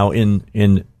now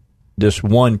in this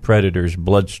one predator's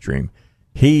bloodstream.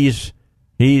 He's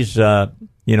the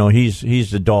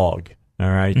dog, all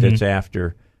right, that's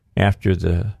after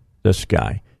this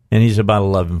guy, and he's about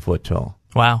 11 foot tall.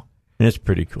 Wow, and it's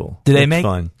pretty cool. Did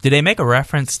fun. they make a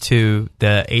reference to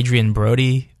the Adrian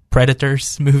Brody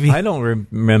Predators movie? I don't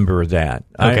remember that.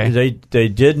 Okay, they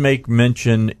did make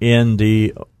mention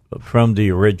from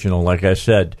the original, like I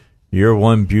said, you're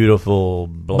one beautiful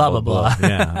blah blah blah,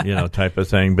 yeah, type of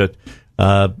thing, but.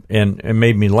 And it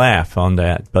made me laugh on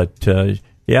that, but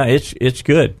it's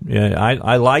good. Yeah,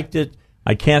 I liked it.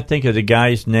 I can't think of the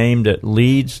guy's name that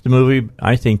leads the movie.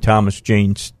 I think Thomas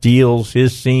Jane steals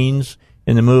his scenes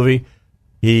in the movie.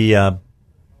 He, of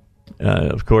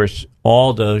course,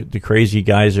 all the crazy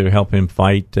guys that are helping him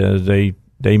fight, they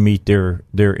meet their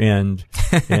end,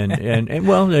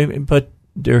 but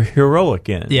they're heroic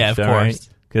ends. Yeah, of course. Right?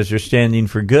 Because they're standing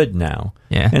for good now.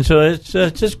 Yeah. And so it's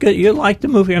just good. You like the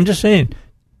movie. I'm just saying,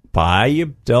 buy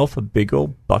yourself a big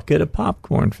old bucket of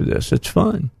popcorn for this. It's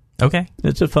fun. Okay.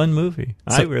 It's a fun movie.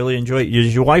 I really enjoy it.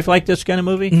 Does your wife like this kind of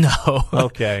movie? No.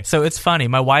 Okay. So it's funny.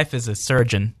 My wife is a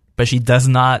surgeon, but she does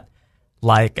not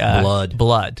like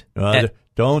blood.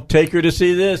 Don't take her to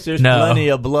see this. There's plenty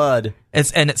of blood.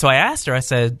 So I asked her, I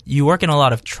said, you work in a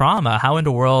lot of trauma. How in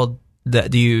the world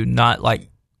do you not like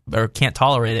or can't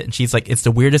tolerate it? And she's like, it's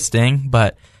the weirdest thing,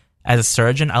 but as a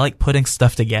surgeon, I like putting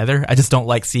stuff together. I just don't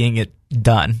like seeing it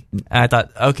done. And I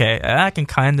thought, okay, I can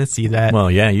kind of see that. Well,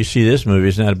 yeah, you see this movie.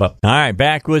 It's not about... All right,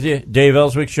 back with you. Dave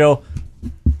Elswick Show.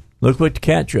 Look what the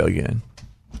cat drug in.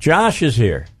 Josh is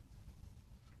here.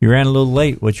 You ran a little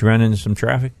late. What, you ran into some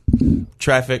traffic?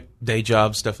 Traffic, day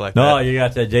job, stuff like that. No, you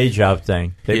got that day job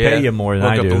thing. They pay you more than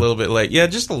I do. Woke up a little bit late. Yeah,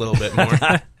 just a little bit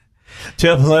more.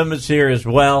 Tim Lemon's here as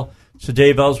well. It's the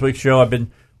Dave Elswick Show.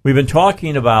 We've been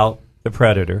talking about the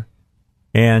Predator,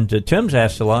 and Tim's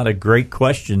asked a lot of great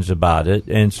questions about it,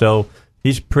 and so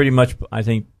he's pretty much, I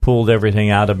think, pulled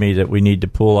everything out of me that we need to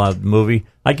pull out of the movie.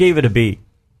 I gave it a B.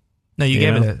 No, you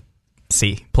gave it a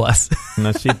C plus.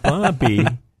 A C, B.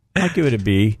 I'll give it a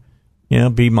B.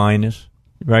 B minus,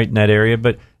 right in that area.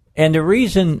 And the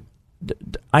reason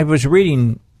I was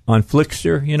reading on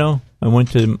Flickster, I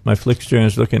went to my Flickster and I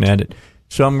was looking at it.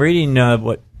 So I'm reading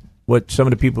what some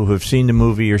of the people who have seen the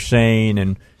movie are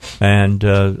saying, and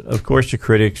of course the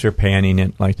critics are panning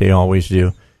it like they always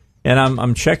do. And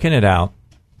I'm checking it out,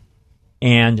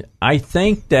 and I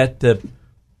think that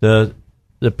the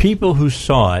people who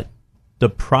saw it, the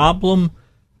problem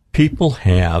people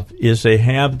have is they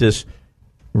have this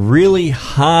really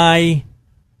high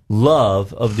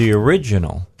love of the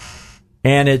original,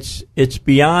 and it's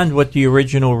beyond what the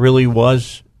original really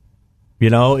was.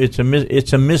 It's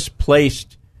a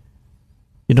misplaced.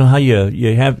 How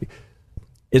you have.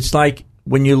 It's like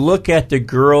when you look at the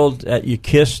girl that you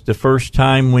kissed the first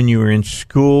time when you were in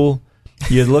school.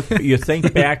 You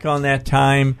think back on that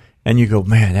time and you go,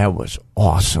 man, that was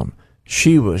awesome.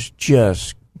 She was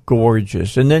just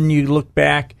gorgeous. And then you look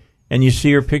back and you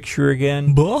see her picture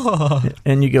again,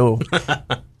 and you go,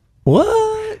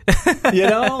 what? You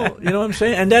know what I'm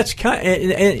saying? And that's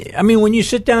I mean, when you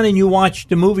sit down and you watch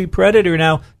the movie Predator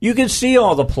now, you can see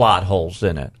all the plot holes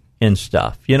in it and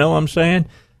stuff. You know what I'm saying?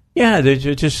 Yeah, there's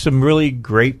just some really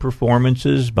great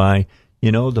performances by,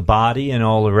 the body and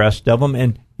all the rest of them.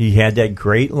 And he had that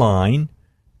great line,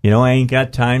 I ain't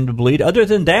got time to bleed. Other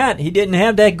than that, he didn't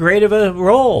have that great of a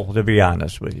role, to be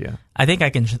honest with you. I think I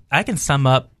can sum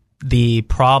up the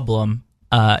problem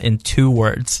in 2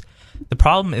 words. The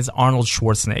problem is Arnold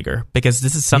Schwarzenegger, because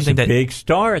this is something He's a big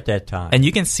star at that time. And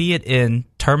you can see it in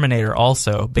Terminator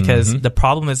also, because the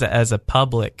problem is that as a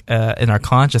public, in our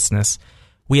consciousness,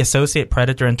 we associate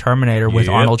Predator and Terminator with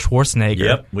Arnold Schwarzenegger.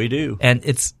 Yep, we do. And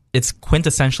it's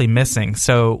quintessentially missing.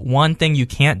 So one thing you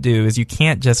can't do is you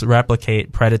can't just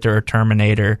replicate Predator or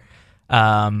Terminator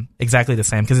exactly the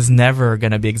same, because it's never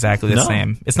going to be exactly the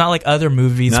same. It's not like other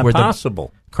movies not where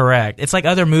possible. Correct. It's like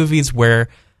other movies where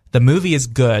the movie is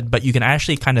good, but you can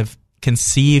actually kind of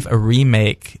conceive a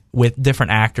remake with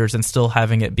different actors and still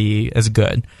having it be as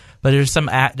good. But there's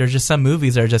just some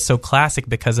movies that are just so classic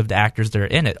because of the actors that are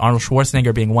in it. Arnold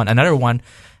Schwarzenegger being one. Another one,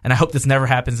 and I hope this never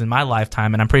happens in my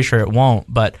lifetime, and I'm pretty sure it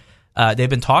won't, but they've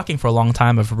been talking for a long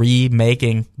time of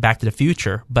remaking Back to the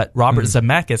Future. But Robert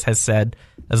Zemeckis has said,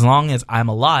 as long as I'm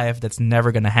alive, that's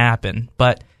never going to happen.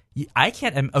 But I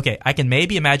can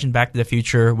maybe imagine Back to the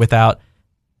Future without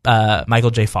Michael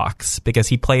J. Fox, because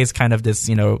he plays kind of this,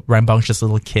 rambunctious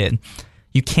little kid.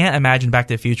 You can't imagine Back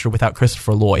to the Future without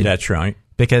Christopher Lloyd. That's right.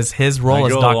 Because his role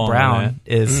as Doc Brown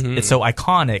it's so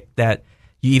iconic that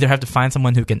you either have to find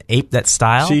someone who can ape that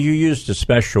style. See, you used a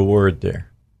special word there.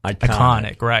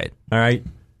 Iconic, right? All right.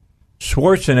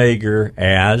 Schwarzenegger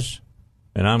as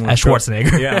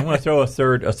Schwarzenegger. Yeah, I'm going to throw a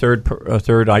third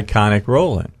iconic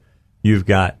role in. You've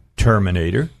got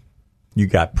Terminator, you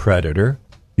got Predator,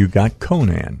 you got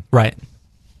Conan. Right.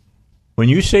 When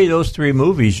you say those 3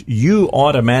 movies, you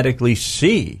automatically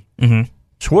see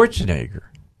Schwarzenegger.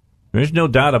 There's no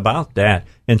doubt about that.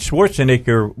 And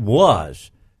Schwarzenegger was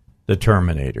the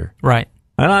Terminator. Right.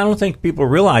 And I don't think people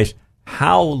realize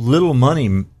how little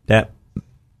money that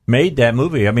made that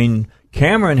movie. I mean,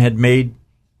 Cameron had made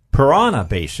Piranha,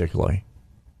 basically,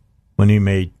 when he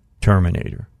made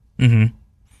Terminator. Mm-hmm.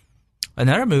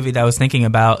 Another movie that I was thinking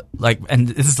about, and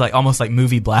this is almost like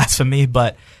movie blasphemy,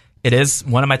 but it is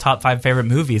one of my top 5 favorite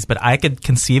movies, but I could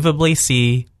conceivably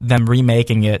see them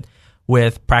remaking it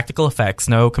with practical effects,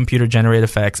 no computer-generated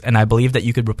effects, and I believe that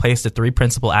you could replace the 3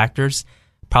 principal actors.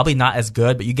 Probably not as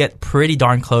good, but you get pretty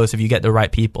darn close if you get the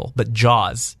right people. But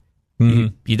Jaws,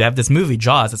 you'd have this movie,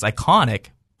 Jaws, it's iconic,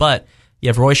 but you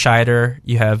have Roy Scheider,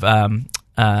 you have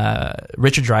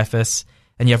Richard Dreyfuss,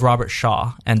 and you have Robert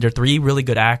Shaw, and they're 3 really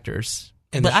good actors.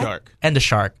 And the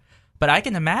Shark. But I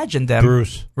can imagine them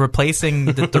replacing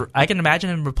I can imagine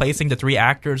them replacing the 3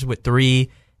 actors with 3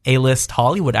 A-list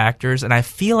Hollywood actors, and I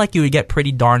feel like you would get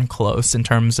pretty darn close in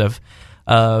terms of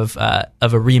a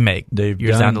remake.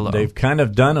 They've kind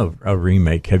of done a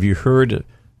remake. Have you heard?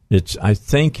 I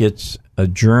think it's a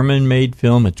German-made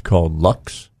film. It's called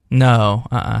Lux. No.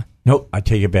 Nope. I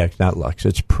take it back. It's not Lux.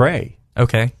 It's Prey.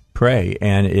 Okay. Prey,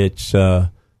 and it's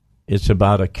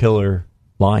about a killer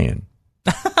lion.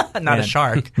 Not a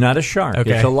shark. Not a shark.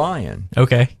 Okay. It's a lion.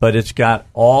 Okay. But it's got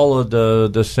all of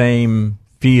the same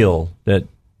feel that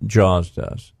Jaws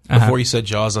does. Before you said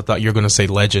Jaws, I thought you were going to say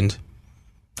Legend.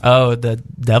 Oh, the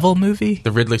Devil movie?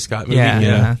 The Ridley Scott movie?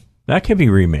 Yeah. That could be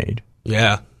remade.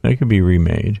 Yeah. That could be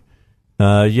remade.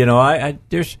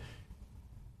 There's...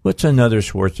 What's another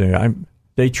Schwarzenegger?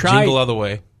 They tried... Jingle All the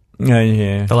Way.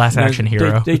 Yeah. The Last Action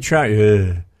Hero. They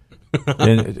tried...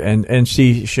 and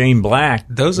see, Shane Black,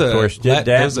 of course, did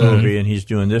that movie, and he's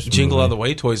doing this Jingle movie. All the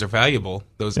Way toys are valuable.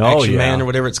 Those Action Man or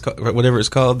whatever it's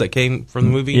called that came from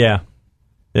the movie. Yeah.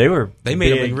 They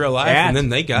made them in real life, and then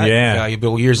they got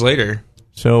valuable years later.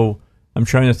 So I'm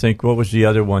trying to think, what was the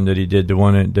other one that he did? The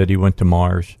one that he went to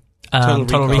Mars.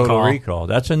 Total Recall.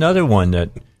 That's another one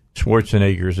that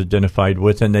Schwarzenegger is identified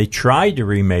with, and they tried to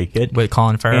remake it with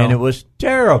Colin Farrell, and it was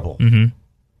terrible. Mm-hmm.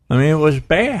 I mean, it was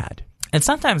bad. And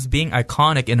sometimes being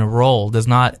iconic in a role does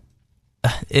not.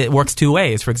 It works 2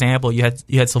 ways. For example, you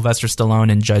had Sylvester Stallone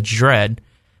in Judge Dredd,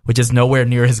 which is nowhere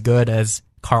near as good as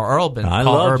Carl Urban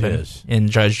in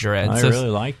Judge Dredd. I really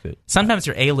liked it. Sometimes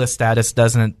your A-list status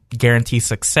doesn't guarantee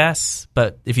success,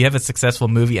 but if you have a successful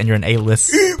movie and you're an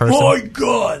A-list person, my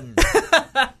gun.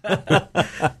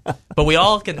 But we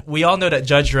all know that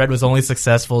Judge Dredd was only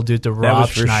successful due to Rob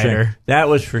Schneider. That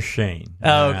was for Shane.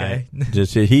 Oh, okay.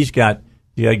 He's got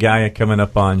a guy coming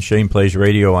up on Shane Plays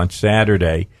Radio on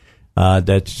Saturday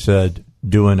that's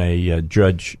doing a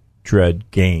Judge Dredd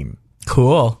game.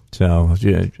 Cool. So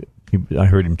I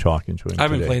heard him talking to him. I've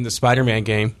been playing the Spider-Man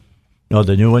game. Oh,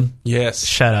 the new one? Yes.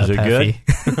 Shut up, Is it Effie.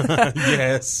 good?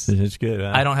 Yes. It's good.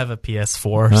 Huh? I don't have a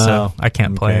PS4, so I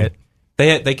can't play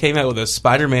it. They came out with a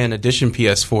Spider-Man edition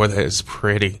PS4 that is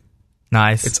pretty.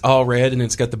 Nice. It's all red, and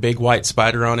it's got the big white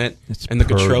spider on it. And the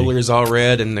controller is all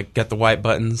red, and it got the white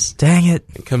buttons. Dang it.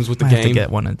 It comes with the I game. have to get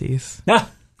one of these.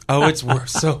 Oh, it's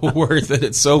so worth it.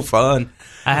 It's so fun.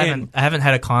 I haven't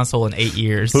had a console in 8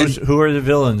 years. Who are the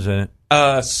villains in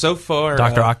it? So far,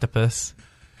 Dr. Octopus.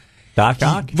 Doc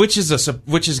Ock? Which is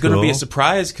going to be a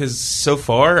surprise because so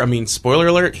far, I mean, spoiler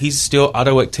alert, he's still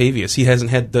Otto Octavius. He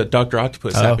hasn't had the Dr.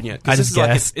 Octopus happen yet. I just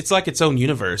guessed. It's like its own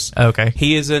universe. Okay.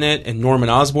 He is in it, and Norman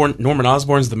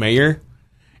Osborn's the mayor,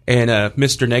 and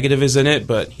Mr. Negative is in it,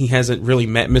 but he hasn't really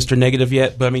met Mr. Negative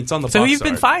yet. But I mean, it's on the box So who you've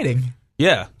been art. fighting?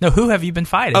 Yeah. No, who have you been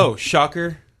fighting? Oh,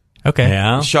 Shocker. Okay.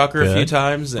 Yeah. Shocker good. a few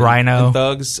times. And, Rhino. And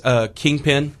Thugs.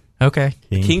 Kingpin. Okay.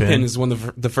 Kingpin is one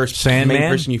of the first Sandman? main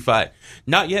person you fight.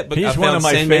 Not yet, but He's I one found of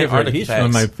my Sandman favorite. artifacts. He's one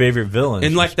of my favorite villains.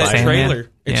 In like that Spider-Man. trailer,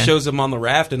 it Yeah. shows him on the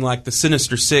raft, and like the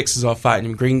Sinister Six is all fighting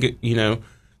him.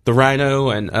 The Rhino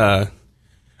and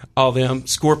all them.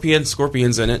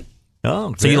 Scorpion's in it.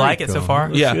 Oh, So you very like it so cool. far?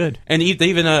 That's yeah, good. and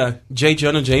even J.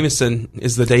 Jonah Jameson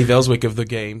is the Dave Elswick of the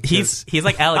game. He's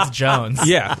like Alex Jones.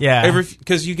 Yeah, Yeah.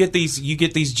 Because you get these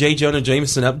J. Jonah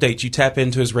Jameson updates. You tap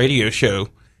into his radio show,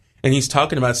 and he's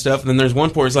talking about stuff. And then there's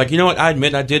one part he's like, you know what? I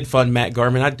admit I did fund Matt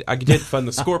Garman. I did fund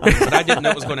the Scorpion, but I didn't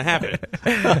know it was going to happen.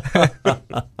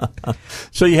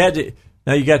 So you had to.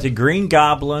 Now you got the Green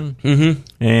Goblin,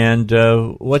 and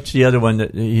what's the other one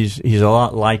that he's a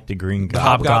lot like the Green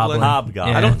Goblin? Hobgoblin.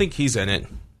 Yeah. I don't think he's in it.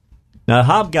 Now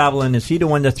Hobgoblin, is he the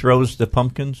one that throws the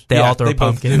pumpkins? They Yeah, all throw they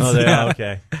both pumpkins. do. Oh, they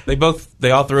okay. They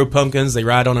all throw pumpkins. They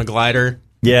ride on a glider.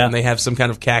 Yeah. and they have some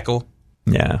kind of cackle.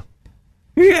 Yeah,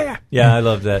 I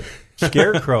love that.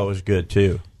 Scarecrow is good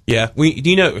too. Yeah,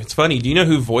 it's funny. Do you know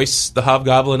who voiced the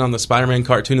Hobgoblin on the Spider-Man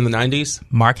cartoon in the 90s?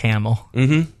 Mark Hamill.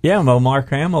 Yeah, well, Mark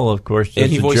Hamill, of course, does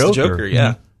And he the voiced Joker. the Joker,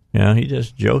 yeah. Yeah, he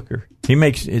does Joker.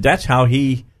 That's how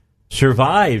he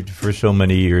survived for so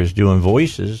many years, doing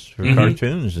voices for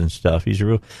cartoons and stuff.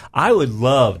 I would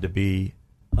love to be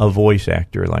a voice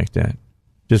actor like that.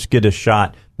 Just get a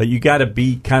shot, but you got to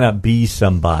be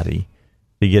somebody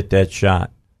to get that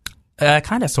shot.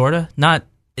 Kind of, sort of.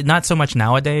 Not so much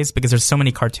nowadays because there's so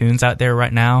many cartoons out there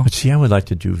right now. But see, I would like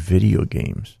to do video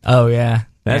games. Oh, yeah.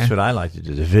 That's what I like to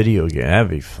do, the video game. That'd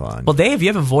be fun. Well, Dave, you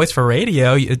have a voice for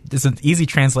radio. It's an easy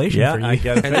translation for you. I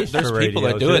got a And face there's for people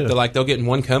radio, that do too. it. They'll get in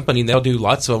one company and they'll do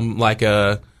lots of them, like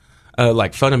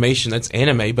Funimation. That's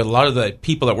anime, but a lot of the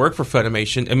people that work for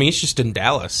Funimation, I mean, it's just in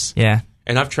Dallas. Yeah.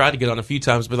 And I've tried to get on a few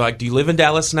times, but like, do you live in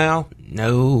Dallas now?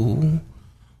 No.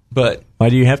 But Why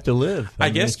do you have to live? I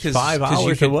guess it's 'cause 5 you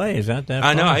hours could- away. Is that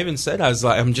I know. far? I even said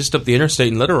I'm just up the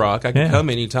interstate in Little Rock. I can come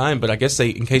anytime, but I guess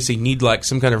in case they need like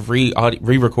some kind of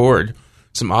re-record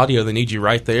some audio, they need you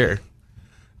right there.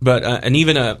 But and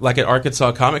even like at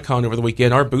Arkansas Comic Con over the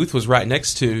weekend, our booth was right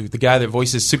next to the guy that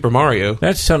voices Super Mario.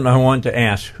 That's something I wanted to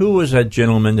ask. Who was that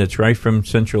gentleman that's right from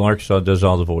Central Arkansas, does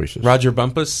all the voices? Roger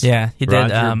Bumpus. Yeah, he did.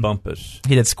 Roger Bumpus.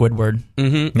 He did Squidward.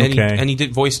 Mm-hmm. Okay. And he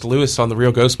did voiced Lewis on the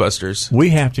Real Ghostbusters.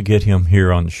 We have to get him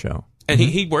here on the show. And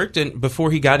he worked before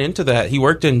he got into that. He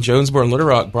worked in Jonesboro and Little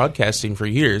Rock broadcasting for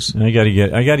years. I got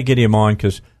to get him on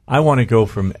because I want to go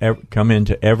come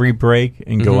into every break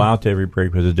and go out to every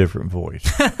break with a different voice.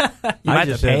 You might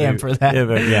have to pay him for that.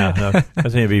 I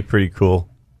think it'd be pretty cool.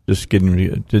 Just getting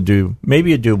him to do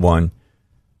one.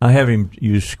 I have him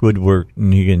use Squidward,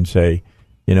 and he can say,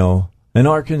 an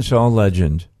Arkansas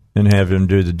legend, and have him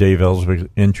do the Dave Elswick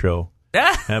intro.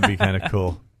 That'd be kind of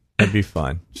cool. That'd be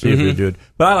fun. See if we do it.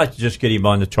 But I like to just get him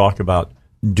on to talk about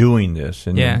doing this,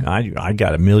 and I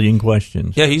got a million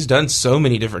questions. Yeah, he's done so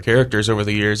many different characters over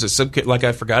the years. It's like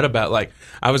I forgot about. Like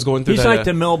I was going through. He's that, like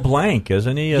the Mel Blanc,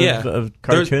 isn't he? Of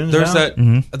cartoons. There's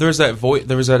now? There was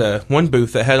that one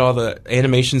booth that had all the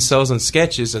animation cells and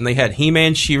sketches, and they had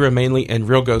He-Man, She-Ra mainly, and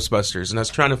Real Ghostbusters. And I was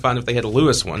trying to find if they had a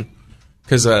Lewis one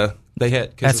because they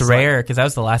had. That's rare because that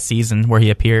was the last season where he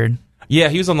appeared. Yeah,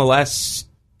 he was on the last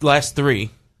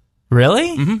 3.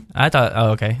 Really? Mm-hmm. I thought.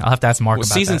 Oh, okay. I'll have to ask Mark about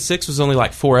season that. 6 was only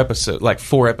like 4 episodes.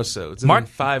 And Mark,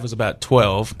 then 5 was about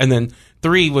 12, and then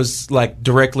 3 was like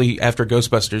directly after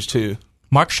Ghostbusters 2.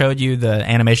 Mark showed you the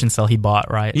animation cell he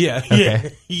bought, right? Yeah.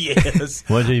 Okay. Yeah. Yes.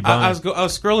 What did he buy? I was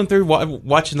scrolling through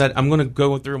watching that. I'm going to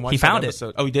go through and watch. He found that it.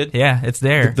 episode. Oh, he did. Yeah, it's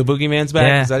there. The Boogeyman's back.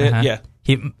 Yeah, Is that it?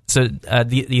 Yeah.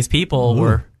 These people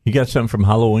were. You got something from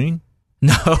Halloween?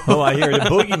 No. Oh, I hear the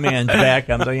Boogeyman's back.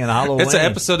 I'm thinking Halloween. It's an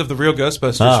episode of the Real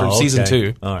Ghostbusters from season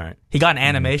 2. All right. He got an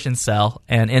animation cell,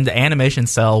 and in the animation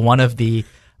cell, one of the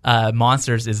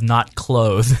monsters is not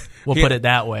clothed. We'll put it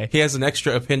that way. He has an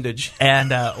extra appendage.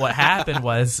 And what happened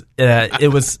was,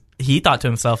 he thought to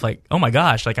himself, like, oh my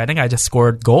gosh, like, I think I just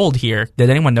scored gold here. Did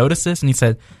anyone notice this? And he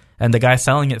said, and the guy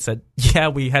selling it said, yeah,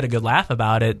 we had a good laugh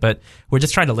about it, but we're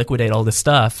just trying to liquidate all this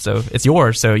stuff. So it's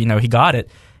yours. So, he got it.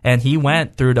 And he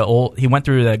went through the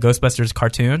Ghostbusters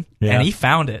cartoon, and he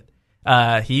found it.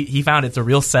 He found it's a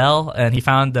real cell, and he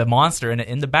found the monster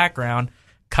in the background,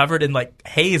 covered in like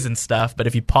haze and stuff. But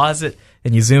if you pause it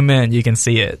and you zoom in, you can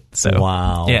see it. So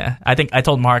wow. Yeah, I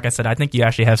told Mark, I said, I think you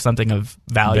actually have something of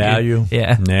value.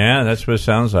 Yeah, that's what it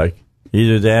sounds like.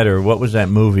 Either that or what was that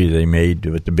movie they made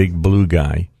with the big blue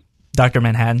guy? Dr.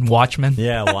 Manhattan, Watchmen.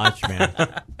 Yeah, Watchmen.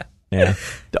 Yeah,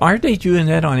 aren't they doing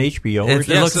that on HBO? It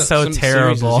looks so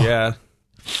terrible. Series, yeah.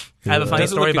 I have a funny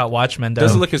story about Watchmen, though.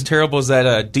 Doesn't look as terrible as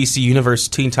that DC Universe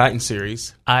Teen Titans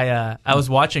series. I was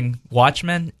watching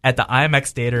Watchmen at the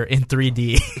IMAX theater in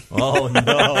 3D. Oh, no.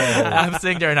 I'm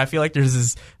sitting there, and I feel like there's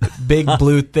this big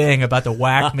blue thing about to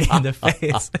whack me in the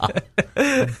face.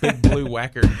 Big blue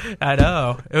whacker. I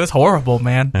know. It was horrible,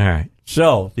 man. All right.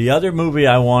 So, the other movie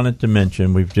I wanted to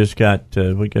mention, we've just got,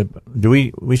 we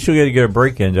still got to get a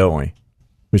break in, don't we?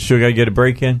 We still got to get a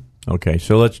break in? Okay,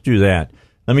 so let's do that.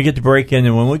 Let me get the break in,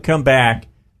 and when we come back,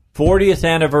 40th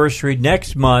anniversary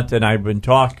next month, and I've been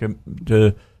talking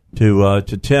to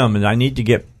Tim, and I need to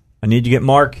get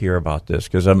Mark here about this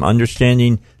because I'm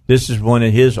understanding this is one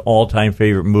of his all-time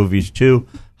favorite movies too,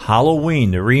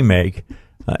 Halloween, the remake.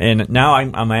 And now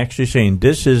I'm actually saying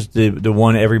this is the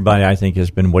one everybody I think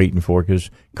has been waiting for because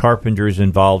Carpenter is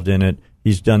involved in it.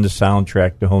 He's done the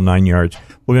soundtrack, the whole 9 yards.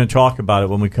 We're going to talk about it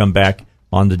when we come back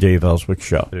on the Dave Elswick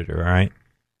Show. All right.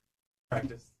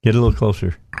 Practice. Get a little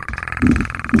closer.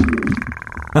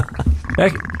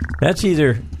 That's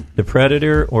either the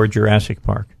Predator or Jurassic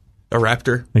Park. A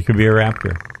raptor. It could be a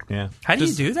raptor. Yeah. How do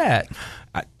you do that?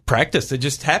 I practiced. It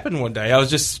just happened one day. I was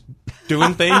just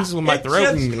doing things with my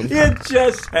throat. It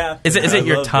just happened. Is it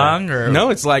your tongue or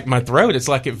no? It's like my throat. It's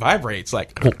like it vibrates.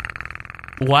 Like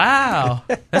wow,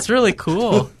 that's really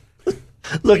cool.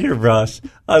 Look at Russ.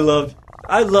 I love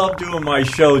doing my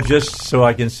show just so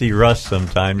I can see Russ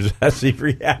sometimes as he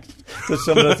reacts to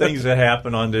some of the things that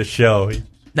happen on this show.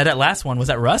 Now, that last one, was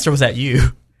that Russ or was that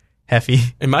you, Heffy?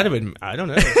 It might have been. I don't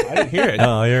know. I didn't hear it.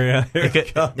 Oh, here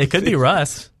it could be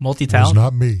Russ. It's Multi-talent.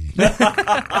 not me.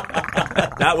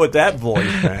 Not with that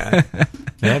voice, man.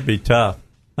 That'd be tough.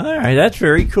 All right, that's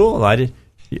very cool.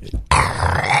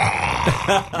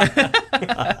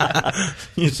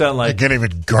 You sound like I can't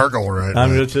even gargle right now.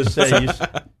 I'm going to just say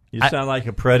you sound like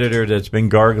a predator that's been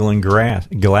gargling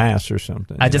glass or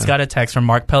something. I just got a text from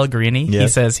Mark Pellegrini. Yes. He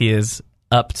says he is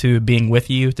up to being with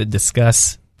you to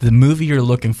discuss the movie you're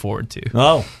looking forward to.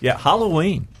 Oh, yeah,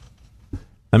 Halloween.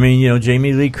 I mean,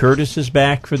 Jamie Lee Curtis is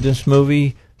back for this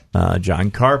movie.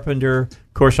 John Carpenter.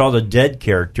 Of course, all the dead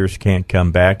characters can't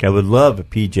come back. I would love if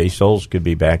P.J. Souls could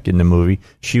be back in the movie.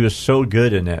 She was so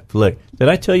good in that flick. Did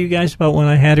I tell you guys about when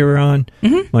I had her on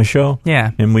my show?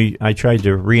 Yeah. And I tried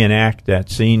to reenact that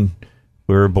scene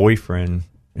where her boyfriend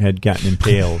had gotten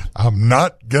impaled. I'm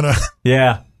not gonna.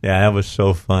 Yeah, that was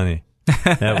so funny.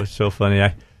 That was so funny.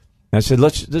 I said,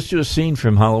 let's do a scene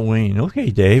from Halloween.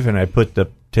 Okay, Dave. And I put the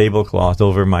tablecloth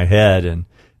over my head and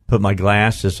put my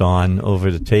glasses on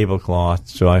over the tablecloth,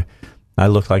 so I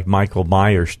look like Michael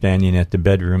Myers standing at the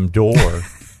bedroom door.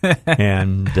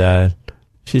 And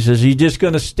she says, "Are you just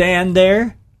going to stand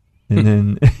there?"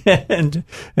 And then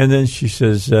and then she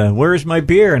says, "Where's my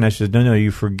beer?" And I said, "No,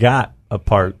 you forgot a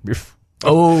part."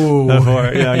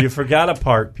 Oh, you forgot a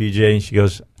part, PJ. And she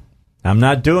goes, "I'm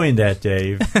not doing that,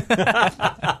 Dave."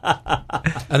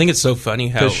 I think it's so funny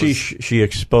how she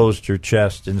exposed her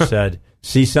chest and said,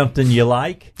 "See something you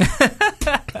like?"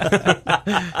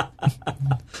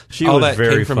 She all was that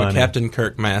very came from funny. a Captain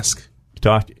Kirk mask.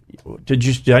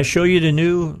 Did I show you the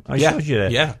new? I showed you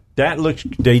that. Yeah, that looks.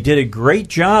 They did a great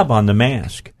job on the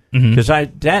mask because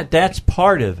that's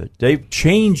part of it. They've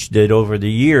changed it over the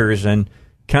years and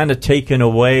kind of taken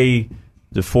away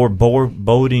the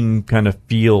foreboding kind of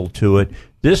feel to it.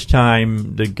 This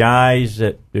time, the guys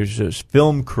there's this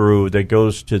film crew that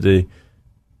goes to the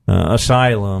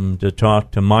asylum to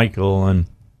talk to Michael, and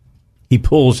he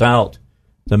pulls out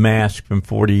the mask from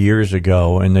 40 years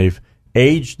ago, and they've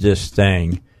aged this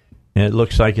thing, and it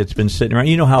looks like it's been sitting around.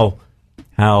 You know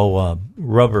how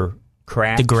rubber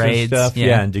cracks degrades, and stuff?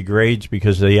 yeah, and degrades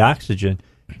because of the oxygen,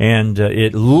 and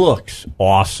it looks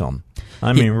awesome.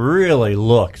 I mean, really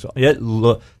looks.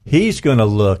 He's going to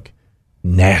look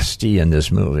nasty in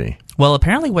this movie. Well,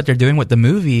 apparently what they're doing with the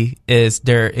movie is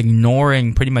they're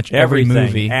ignoring pretty much every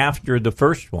movie after the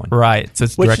first one. Right. So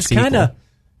it's which direct is kind of,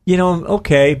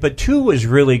 okay, but 2 was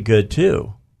really good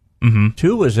too. Mm-hmm.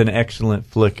 2 was an excellent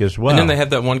flick as well. And then they have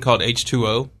that one called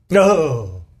H2O.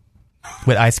 No.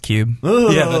 With Ice Cube. Oh,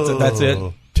 Yeah, that's it.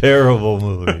 Terrible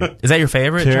movie. Is that your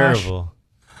favorite, Josh? Terrible.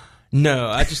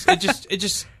 No,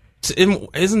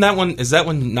 isn't that one? Is that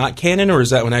one not canon, or is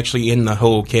that one actually in the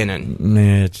whole canon?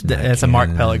 Nah, it's not It's a Mark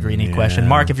canon. Pellegrini Yeah. question.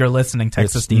 Mark, if you're listening,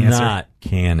 text us It's the answer. not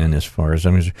canon as far as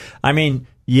I'm concerned. I mean,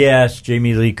 yes,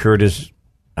 Jamie Lee Curtis.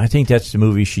 I think that's the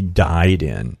movie she died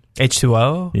in.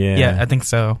 H2O? Yeah. I think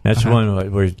so. That's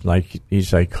one where like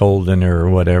he's like holding her or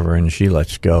whatever, and she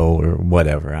lets go or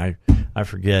whatever. I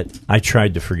forget. I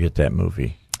tried to forget that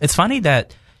movie. It's funny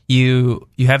that you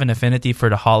have an affinity for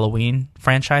the Halloween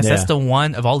franchise. Yeah. That's the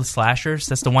one of all the slashers.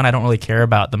 That's the one I don't really care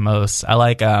about the most. I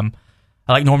like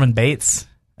Norman Bates.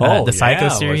 The Psycho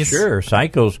series. Well, sure,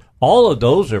 Psychos. All of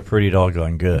those are pretty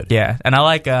doggone good. Yeah, and I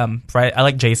like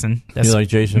Jason. You like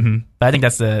Jason? Mm-hmm. But I think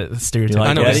that's the stereotype. You like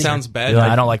I know Eddie? it sounds bad. You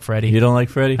like- I don't like Freddy. You don't like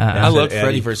Freddy? I love Eddie,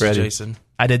 Freddy versus Freddy. Jason.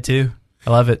 I did too.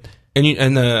 I love it.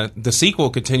 And the sequel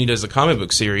continued as a comic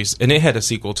book series, and it had a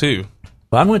sequel too.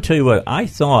 Well, I'm going to tell you what I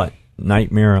thought.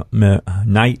 Nightmare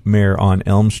on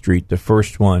Elm Street, the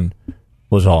first one,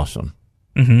 was awesome.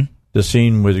 Mm-hmm. The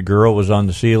scene where the girl was on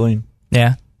the ceiling,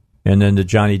 Yeah. and then the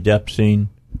Johnny Depp scene,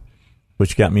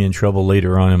 which got me in trouble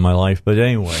later on in my life. But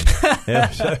anyway,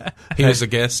 He was a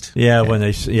guest. when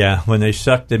they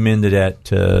sucked him into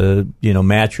that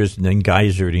mattress and then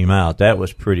geysered him out, that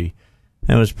was pretty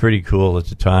cool at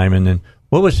the time. And then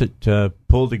what was it?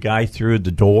 Pulled the guy through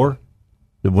the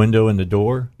window in the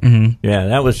door. Mm-hmm. Yeah,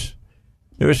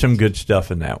 there was some good stuff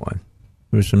in that one.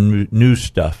 There was some new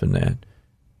stuff in that.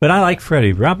 But I like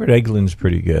Freddy. Robert Englund's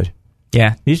pretty good.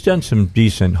 Yeah. He's done some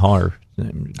decent horror.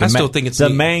 I still think it's The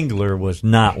neat. Mangler was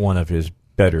not one of his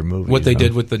better movies. What they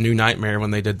did with the New Nightmare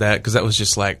when they did that, because that was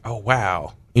just like, oh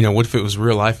wow, what if it was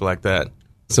real life like that?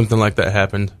 Something like that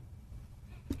happened.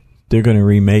 They're going to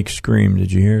remake Scream.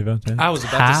 Did you hear about that? I was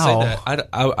about to say that.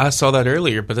 I saw that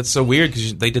earlier, but that's so weird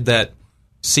because they did that.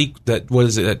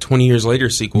 That 20 years later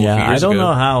sequel. Yeah, a few years I don't ago.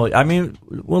 know how. I mean,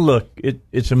 well, look,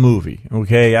 it's a movie.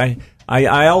 Okay,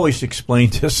 I always explain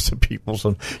this to people.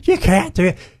 So you can't do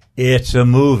it. It's a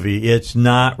movie. It's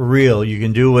not real. You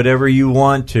can do whatever you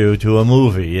want to a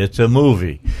movie. It's a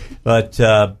movie. But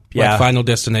yeah, Like Final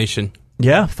Destination.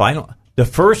 yeah, the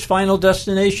first Final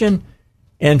Destination,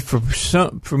 and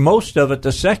for most of it,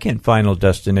 the second Final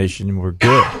Destination were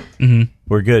good. Mm-hmm.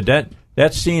 Were good.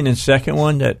 That scene in second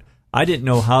one that I didn't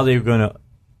know how they were going to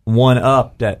one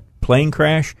up that plane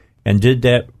crash and did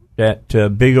that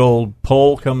big old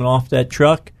pole coming off that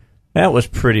truck. That was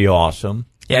pretty awesome.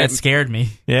 Yeah, it scared me.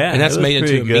 Yeah, And that's it was made into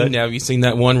pretty a good. meme now. Have you seen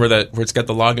that one where it's got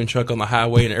the logging truck on the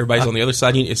highway and everybody's on the other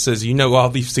side? It says, all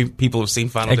these people have seen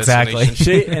Final Exactly.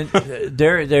 Destination. See, and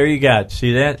there you got.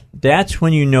 See that's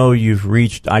when you know you've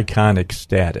reached iconic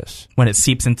status. When it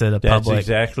seeps into the That's public.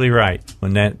 exactly right.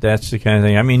 When that's the kind of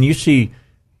thing. I mean, you see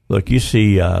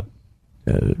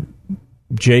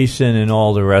Jason and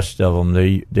all the rest of them.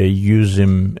 They use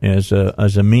him as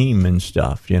a meme and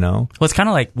stuff. Well, it's kind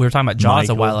of like we were talking about Jaws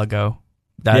Michael. a while ago.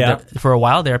 Yeah. For a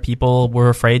while there, people were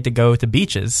afraid to go to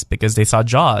beaches because they saw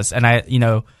Jaws. And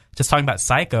just talking about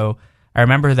Psycho, I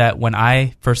remember that when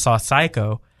I first saw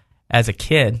Psycho as a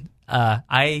kid,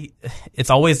 it's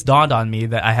always dawned on me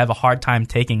that I have a hard time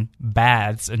taking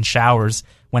baths and showers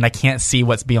when I can't see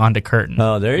what's beyond a curtain.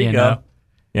 Oh, there you go. know?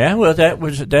 Yeah, well,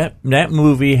 that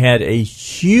movie had a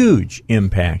huge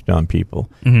impact on people.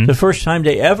 Mm-hmm. The first time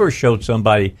they ever showed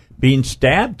somebody being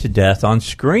stabbed to death on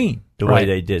screen, the way Right.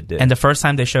 they did this. And the first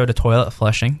time they showed a toilet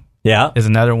flushing yeah, is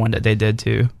another one that they did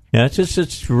too. yeah,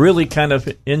 it's really kind of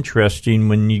interesting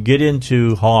when you get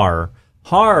into horror.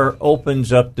 Horror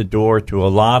opens up the door to a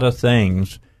lot of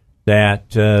things that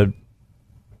kind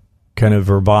of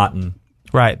verboten.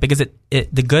 Right, because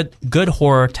the good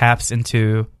horror taps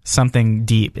into something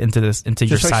deep into your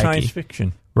Just like psyche. science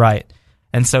fiction. Right.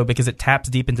 And so because it taps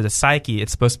deep into the psyche,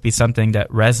 it's supposed to be something that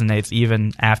resonates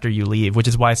even after you leave, which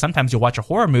is why sometimes you'll watch a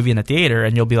horror movie in a theater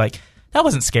and you'll be like, that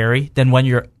wasn't scary. Then when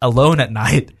you're alone at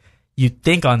night, you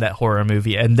think on that horror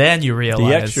movie and then you realize.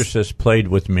 The Exorcist played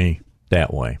with me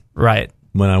that way. Right.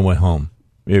 When I went home.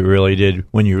 It really did.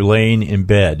 When you're laying in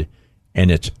bed and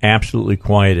it's absolutely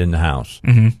quiet in the house,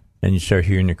 Mm-hmm. and you start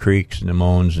hearing the creaks and the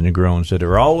moans and the groans that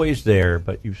are always there,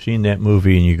 but you've seen that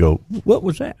movie and you go, what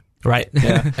was that? Right.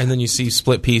 Yeah. And then you see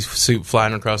split pea soup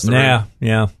flying across the room.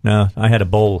 Yeah. No, I had a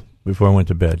bowl before I went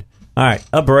to bed. All right,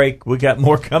 a break. We got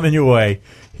more coming your way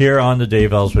here on the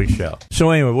Dave Elswick Show. So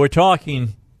anyway, we're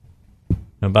talking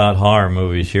about horror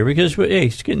movies here because we're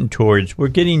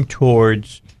getting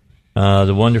towards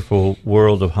the wonderful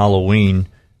world of Halloween,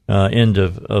 end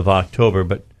of October.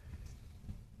 But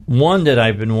one that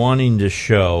I've been wanting to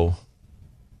show,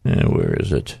 where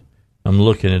is it? I'm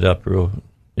looking it up,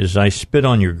 is I Spit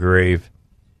on Your Grave,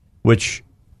 which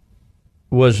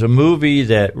was a movie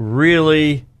that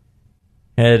really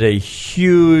had a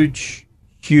huge,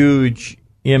 huge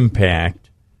impact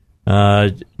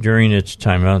during its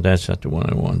time. Oh, that's not the one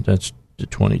I want. That's the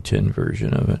 2010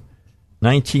 version of it.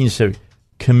 1970.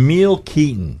 Camille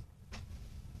Keaton.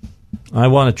 I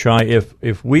want to try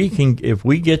if we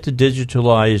get the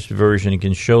digitalized version and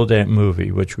can show that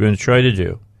movie, which we're going to try to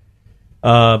do.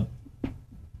 I'm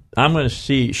going to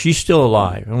see. She's still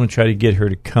alive. I'm going to try to get her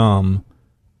to come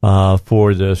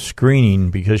for the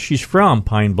screening because she's from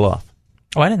Pine Bluff.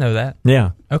 Oh, I didn't know that.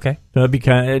 Yeah. Okay. So that'd be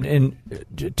kind of, and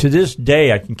to this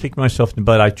day, I can kick myself in the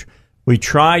butt. We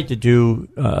tried to do,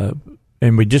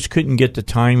 and we just couldn't get the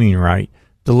timing right.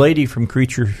 The lady from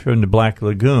Creature from the Black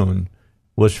Lagoon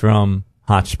was from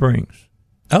Hot Springs.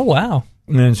 Oh, wow.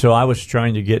 And so I was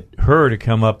trying to get her to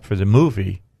come up for the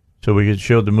movie so we could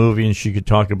show the movie and she could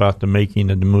talk about the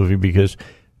making of the movie because,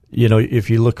 if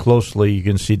you look closely, you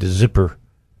can see the zipper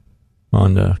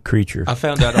on the creature. I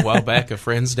found out a while back a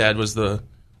friend's dad was the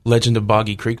Legend of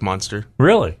Boggy Creek monster.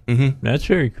 Really? Mm-hmm. That's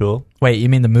very cool. Wait, you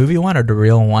mean the movie one or the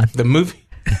real one? The movie?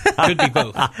 Could be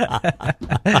both.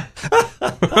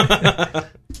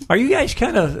 Are you guys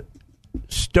kind of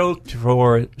stoked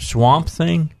for Swamp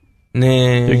Thing? Nah.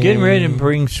 They're getting ready to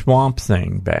bring Swamp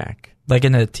Thing back. Like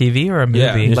in a TV or a movie?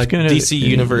 Yeah, like DC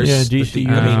Universe. Yeah, DC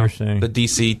Universe thing. The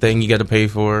DC thing you got to pay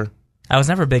for. I was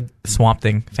never a big Swamp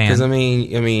Thing fan. Because, I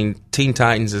mean, Teen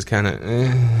Titans is kind of,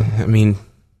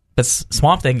 But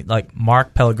Swamp Thing, like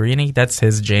Mark Pellegrini, that's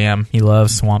his jam. He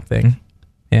loves Swamp Thing.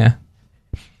 Yeah.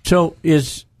 So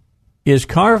is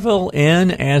Carville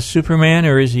in as Superman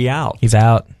or is he out? He's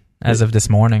out as of this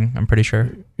morning, I'm pretty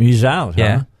sure. He's out,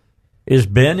 yeah. Huh? Is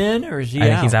Ben in or is he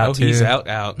out? He's out too. He's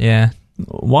out. Yeah.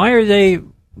 Why are they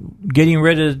getting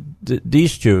rid of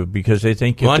these two? Because they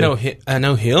think... Well, I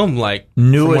know him, like,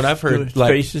 from what I've heard,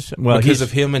 like, faces. Well, because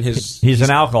of him and his... He's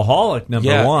an alcoholic,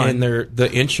 number one. And the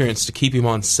insurance to keep him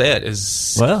on set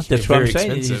is that's what I'm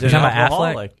saying. Expensive. He's an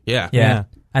alcoholic. Yeah.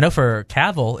 I know for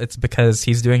Cavill, it's because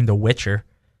he's doing The Witcher.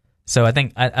 So I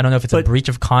think, I don't know if it's a breach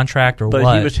of contract or what.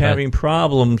 But he was having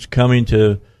problems coming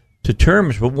to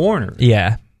terms with Warner.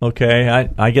 Yeah. Okay,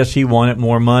 I guess he wanted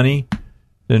more money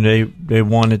than they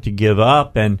wanted to give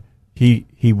up, and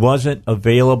he wasn't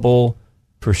available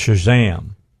for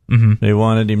Shazam. Mm-hmm. They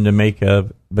wanted him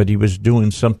to but he was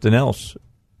doing something else.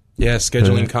 Yeah,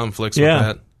 scheduling conflicts with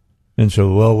that. And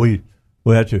so, we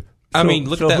had to...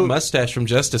 look at that mustache from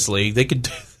Justice League. They could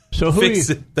fix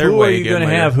it their who way are you again going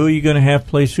to have? Who are you going to have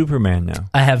play Superman now?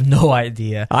 I have no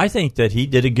idea. I think that he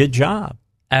did a good job.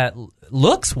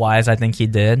 Looks-wise, I think he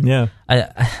did. Yeah.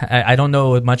 I don't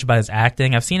know much about his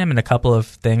acting. I've seen him in a couple of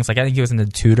things. Like, I think he was in The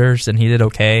Tudors, and he did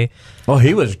okay. Well,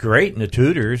 he was great in The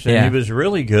Tudors, and he was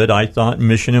really good, I thought, in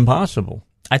Mission Impossible.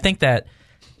 I think that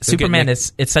Superman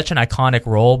it's such an iconic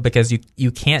role because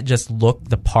you can't just look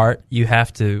the part. You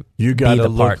have to You got to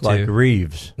look like too.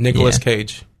 Reeves. Nicolas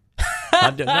Cage.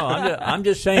 I'm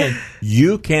just saying,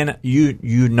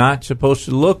 you're not supposed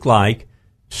to look like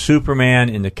Superman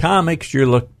in the comics.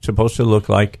 You're supposed to look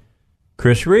like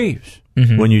Chris Reeves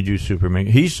when you do Superman.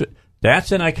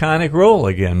 That's an iconic role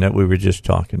again that we were just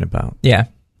talking about. Yeah.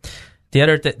 The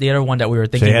other one that we were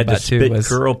thinking about too was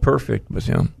curl perfect with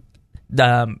him.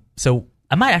 So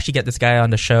I might actually get this guy on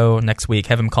the show next week,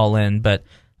 have him call in, but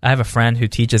I have a friend who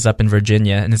teaches up in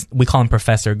Virginia, and we call him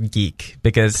Professor Geek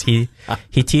because he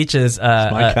teaches.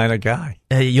 My kind of guy.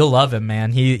 You'll love him,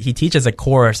 man. He teaches a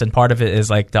course, and part of it is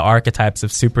like the archetypes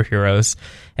of superheroes.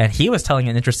 And he was telling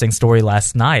an interesting story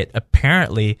last night.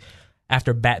 Apparently,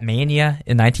 after Batmania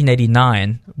in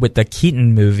 1989 with the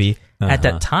Keaton movie, at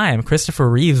that time Christopher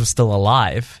Reeves was still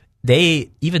alive.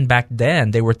 Even back then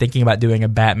they were thinking about doing a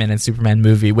Batman and Superman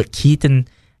movie with Keaton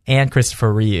and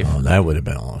Christopher Reeve. Oh, that would have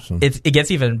been awesome. It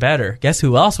gets even better. Guess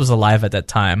who else was alive at that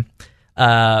time?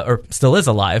 Or still is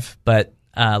alive, but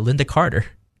Linda Carter.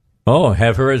 Oh,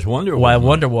 have her as Wonder Woman.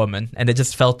 Wonder Woman. And it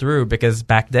just fell through because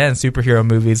back then superhero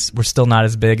movies were still not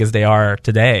as big as they are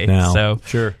today. Now, so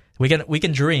sure. We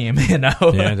can dream, you know.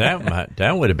 Yeah,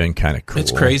 that would have been kind of cool.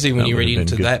 It's crazy when you read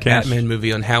into that Batman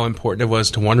movie on how important it was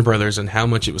to Warner Brothers and how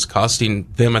much it was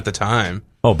costing them at the time.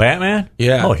 Oh, Batman?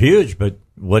 Yeah. Oh, huge, but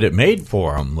what it made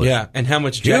for them was and how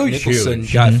much Jack Nicholson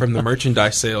got from the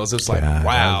merchandise sales. It's like,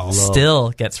 wow.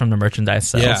 Still gets from the merchandise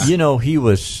sales. Yeah. You know,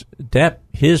 his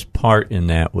part in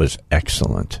that was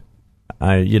excellent.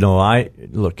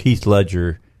 Look, Heath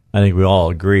Ledger, I think we all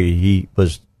agree, he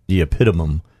was the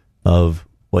epitome of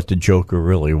what the Joker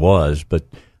really was, but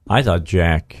I thought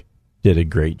Jack did a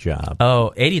great job.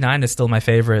 Oh, 89 is still my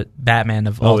favorite Batman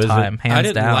of all time, hands down. I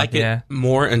didn't like it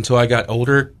more until I got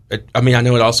older. I mean, I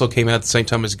know it also came out at the same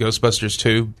time as Ghostbusters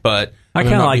 2, but I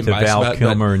kind of like the Val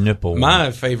Kilmer nipple.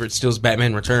 My favorite still is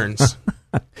Batman Returns.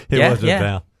 It wasn't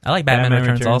Val. I like Batman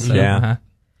Returns also. Yeah. Uh-huh.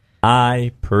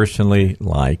 I personally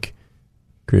like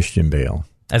Christian Bale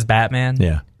as Batman.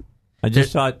 Yeah, I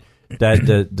just thought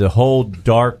that the whole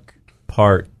dark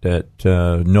part that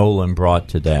Nolan brought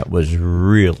to that was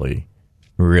really,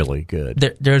 really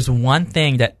good. There's one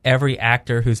thing that every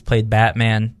actor who's played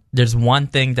Batman, there's one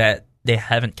thing that they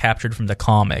haven't captured from the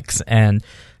comics, and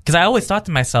because I always thought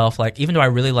to myself, like, even though I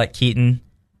really like Keaton,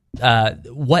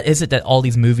 what is it that all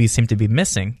these movies seem to be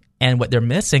missing? And what they're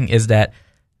missing is that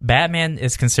Batman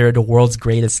is considered the world's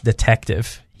greatest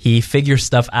detective. He figures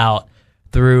stuff out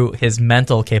through his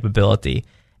mental capability.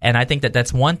 And I think that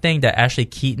that's one thing that actually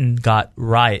Keaton got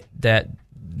right that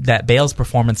Bale's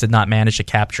performance did not manage to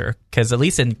capture. Because at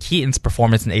least in Keaton's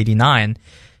performance in 89,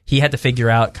 he had to figure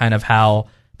out kind of how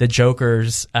the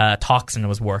Joker's toxin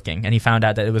was working. And he found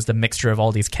out that it was the mixture of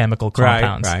all these chemical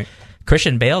compounds. Right.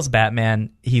 Christian Bale's Batman,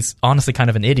 he's honestly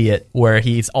kind of an idiot where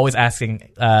he's always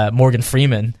asking Morgan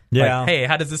Freeman, like, hey,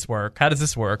 how does this work? How does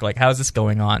this work? Like, how is this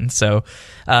going on? So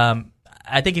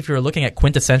I think if you're looking at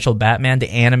quintessential Batman,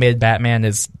 the animated Batman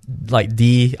is like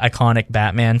the iconic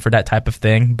Batman for that type of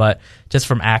thing. But just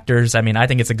from actors, I mean, I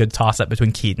think it's a good toss-up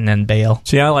between Keaton and Bale.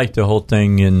 See, I like the whole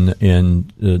thing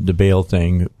in the Bale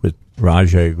thing with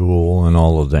Rajah Ghul and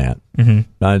all of that.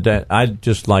 Mm-hmm. I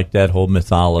just like that whole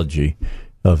mythology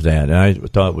of that, and I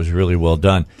thought it was really well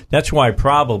done. That's why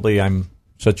probably I'm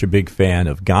such a big fan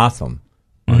of Gotham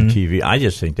on TV. I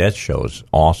just think that show is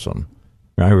awesome.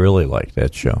 I really like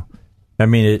that show. I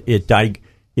mean,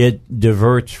 it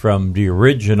diverts from the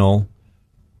original,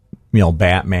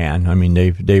 Batman. I mean,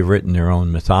 they've written their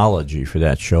own mythology for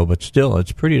that show, but still,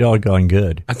 it's pretty doggone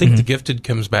good. I think The Gifted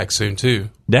comes back soon too.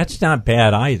 That's not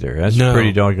bad either. That's a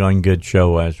pretty doggone good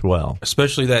show as well.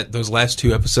 Especially those last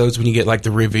 2 episodes when you get like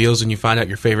the reveals and you find out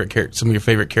some of your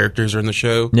favorite characters are in the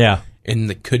show. Yeah, and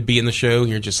that could be in the show. And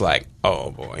you're just like,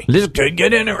 oh boy, this could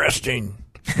get interesting.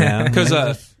 Because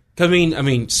I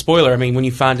mean, spoiler. I mean, when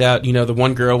you find out, the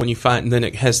one girl, and then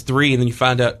it has 3, and then you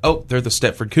find out, oh, they're the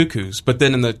Stepford Cuckoos. But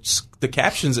then in the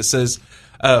captions it says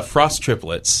Frost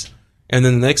triplets, and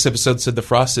then the next episode said the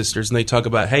Frost sisters, and they talk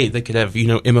about, hey, they could have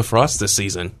Emma Frost this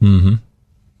season. Mm-hmm.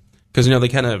 Because they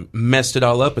kind of messed it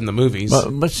all up in the movies.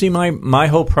 But see, my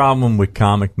whole problem with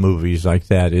comic movies like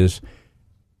that is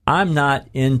I'm not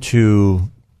into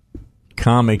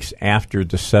comics after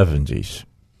the 70s.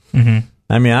 Mm-hmm.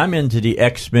 I mean, I'm into the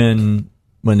X-Men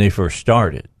when they first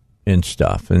started and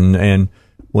stuff, and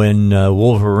when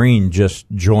Wolverine just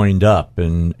joined up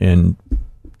and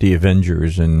the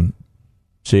Avengers, and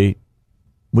see,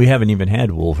 we haven't even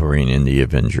had Wolverine in the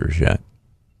Avengers yet.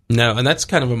 No, and that's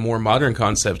kind of a more modern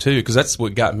concept too, because that's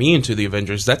what got me into the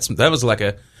Avengers. That was like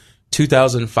a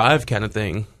 2005 kind of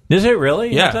thing. Is it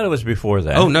really? Yeah, I thought it was before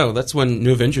that. Oh no, that's when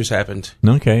New Avengers happened.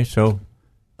 Okay, so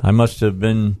I must have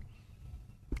been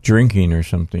drinking or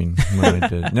something when I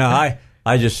did. No,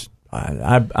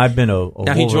 I've been a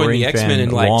now he joined the X-Men in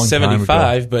like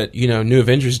 75, but New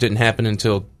Avengers didn't happen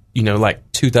until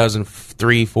like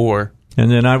 2003, 4. And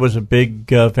then I was a big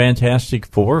Fantastic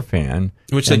Four fan,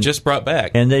 which they just brought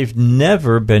back, and they've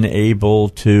never been able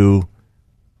to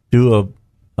do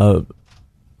a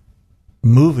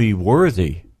movie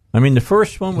worthy. I mean, the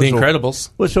first one was The Incredibles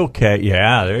was okay.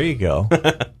 Yeah, there you go.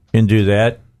 Can do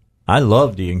that. I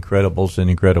love The Incredibles and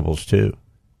Incredibles 2.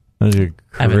 Those are crazy.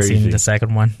 I haven't seen the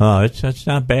second one. Oh, it's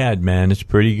not bad, man. It's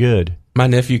pretty good. My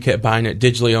nephew kept buying it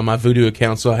digitally on my Vudu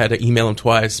account, so I had to email him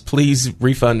twice. Please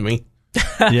refund me.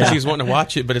 Yeah, he was wanting to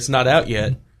watch it, but it's not out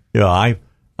yet. Yeah,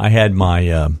 I had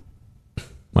my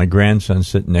my grandson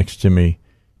sitting next to me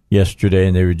yesterday,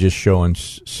 and they were just showing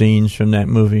scenes from that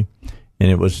movie, and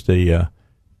it was the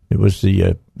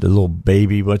little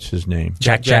baby. What's his name?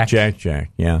 Jack.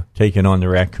 Yeah, taking on the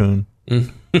raccoon.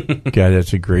 God,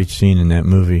 that's a great scene in that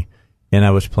movie. And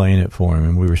I was playing it for him,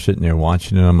 and we were sitting there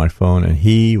watching it on my phone, and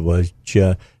he was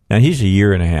just, now he's a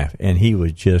year and a half, and he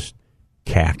was just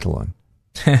cackling.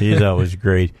 He thought it was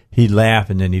great. He'd laugh,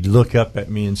 and then he'd look up at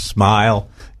me and smile,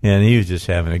 and he was just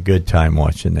having a good time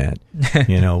watching that.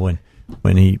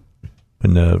 When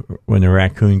the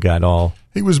raccoon got all...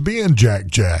 He was being Jack.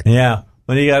 Yeah,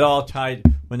 when he got all tied,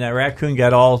 when that raccoon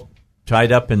got all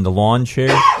tied up in the lawn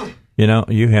chair,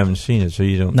 you haven't seen it, so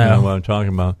you don't know what I'm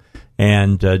talking about.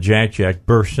 And Jack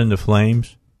bursts into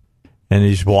flames, and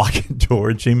he's walking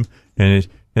towards him, and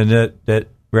that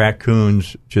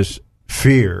raccoon's just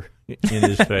fear in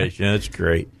his face. It's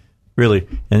great, really.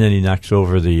 And then he knocks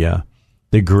over the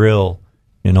the grill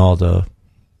and all the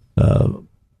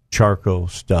charcoal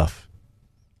stuff.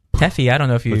 Heffy, I don't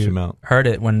know if you heard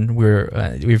it when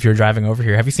if you're driving over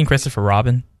here. Have you seen Christopher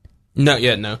Robin? Not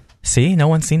yet, no. See, no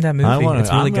one's seen that movie.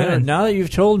 It's really good. Now that you've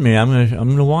told me, I'm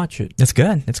gonna watch it. It's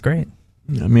good. It's great.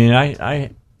 I mean,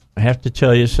 I have to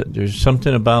tell you, there's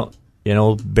something about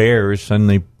bears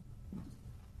suddenly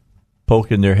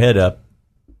poking their head up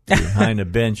behind a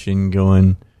bench and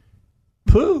going,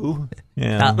 poo.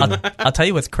 Yeah. I'll tell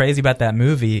you what's crazy about that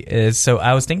movie is, so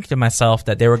I was thinking to myself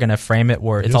that they were going to frame it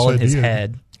where it's all in his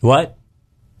head. What?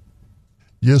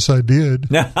 Yes, I did.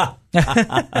 Poo.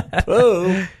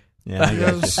 Yeah,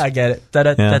 I get it.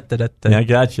 Yeah, I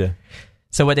gotcha.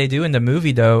 So what they do in the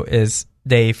movie, though, is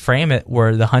they frame it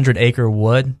where the 100-acre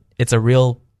wood, it's a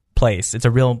real place. It's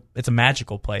a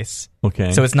magical place.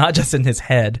 Okay. So it's not just in his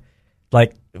head.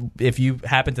 Like, if you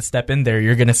happen to step in there,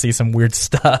 you're going to see some weird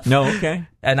stuff. No, okay.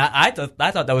 And I thought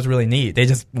that was really neat. They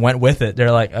just went with it.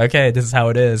 They're like, okay, this is how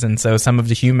it is. And so some of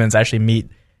the humans actually meet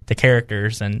the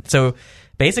characters. And so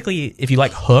basically, if you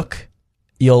like Hook,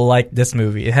 you'll like this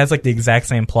movie. It has like the exact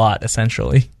same plot,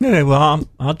 essentially. Okay, well,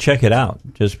 I'll check it out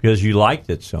just because you liked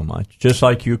it so much. Just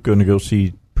like you're going to go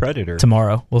see Predator.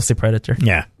 Tomorrow, we'll see Predator.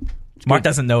 Yeah. Mark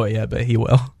doesn't know it yet, but he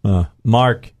will.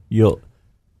 Mark,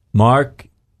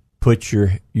 put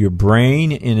your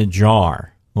brain in a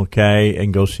jar, okay,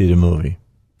 and go see the movie.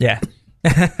 Yeah.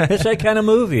 It's that kind of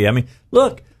movie. I mean,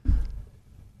 look,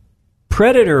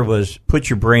 Predator was put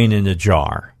your brain in a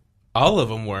jar. All of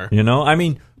them were. I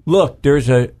mean, look, there's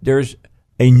a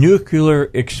nuclear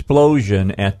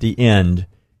explosion at the end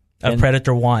of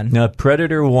Predator 1. Now,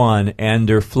 Predator 1, and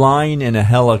they're flying in a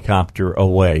helicopter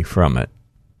away from it.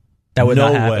 That would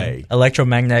not happen. No way.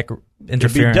 Electromagnetic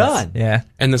interference. It'd be done. Yeah.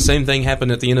 And the same thing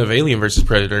happened at the end of Alien vs.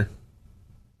 Predator.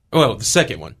 Well, the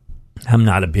second one. I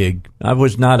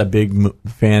was not a big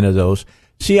fan of those.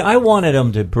 See, I wanted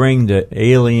them to bring the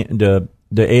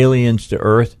aliens to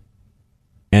Earth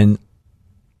and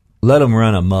let them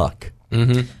run amok.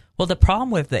 Mm-hmm. Well, the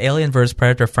problem with the Alien vs.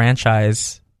 Predator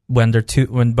franchise, when both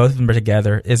of them are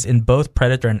together, is in both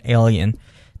Predator and Alien,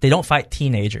 they don't fight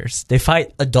teenagers. They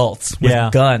fight adults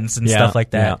with guns and stuff like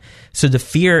that. Yeah. So the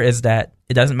fear is that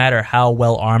it doesn't matter how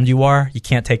well armed you are, you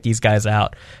can't take these guys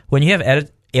out. When you have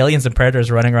aliens and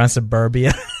predators running around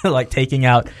suburbia, like taking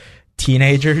out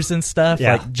teenagers and stuff,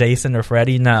 like Jason or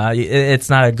Freddy, it's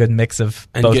not a good mix of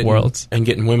both worlds. And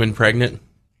getting women pregnant.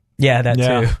 Yeah, that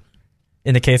too.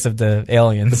 In the case of the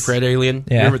aliens. The Pred alien.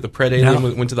 Yeah. Remember the Pred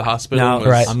alien went to the hospital?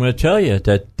 Right. I'm going to tell you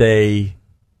that they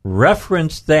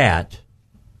referenced that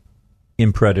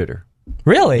in Predator.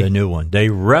 Really? The new one. They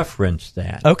reference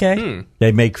that. Okay.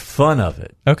 They make fun of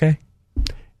it. Okay.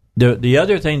 The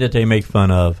other thing that they make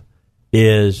fun of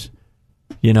is,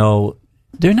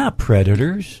 they're not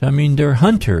predators. I mean, they're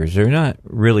hunters. They're not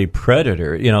really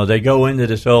predators. They go into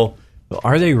this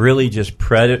are they really just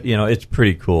predator? It's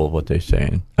pretty cool what they're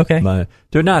saying. Okay. But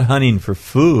they're not hunting for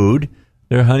food.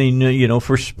 They're hunting,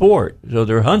 for sport. So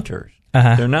they're hunters.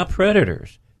 Uh-huh. They're not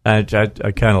predators. I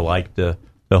kind of like the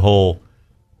whole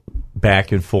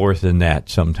back and forth in that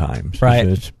sometimes. Right.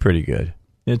 It's pretty good.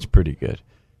 It's pretty good.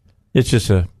 It's just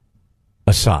a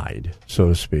side, so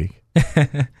to speak.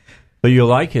 But you'll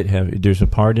like it. There's a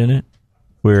part in it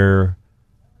where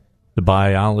the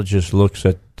biologist looks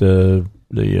at the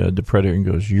predator and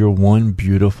goes, "You're one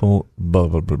beautiful blah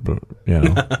blah blah blah."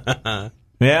 Yeah.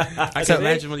 I can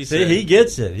imagine what he said. He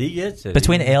gets it.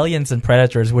 Between aliens and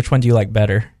predators, which one do you like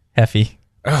better, Heffy?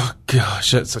 Oh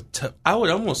gosh, that's a tough. I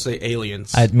would almost say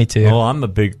Aliens. Me too. Oh, I'm a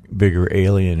bigger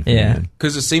Alien fan.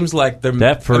 Because it seems like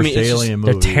that first Alien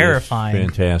movie, they're terrifying,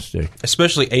 fantastic.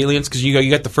 Especially Aliens, because you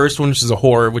got the first one, which is a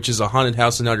horror, which is a haunted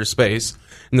house in outer space,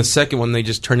 and the second one they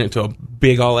just turned it into a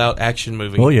big all-out action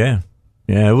movie. Oh yeah,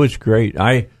 it was great.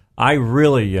 I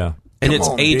really and it's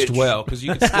aged well because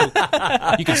you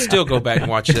can still go back and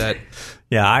watch that.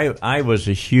 Yeah, I was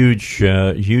a huge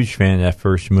fan of that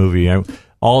first movie.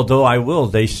 Although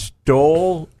they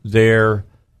stole their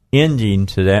ending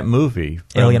to that movie.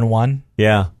 Alien 1?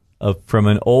 Yeah, from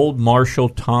an old Marshall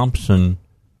Thompson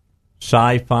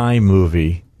sci-fi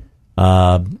movie.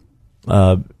 Marshall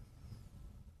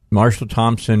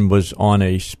Thompson was on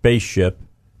a spaceship,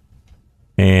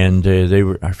 and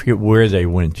I forget where they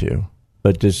went to,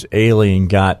 but this alien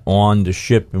got on the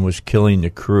ship and was killing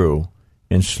the crew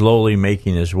and slowly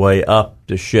making his way up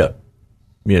the ship,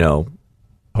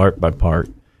 part by part.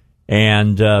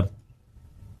 And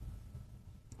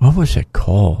what was it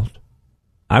called?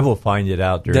 I will find it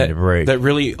out during the break. That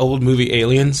really old movie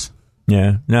Aliens?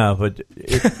 Yeah. No, but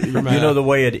the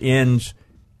way it ends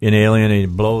in Alien, they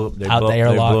blow him out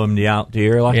the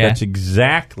airlock. Yeah. That's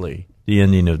exactly the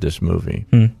ending of this movie.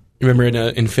 Remember in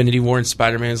Infinity War and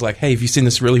Spider-Man's like, hey, have you seen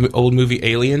this really old movie,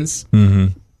 Aliens?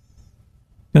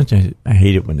 I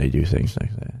hate it when they do things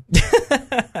like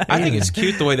that. I think it's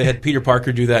cute the way they had Peter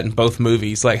Parker do that in both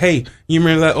movies. Like, hey, you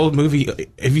remember that old movie?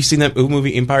 Have you seen that old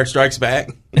movie, Empire Strikes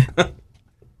Back?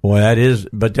 Well,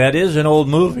 that is an old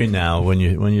movie now when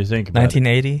you think about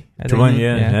 1980, it. 1980?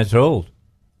 Yeah, that's old.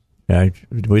 Yeah,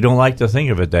 we don't like to think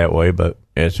of it that way, but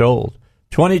it's old.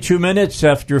 22 minutes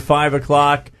after 5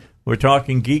 o'clock. We're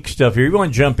talking geek stuff here. You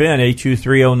want to jump in,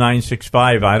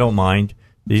 8230965. I don't mind.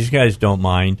 These guys don't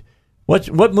mind.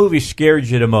 What movie scared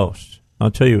you the most?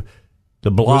 I'll tell you,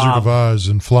 The Blob. Wizard of Oz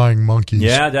and Flying Monkeys.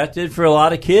 Yeah, that did for a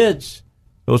lot of kids.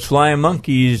 Those flying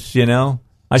monkeys, you know.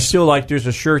 I still like, there's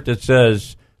a shirt that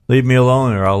says, leave me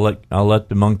alone or I'll let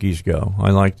the monkeys go.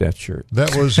 I like that shirt.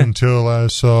 That was until I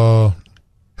saw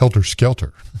Helter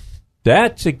Skelter.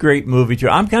 That's a great movie, too.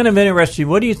 I'm kind of interested.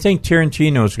 What do you think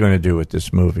Tarantino's going to do with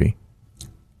this movie?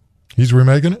 He's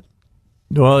remaking it?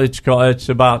 Well, it's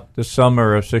about the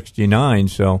summer of '69,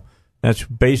 so that's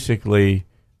basically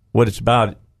what it's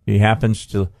about. He happens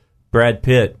to Brad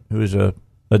Pitt, who's a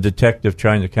detective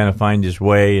trying to kind of find his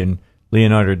way, and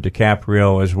Leonardo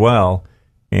DiCaprio as well,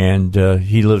 and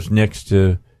he lives next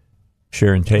to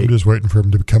Sharon Tate. I'm just waiting for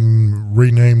him to become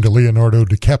renamed to Leonardo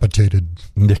Decapitated.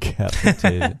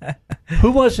 Decapitated.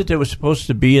 Who was it that was supposed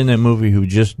to be in that movie who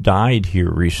just died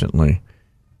here recently?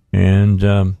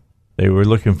 And they were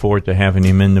looking forward to having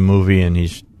him in the movie, and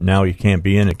he can't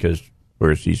be in it because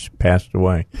he's passed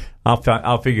away.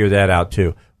 I'll figure that out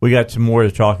too. We got some more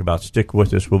to talk about. Stick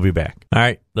with us. We'll be back. All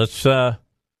right, let's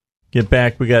get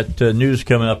back. We got news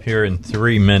coming up here in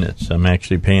 3 minutes. I'm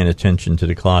actually paying attention to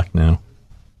the clock now.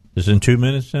 Is it in 2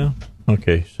 minutes now?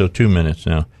 Okay, so 2 minutes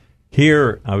now.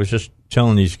 Here, I was just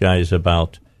telling these guys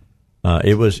about,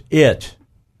 it was It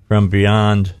from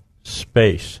Beyond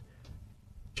Space.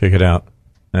 Check it out.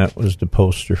 That was the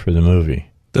poster for the movie.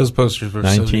 Those posters were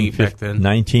so neat back then.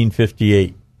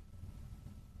 1958.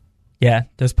 Yeah,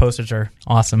 those posters are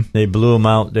awesome. They blew him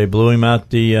out. They blew him out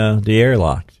the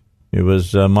airlock. It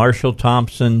was Marshall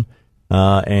Thompson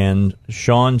and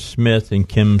Sean Smith and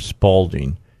Kim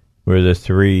Spaulding were the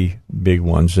three big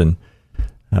ones. And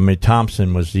I mean,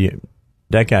 Thompson was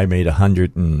that guy made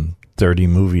 130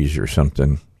 movies or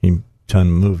something. Ton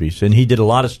of movies, and he did a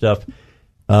lot of stuff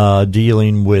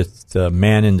dealing with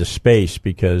man into space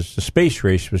because the space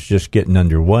race was just getting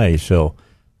underway. So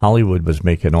Hollywood was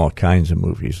making all kinds of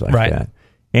movies like that,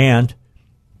 and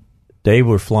they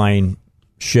were flying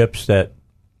ships that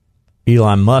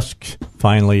Elon Musk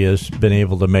finally has been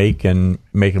able to make them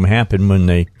happen. When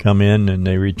they come in and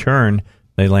they return,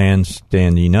 they land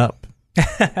standing up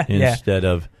instead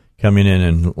of coming in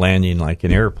and landing like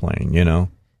an airplane, you know.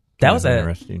 That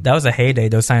was a heyday,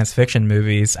 those science fiction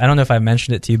movies. I don't know if I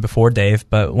mentioned it to you before, Dave,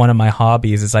 but one of my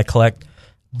hobbies is I collect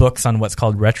books on what's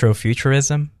called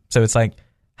retrofuturism. So it's like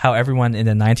how everyone in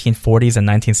the 1940s and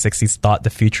 1960s thought the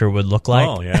future would look like.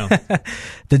 Oh, yeah.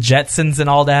 The Jetsons and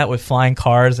all that with flying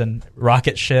cars and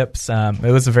rocket ships. It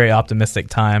was a very optimistic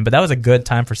time, but that was a good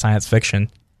time for science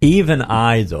fiction. Even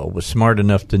I, though, was smart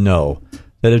enough to know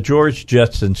that if George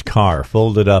Jetson's car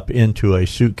folded up into a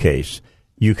suitcase,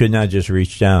 you could not just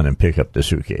reach down and pick up the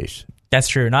suitcase. That's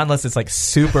true. Not unless it's like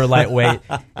super lightweight.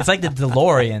 It's like the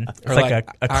DeLorean. It's like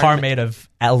a car made of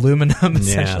aluminum,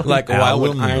 essentially. Like a while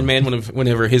when Iron Man,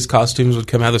 whenever his costumes would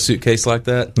come out of the suitcase like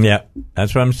that. Yeah,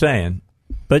 that's what I'm saying.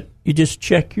 But you just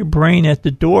check your brain at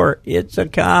the door. It's a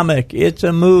comic. It's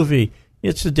a movie.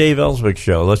 It's the Dave Elswick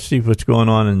Show. Let's see what's going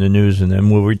on in the news, and then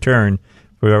we'll return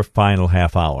for our final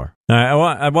half hour. All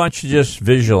right, I want you to just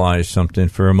visualize something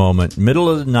for a moment. Middle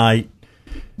of the night,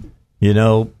 you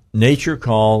know, nature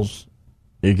calls.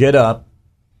 You get up,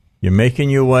 you're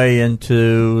making your way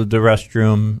into the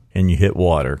restroom, and you hit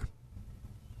water.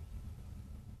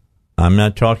 I'm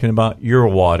not talking about your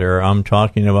water. I'm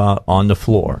talking about on the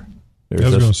floor. I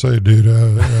was going to say, dude,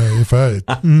 if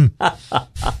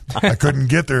I couldn't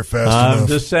get there fast enough. I'm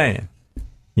just saying.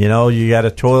 You know, you got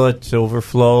a toilet that's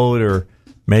overflowed, or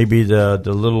maybe the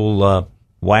little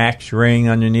wax ring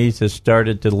underneath has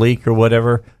started to leak or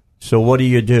whatever. So what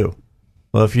do?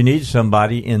 Well, if you need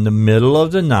somebody in the middle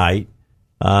of the night,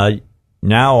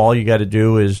 now all you got to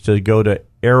do is to go to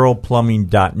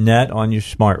aeroplumbing.net on your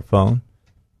smartphone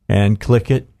and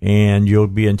click it, and you'll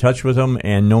be in touch with them.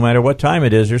 And no matter what time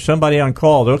it is, there's somebody on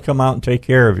call. They'll come out and take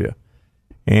care of you,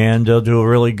 and they'll do a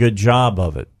really good job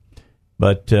of it.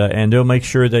 But and they'll make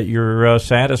sure that you're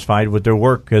satisfied with their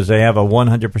work because they have a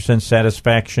 100%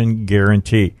 satisfaction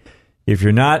guarantee. If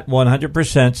you're not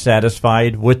 100%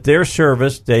 satisfied with their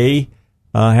service, they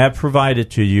have provided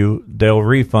to you, they'll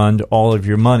refund all of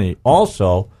your money.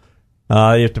 Also,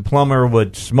 If the plumber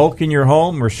would smoke in your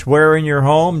home or swear in your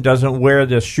home, doesn't wear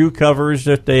the shoe covers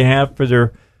that they have for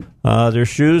their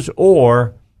shoes,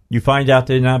 or you find out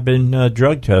they've not been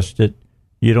drug tested,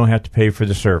 you don't have to pay for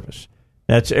the service.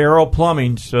 That's Arrow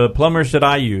Plumbing. So plumbers that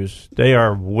I use, they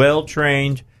are well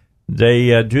trained.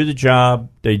 They do the job.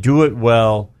 They do it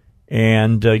well,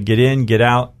 and get in, get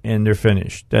out, and they're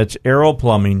finished. That's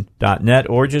arrowplumbing.net,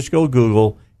 or just go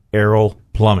Google Arrow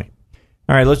Plumbing.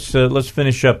 All right, let's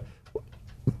finish up.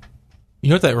 You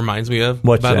know what that reminds me of?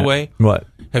 What's by that? the way? What?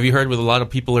 Have you heard what a lot of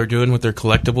people are doing with their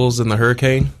collectibles in the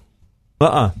hurricane?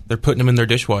 They're putting them in their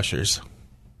dishwashers.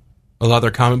 A lot of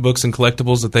their comic books and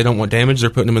collectibles that they don't want damaged,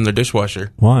 they're putting them in their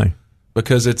dishwasher. Why?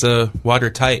 Because it's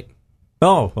watertight.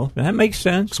 Oh, well, that makes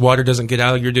sense. Because water doesn't get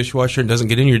out of your dishwasher and doesn't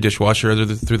get in your dishwasher other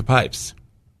than through the pipes.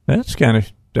 That's kind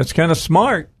of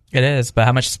smart. It is, but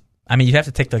how much? I mean, you have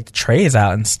to take the trays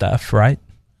out and stuff, right?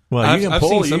 Well, I've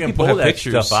seen some people have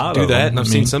pictures do that, and I've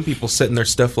seen some people setting their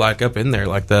stuff like up in there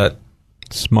like that.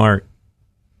 Smart.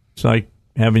 It's like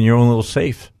having your own little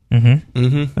safe. Mm-hmm.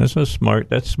 Mm-hmm. That's a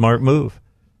smart move.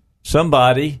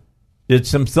 Somebody did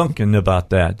some thinking about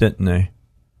that, didn't they?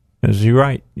 Because you're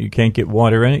right. You can't get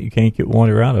water in it. You can't get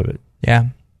water out of it. Yeah.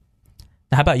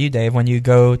 Now, how about you, Dave? When you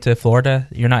go to Florida,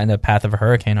 you're not in the path of a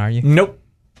hurricane, are you? Nope.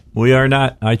 We are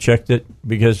not. I checked it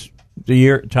because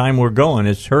the time we're going,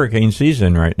 it's hurricane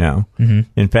season right now. Mm-hmm.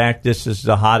 In fact, this is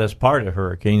the hottest part of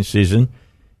hurricane season.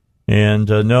 And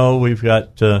no, we've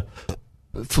got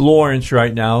Florence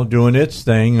right now doing its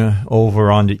thing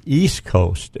over on the East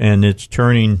Coast, and it's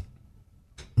turning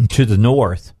to the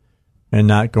north and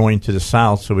not going to the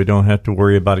south, so we don't have to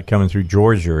worry about it coming through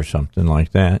Georgia or something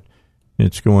like that.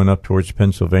 It's going up towards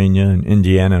Pennsylvania and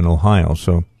Indiana and Ohio.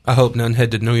 So I hope none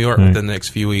head to New York within the next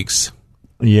few weeks.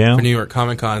 Yeah. For New York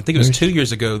Comic Con. I think it was 2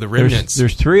 years ago, the Remnants.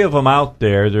 There's 3 of them out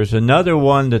there. There's another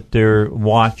one that they're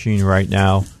watching right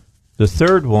now. The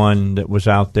third one that was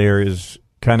out there is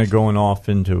kind of going off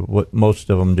into what most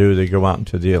of them do. They go out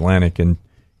into the Atlantic and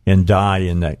die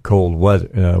in that cold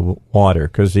weather, water,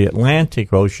 because the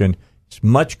Atlantic Ocean is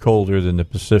much colder than the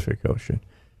Pacific Ocean,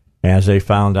 as they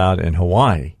found out in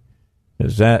Hawaii,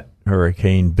 as that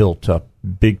hurricane built up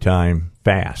big time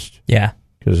fast. Yeah.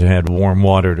 Because it had warm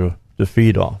water to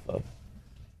feed off of.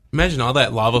 Imagine all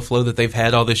that lava flow that they've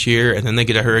had all this year, and then they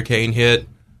get a hurricane hit,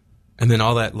 and then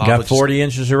all that lava got 40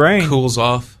 inches of rain. Cools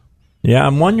off. Yeah,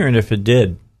 I'm wondering if it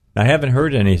did. I haven't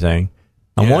heard anything.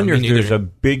 I'm wondering if there's a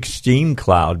big steam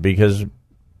cloud, because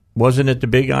wasn't it the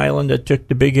Big Island that took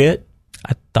the big hit?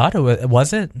 I thought it was.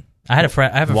 Was it? I have a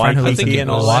friend who lives in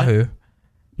Oahu.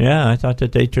 Yeah, I thought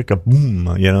that they took a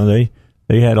boom. You know, they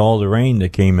had all the rain that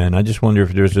came in. I just wonder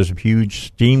if there's this huge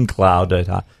steam cloud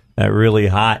that really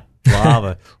hot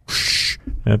lava.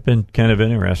 That's been kind of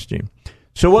interesting.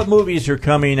 So what movies are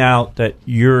coming out that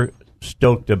you're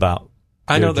stoked about?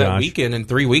 I know that Josh? weekend in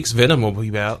 3 weeks, Venom will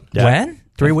be out. Yeah. When?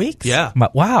 3 weeks? Yeah.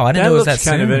 Wow, I didn't know it was that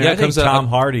kind soon. of I think Tom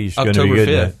Hardy's going to be good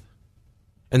in it.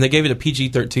 And they gave it a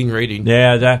PG-13 rating.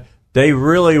 Yeah, they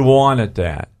really wanted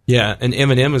that. Yeah, and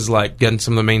Eminem is like getting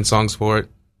some of the main songs for it.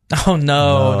 Oh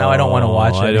no! Now I don't want to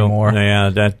watch it anymore. Yeah,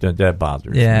 that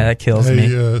bothers me. Yeah, that kills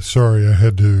me. Sorry, I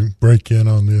had to break in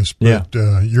on this, but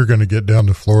you're going to get down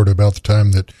to Florida about the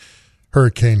time that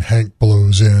Hurricane Hank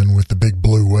blows in with the big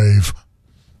blue wave.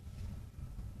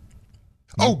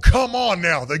 Oh, come on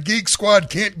now. The Geek Squad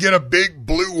can't get a big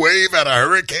blue wave out of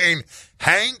Hurricane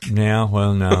Hank? Yeah,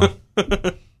 well, no.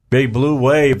 Big blue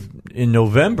wave in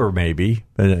November, maybe,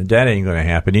 but that ain't going to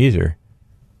happen either.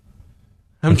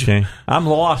 I'm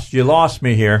lost. You lost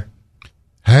me here.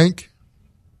 Hank,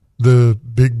 the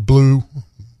big blue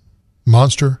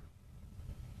monster?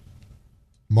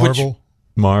 Marvel?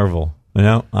 Marvel.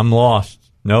 No, I'm lost.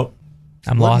 Nope.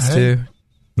 I'm lost too.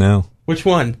 No. Which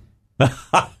one?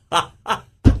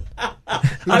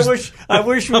 I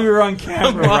wish we were on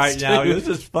camera right now. This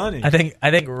is funny. I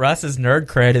think Russ's nerd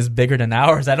cred is bigger than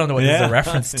ours. I don't know what this is a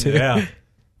reference to. Yeah.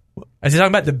 Is he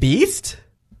talking about the Beast?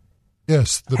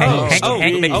 Yes, the Hank Beast.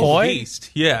 McCoy?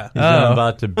 Beast. Yeah. He's talking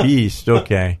about the Beast.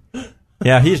 Okay.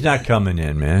 Yeah, he's not coming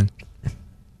in, man.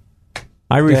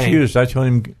 I refused. I told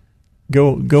him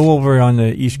go over on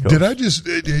the East Coast.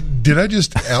 Did I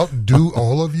just outdo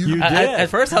all of you? You did. At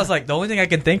first, I was like, the only thing I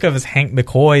can think of is Hank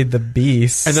McCoy, the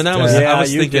Beast. And then I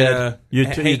was you thinking, did. You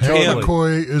Hank totally.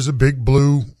 McCoy is a big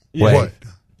blue Yeah. what?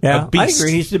 Yeah, A beast. I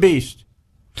agree. He's the Beast.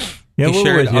 Yeah, he we're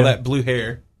shared with all you. that blue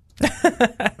hair.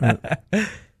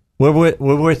 We're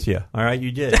with you. All right,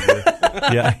 you did.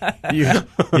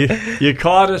 You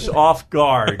caught us off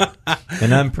guard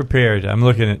and unprepared. I'm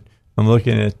looking I'm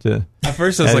looking at. At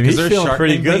first, I was like, he's "Is there a feeling shark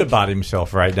pretty named good Link? about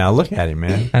himself right now. Look at him,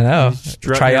 man. I know. He's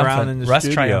strutting around in the Russ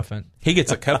studio. triumphant. He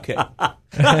gets a cupcake.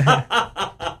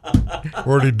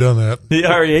 Already done that. He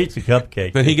already ate the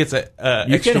cupcake. Then he gets a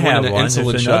You extra can one have and an one.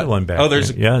 insulin There's shot. another one back Oh,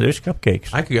 there's there. there's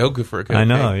cupcakes. I could go for a cupcake. I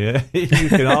know, yeah. You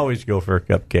can always go for a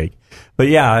cupcake. But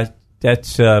yeah,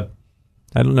 that's I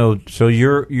don't know. So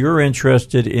you're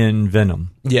interested in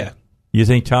Venom. Yeah. You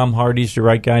think Tom Hardy's the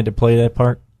right guy to play that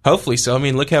part? Hopefully so. I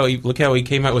mean, look how he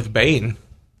came out with Bane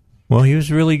Well, he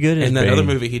was really good at in that Bane. other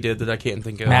movie he did that I can't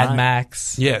think of. Mad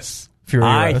Max. Yes. Fury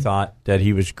I Road. thought that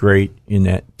he was great in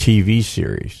that TV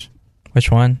series.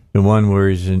 Which one? The one where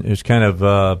it's kind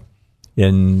of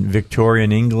in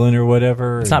Victorian England or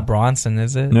whatever. It's not Bronson,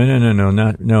 is it?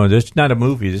 No. This is not a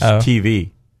movie. This is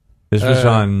TV. This was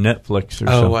on Netflix or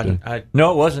something.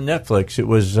 No, it wasn't Netflix. It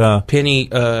was Penny.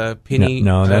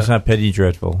 No, that's not Penny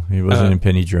Dreadful. He wasn't in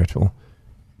Penny Dreadful.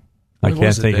 I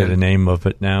can't think of the name of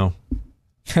it now.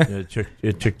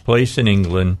 It took place in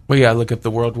England. Well, yeah, look up the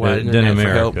worldwide then internet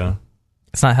for help. America.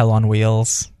 It's not Hell on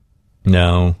Wheels.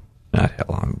 No, not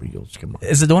Hell on Wheels. Come on.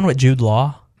 Is it the one with Jude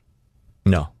Law?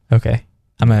 No. Okay.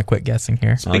 I'm going to quit guessing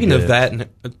here. Speaking of that,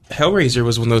 Hellraiser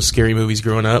was one of those scary movies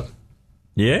growing up.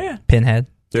 Yeah. Pinhead.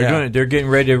 They're getting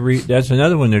ready to that's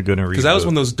another one they're going to read. Because that was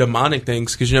one of those demonic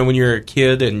things. Because, when you're a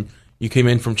kid and you came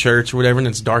in from church or whatever and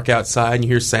it's dark outside and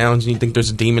you hear sounds and you think there's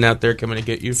a demon out there coming to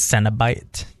get you.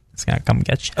 Cenobite. It's going to come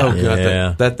get you. Oh,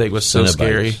 God. That thing was so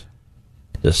scary.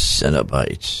 The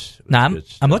Cenobites. Now,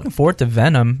 I'm looking forward to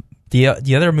Venom. The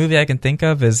other movie I can think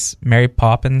of is Mary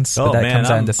Poppins, but that comes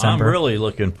out in December. I'm really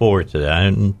looking forward to that.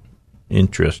 I'm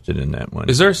interested in that one.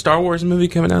 Is there a Star Wars movie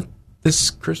coming out this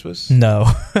Christmas?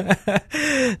 No.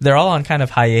 They're all on kind of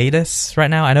hiatus right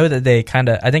now. I know that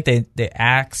I think they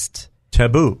axed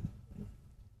Taboo.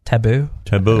 I don't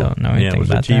know anything about that. It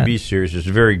was a TV series. It's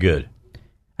very good.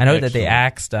 I know that they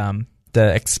axed the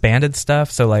expanded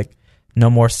stuff, so like no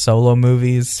more solo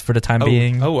movies for the time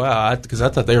being. Oh wow! Because I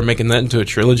thought they were making that into a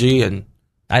trilogy, and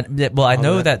I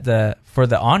know that for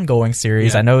the ongoing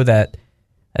series, I know that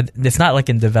it's not like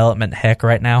in development heck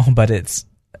right now, but it's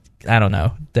I don't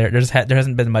know. There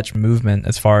hasn't been much movement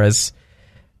as far as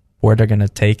where they're going to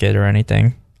take it or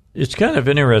anything. It's kind of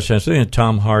interesting. I was thinking of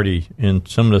Tom Hardy and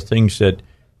some of the things that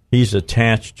he's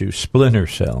attached to. Splinter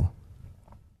Cell.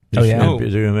 They're going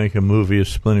to make a movie of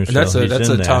Splinter Cell. That's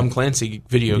a Tom Clancy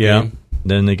video game.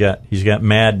 Then he's got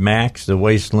Mad Max, the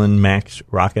Wasteland Max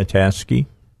Rockatansky.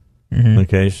 Mm-hmm.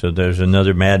 Okay, so there's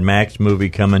another Mad Max movie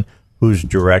coming. Who's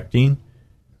directing?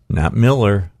 Not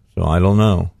Miller, so I don't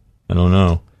know.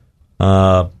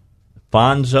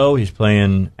 Fonzo, he's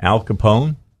playing Al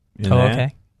Capone in that.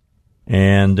 Okay.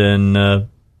 And then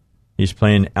he's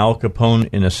playing Al Capone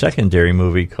in a secondary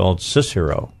movie called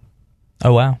Cicero.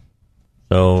 Oh, wow.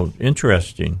 So,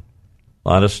 interesting. A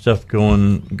lot of stuff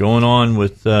going on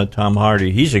with Tom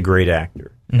Hardy. He's a great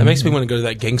actor. That makes me want to go to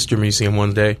that gangster museum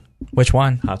one day. Which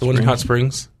one? The one in Hot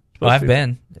Springs. Well, I've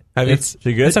been. Have you? Is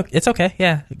it good? It's okay,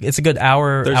 yeah. It's a good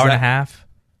hour and a half.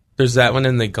 There's that one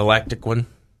and the Galactic one.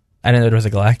 I didn't know there was a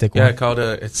Galactic one. Yeah, called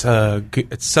it's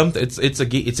a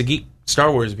geek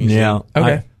Star Wars museum. Yeah.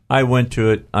 Okay. I went to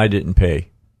it. I didn't pay.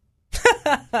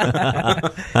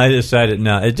 I decided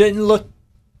not. It didn't look.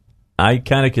 I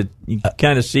kind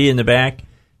of see in the back.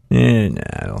 Nah,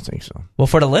 I don't think so. Well,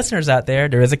 for the listeners out there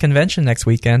is a convention next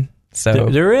weekend. So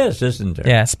there is, isn't there?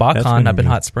 Yeah, SpaCon up in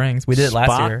Hot Springs. We did it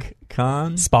last year.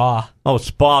 SpaCon? Spa. Oh,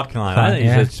 SpaCon. I think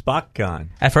you said SpaCon.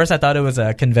 At first, I thought it was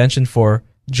a convention for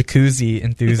jacuzzi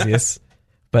enthusiasts,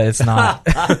 but it's not.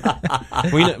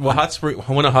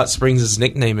 One of Hot Springs'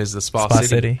 nickname is the Spa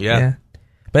City. Yeah.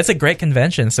 But it's a great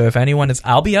convention, so if anyone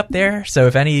I'll be up there, so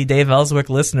if any Dave Elswick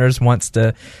listeners wants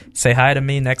to say hi to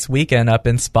me next weekend up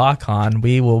in SpaCon,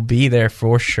 we will be there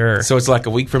for sure. So it's like a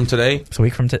week from today? It's a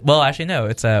week from today. Well, actually, no,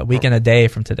 it's a week and a day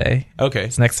from today. Okay.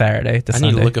 It's next Saturday to Sunday.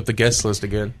 I need to look up the guest list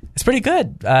again. It's pretty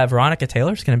good. Veronica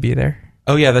Taylor's going to be there.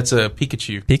 Oh, yeah, that's a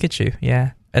Pikachu. Pikachu,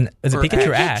 yeah. And is it Pikachu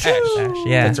or Ash? Ash,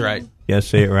 yeah. That's right. Yeah,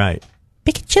 say it right.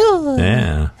 Pikachu.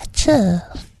 Yeah.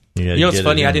 You know what's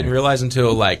funny? I didn't realize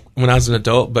until when I was an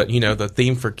adult, but the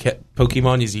theme for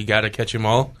Pokemon is you got to catch them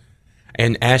all.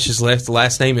 And Ash's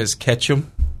last name is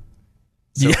Ketchum.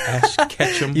 So Ash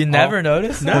Ketchum. You never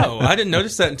noticed? No, I didn't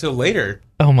notice that until later.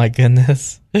 Oh my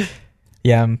goodness.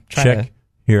 Yeah, I'm trying to...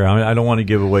 Here, I don't want to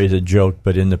give away the joke,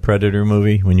 but in the Predator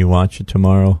movie, when you watch it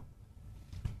tomorrow,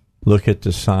 look at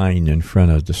the sign in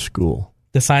front of the school.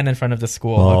 The sign in front of the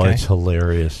school. Oh, okay. It's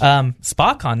hilarious.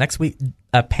 SpaCon next week,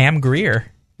 Pam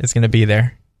Grier is going to be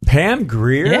there. Pam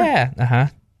Grier? Yeah. Uh-huh.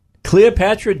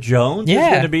 Cleopatra Jones is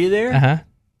going to be there? Uh-huh.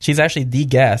 She's actually the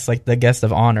guest, the guest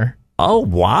of honor. Oh,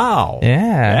 wow.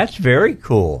 Yeah. That's very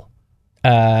cool.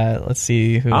 Let's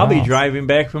see who I'll be else. driving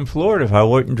back from Florida. If I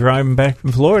wasn't driving back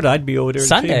from Florida, I'd be over there to see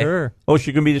Sunday. her. Oh,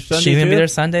 she's going to be there Sunday, She's going to too? be there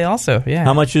Sunday also, yeah.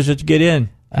 How much is it to get in?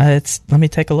 Let me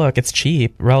take a look. It's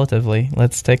cheap, relatively.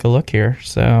 Let's take a look here.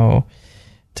 So,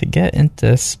 to get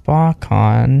into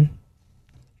SpaCon,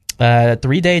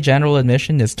 3-day general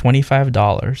admission is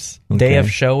 $25. Okay. Day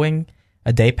of showing,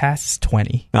 a day pass is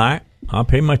 $20. All right. I'll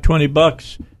pay my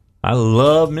 $20. I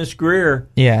love Miss Greer.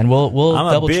 Yeah, and we'll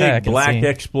I'm double a big check. black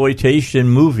exploitation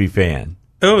movie fan.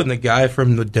 Oh, and the guy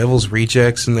from The Devil's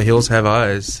Rejects and The Hills Have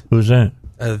Eyes. Who's that?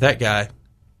 That guy.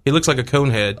 He looks like a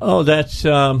conehead. Oh, that's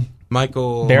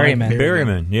Michael Berryman.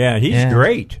 Berryman. Yeah, he's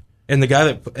great. And the guy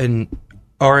that and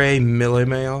R.A.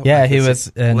 Millimale. Yeah, he was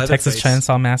in Texas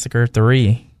Chainsaw Massacre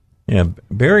 3. Yeah,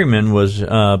 Berryman was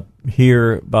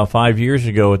here about 5 years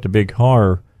ago at the big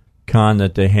horror con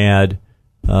that they had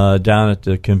down at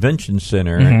the convention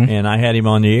center, and I had him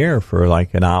on the air for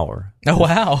like an hour. Oh,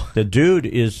 wow. The dude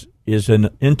is an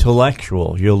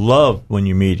intellectual. You'll love when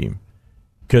you meet him.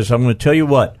 Because I'm going to tell you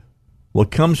what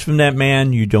comes from that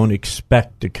man, you don't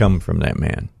expect to come from that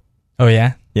man. Oh,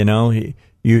 yeah? You know,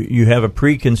 you have a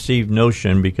preconceived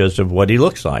notion because of what he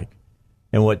looks like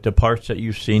and what the parts that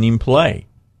you've seen him play.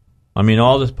 I mean,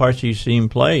 all the parts you've seen him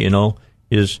play,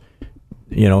 his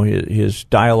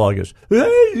dialogue is,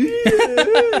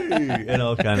 and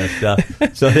all kind of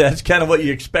stuff. So that's kind of what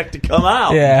you expect to come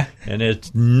out. Yeah. And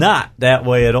it's not that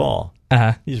way at all.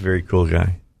 Uh-huh. He's a very cool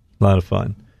guy. A lot of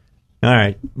fun. All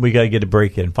right. We got to get a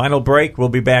break in. Final break. We'll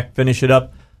be back. Finish it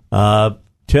up.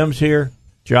 Tim's here.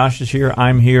 Josh is here.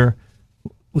 I'm here.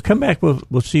 We'll come back. We'll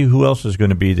see who else is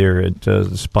going to be there at the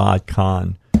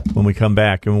SpaCon when we come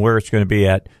back and where it's going to be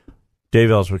at. Dave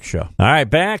Elswick Show. All right,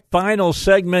 back. Final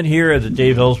segment here at the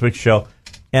Dave Elswick Show.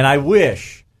 And I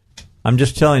wish, I'm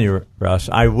just telling you, Russ,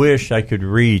 I wish I could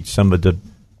read some of the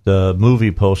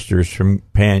movie posters from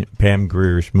Pam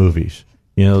Grier's movies.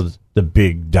 You know, The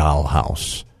Big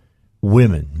Dollhouse,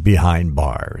 Women Behind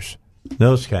Bars,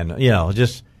 those kind of,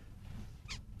 just,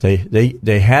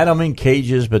 they had them in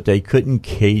cages, but they couldn't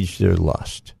cage their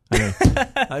lust. I mean,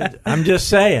 I'm just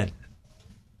saying.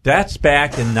 That's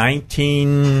back in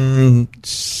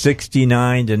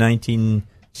 1969 to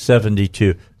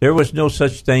 1972. There was no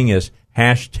such thing as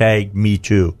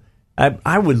 #MeToo.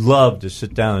 I would love to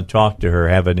sit down and talk to her,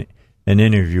 have an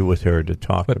interview with her to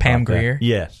talk with about Pam Grier? That.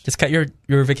 Yes. Just cut your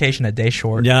vacation a day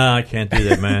short. Yeah, I can't do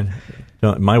that, man.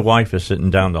 My wife is sitting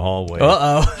down the hallway.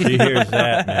 Uh-oh. She hears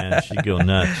that, man. She'd go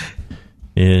nuts.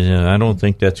 Yeah, I don't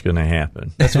think that's going to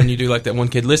happen. That's when you do like that one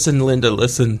kid. Listen, Linda.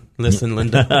 Listen,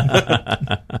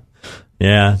 Linda.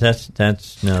 Yeah, that's.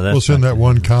 We'll send that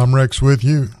one Comrex with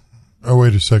you. Oh,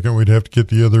 wait a second. We'd have to get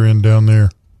the other end down there.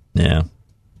 Yeah,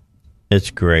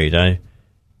 it's great. I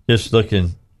just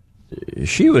looking.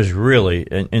 She was really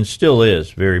and still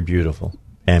is very beautiful.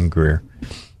 Pam Grier.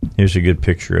 Here's a good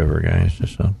picture of her, guys.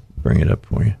 Just I'll bring it up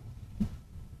for you.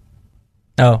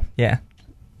 Oh yeah.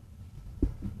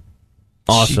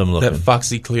 Awesome looking. That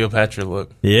foxy Cleopatra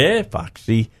look. Yeah,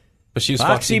 foxy. But she was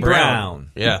Foxy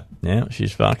Brown. Yeah. Yeah,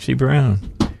 she's Foxy Brown.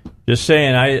 Just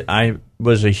saying,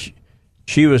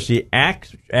 she was the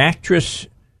actress.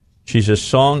 She's a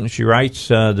song. She writes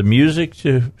the music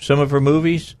to some of her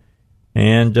movies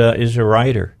and is a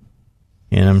writer.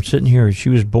 And I'm sitting here. She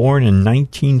was born in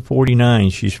 1949.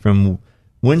 She's from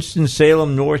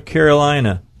Winston-Salem, North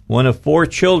Carolina, one of 4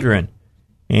 children.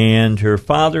 And her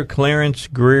father, Clarence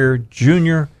Grier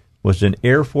Jr., was an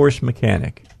Air Force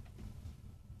mechanic.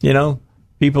 You know,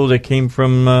 people that came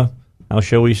from, how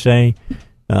shall we say,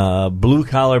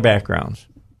 blue-collar backgrounds.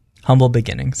 Humble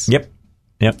beginnings. Yep.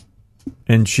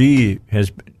 And she's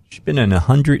been in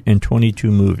 122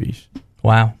 movies.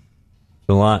 Wow.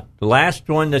 A lot. The last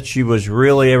one that she was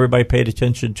really, everybody paid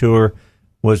attention to her,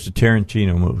 was the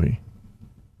Tarantino movie.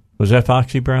 Was that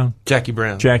Foxy Brown? Jackie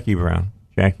Brown,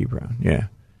 yeah.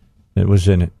 It was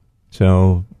in it.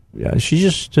 So, yeah,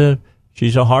 she's a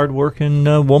hard-working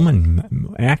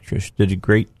woman, actress. Did a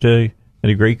great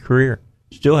career.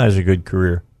 Still has a good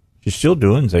career. She's still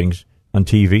doing things on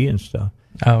TV and stuff.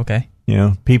 Oh, okay. You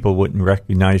know, people wouldn't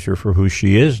recognize her for who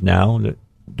she is now. That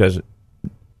doesn't.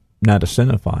 Not a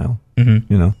cinephile.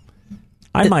 Mm-hmm. You know,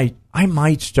 I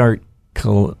might start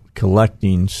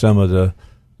collecting some of the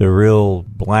real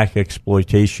black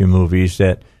exploitation movies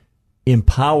that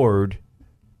empowered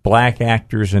black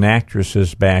actors and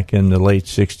actresses back in the late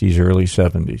 60s, early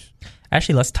 70s.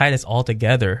 Actually, let's tie this all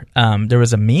together. There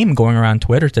was a meme going around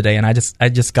Twitter today, and I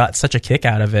just got such a kick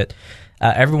out of it.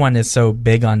 Everyone is so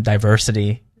big on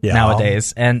diversity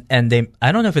nowadays, and they,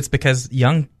 I don't know if it's because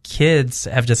young kids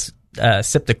have just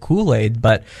sip the Kool-Aid,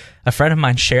 but a friend of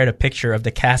mine shared a picture of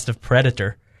the cast of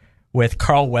Predator with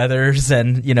Carl Weathers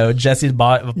and, Jesse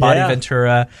Body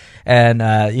Ventura. And,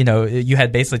 you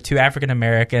had basically two African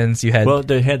Americans. You had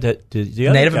they had the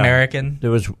Native American.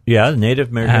 There was, the Native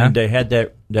American. Uh-huh. They had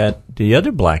the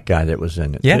other black guy that was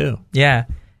in it, too. Yeah.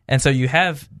 And so you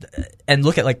have, and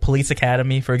look at like Police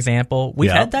Academy, for example.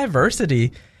 We've had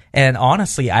diversity. And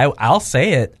honestly, I'll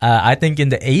say it. I think in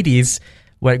the 80s,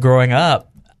 growing up,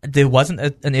 there wasn't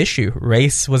an issue.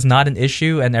 Race was not an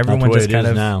issue, and everyone just kind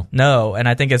of now. No. And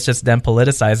I think it's just them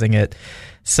politicizing it.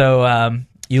 So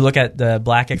you look at the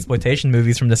black exploitation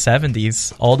movies from the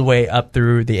 70s all the way up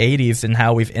through the 80s, and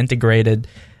how we've integrated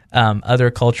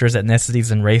other cultures,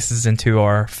 ethnicities, and races into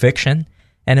our fiction.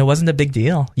 And it wasn't a big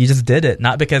deal. You just did it,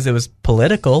 not because it was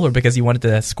political or because you wanted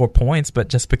to score points, but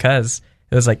just because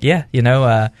it was like,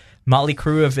 motley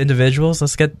crew of individuals.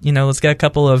 Let's get a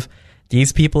couple of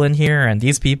these people in here and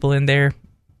these people in there,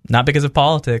 not because of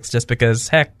politics, just because,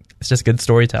 heck, it's just good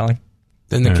storytelling.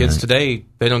 Then the kids today,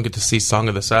 they don't get to see Song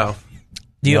of the South.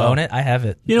 Do you own it? I have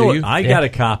it. You know what? I got a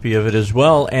copy of it as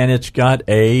well, and it's got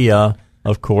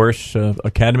of course,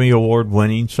 Academy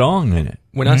Award-winning song in it.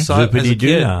 When I saw it as a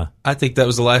kid, I think that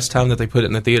was the last time that they put it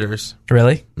in the theaters.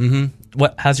 Really? Mm-hmm.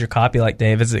 How's your copy like,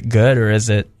 Dave? Is it good or is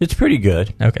it? It's pretty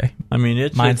good. Okay. I mean,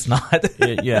 mine's not.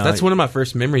 That's one of my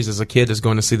first memories as a kid, is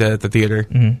going to see that at the theater.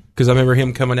 Because I remember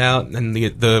him coming out and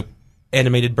the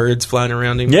animated birds flying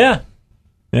around him. Yeah.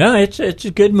 Yeah, it's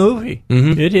a good movie.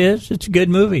 Mm-hmm. It is. It's a good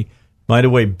movie. By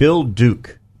the way, Bill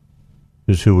Duke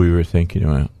is who we were thinking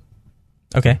about.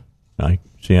 Okay.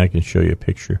 I can show you a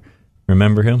picture.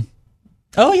 Remember him?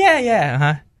 Oh yeah.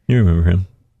 Uh-huh. You remember him?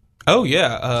 Oh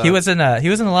yeah. He was in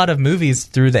a lot of movies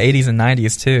through the 80s and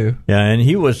 90s too. Yeah, and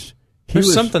he was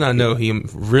something I know he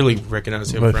really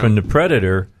recognized him from the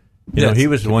Predator. He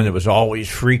was the one that was always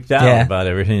freaked out about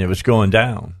everything that was going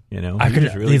down. He's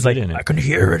like, I can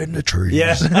hear it in the trees.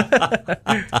 Yeah.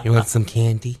 You want some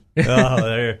candy?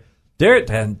 Oh,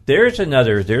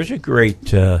 there's a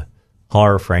great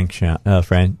horror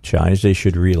franchise they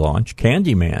should relaunch,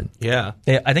 Candyman. Yeah.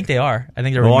 I think they are. I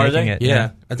think they're remaking it.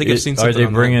 Yeah. I think I've seen something. Are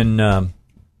they bringing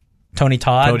Tony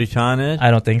Todd? Tony Todd in?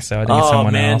 I don't think so. I think it's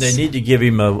someone else. They need to give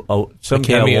him some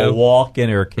kind of a walk-in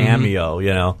or a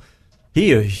cameo,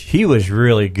 He was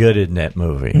really good in that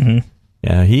movie. Mm-hmm.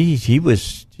 Yeah, he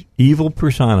was evil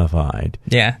personified.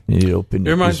 Yeah. He opened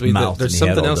his mouth there's and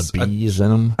he something had all else. the bees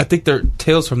in him. I think they're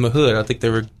Tales from the Hood. I think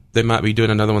they might be doing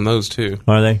another one of those too.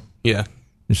 Are they? Yeah.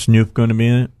 Is Snoop going to be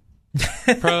in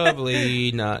it?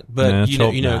 Probably not. But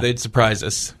not. They'd surprise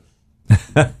us.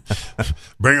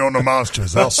 Bring on the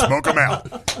monsters. I'll smoke them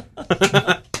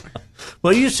out.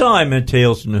 Well, you saw him in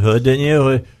Tales from the Hood, didn't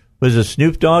you? Was it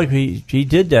Snoop Dogg? He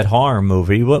did that horror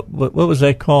movie. What was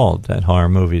that called? That horror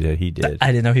movie that he did?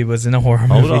 I didn't know he was in a horror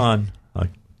movie. Hold on.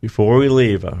 Before we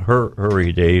leave,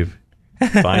 hurry, Dave.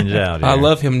 Find it out. I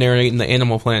love him narrating the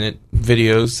Animal Planet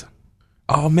videos.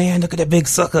 Oh man, look at that big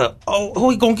sucker! Oh,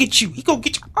 he gonna get you! He gonna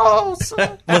get you! Oh,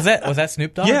 son. was that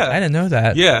Snoop Dogg? Yeah, I didn't know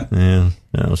that. Yeah.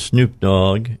 No, Snoop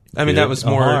Dogg. I mean, that was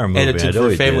more edited for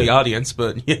a family audience,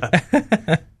 but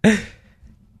yeah.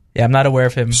 Yeah, I'm not aware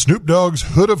of him. Snoop Dogg's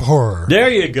Hood of Horror. There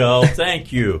you go.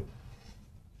 Thank you.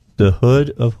 The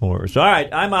Hood of Horrors. All right,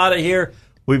 I'm out of here.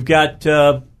 We've got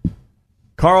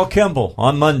Carl Kimball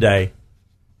on Monday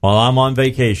while I'm on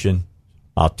vacation.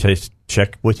 I'll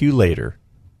check with you later.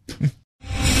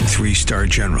 3-star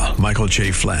General Michael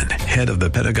J. Flynn, head of the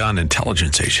Pentagon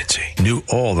Intelligence Agency, knew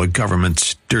all the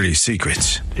government's dirty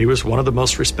secrets. He was one of the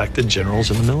most respected generals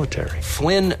in the military.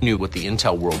 Flynn knew what the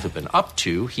intel world had been up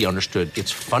to. He understood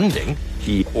its funding.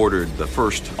 He ordered the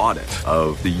first audit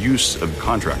of the use of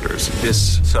contractors.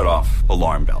 This set off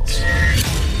alarm bells.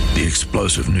 The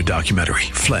explosive new documentary,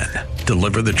 Flynn,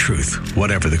 Deliver the Truth,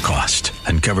 Whatever the Cost,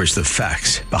 uncovers the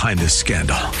facts behind this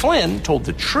scandal. Flynn told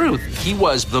the truth. He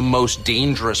was the most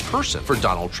dangerous person for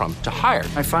Donald Trump to hire.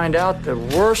 I find out the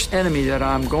worst enemy that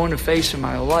I'm going to face in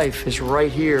my life is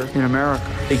right here in America.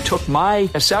 They took my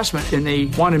assessment and they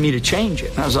wanted me to change it.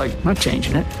 And I was like, I'm not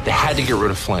changing it. They had to get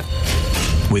rid of Flynn.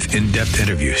 With in-depth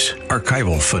interviews,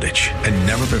 archival footage, and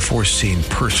never-before-seen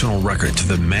personal records of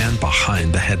the man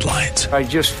behind the headlines. I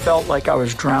just felt like I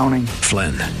was drowning.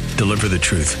 Flynn, Deliver the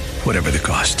Truth, Whatever the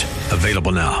Cost.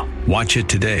 Available now. Watch it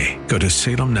today. Go to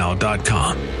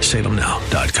salemnow.com.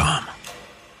 salemnow.com.